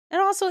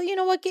 And also, you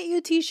know what? Get you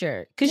a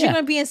t-shirt. Because you're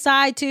going to be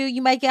inside too. You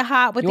might get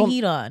hot with the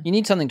heat on. You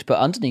need something to put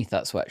underneath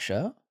that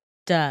sweatshirt.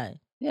 Done.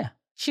 Yeah.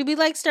 Should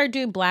we start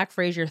doing Black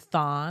Fraser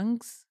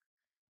thongs?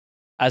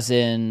 As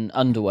in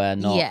underwear,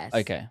 not... Yes.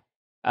 Okay.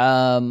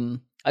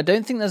 I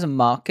don't think there's a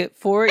market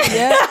for it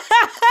yet.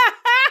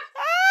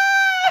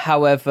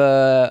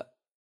 However,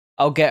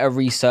 I'll get a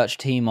research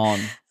team on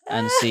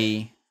and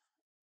see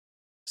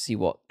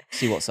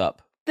what's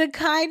up. The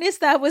kindness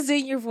that was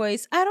in your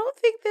voice. I don't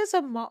think there's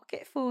a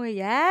market for it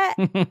yet.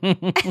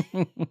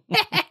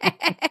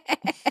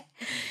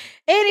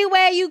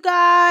 Anyway, you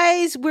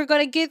guys, we're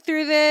going to get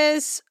through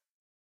this.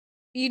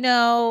 We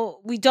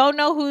don't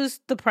know who's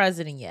the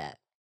president yet.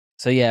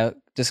 So yeah,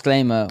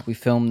 disclaimer, we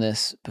filmed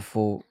this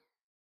before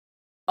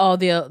all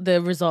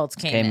the results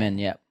came in.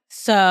 Yeah.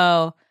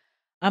 So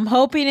I'm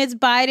hoping it's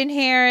Biden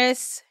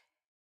Harris.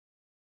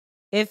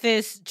 If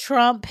it's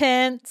Trump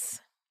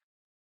Pence,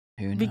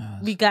 who knows?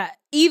 We got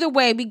either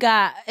way.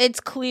 It's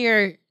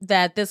clear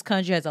that this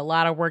country has a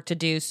lot of work to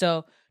do.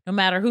 So no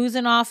matter who's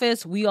in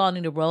office, we all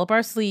need to roll up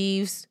our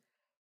sleeves,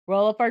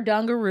 roll up our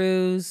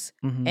dungaroos,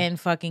 and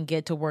fucking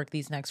get to work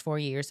these next 4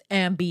 years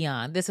and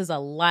beyond. This is a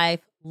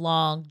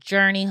lifelong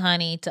journey,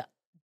 honey, to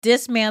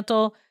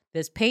dismantle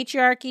this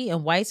patriarchy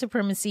and white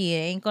supremacy. It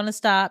ain't gonna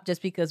stop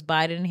just because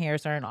Biden and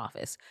Harris are in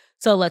office.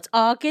 So let's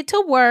all get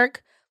to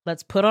work.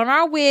 Let's put on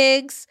our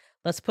wigs.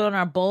 Let's put on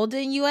our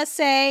Bolden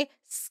USA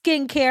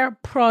skincare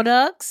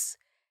products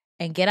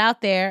and get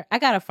out there. I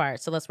got a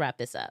fart, so let's wrap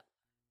this up.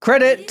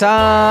 Credit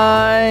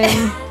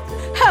time!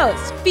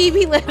 Host,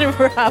 Phoebe Lynn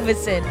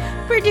Robinson.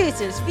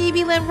 Producers,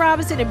 Phoebe Lynn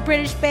Robinson and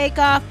British Bake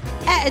Off.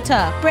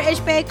 Editor, British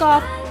Bake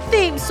Off.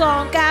 Theme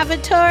song,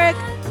 Gavin Turek.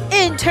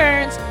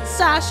 Interns,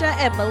 Sasha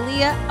and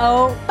Malia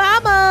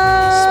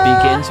Obama.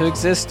 Speak it into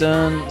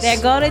existence. They're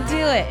gonna do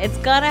it. It's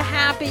gonna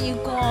happen, you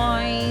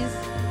guys.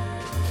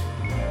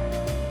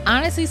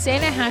 Honestly,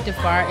 saying I had to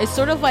fart is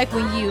sort of like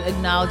when you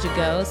acknowledge a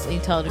ghost and you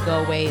tell it to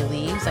go away, it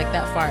leaves. Like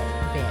that fart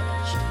vanished.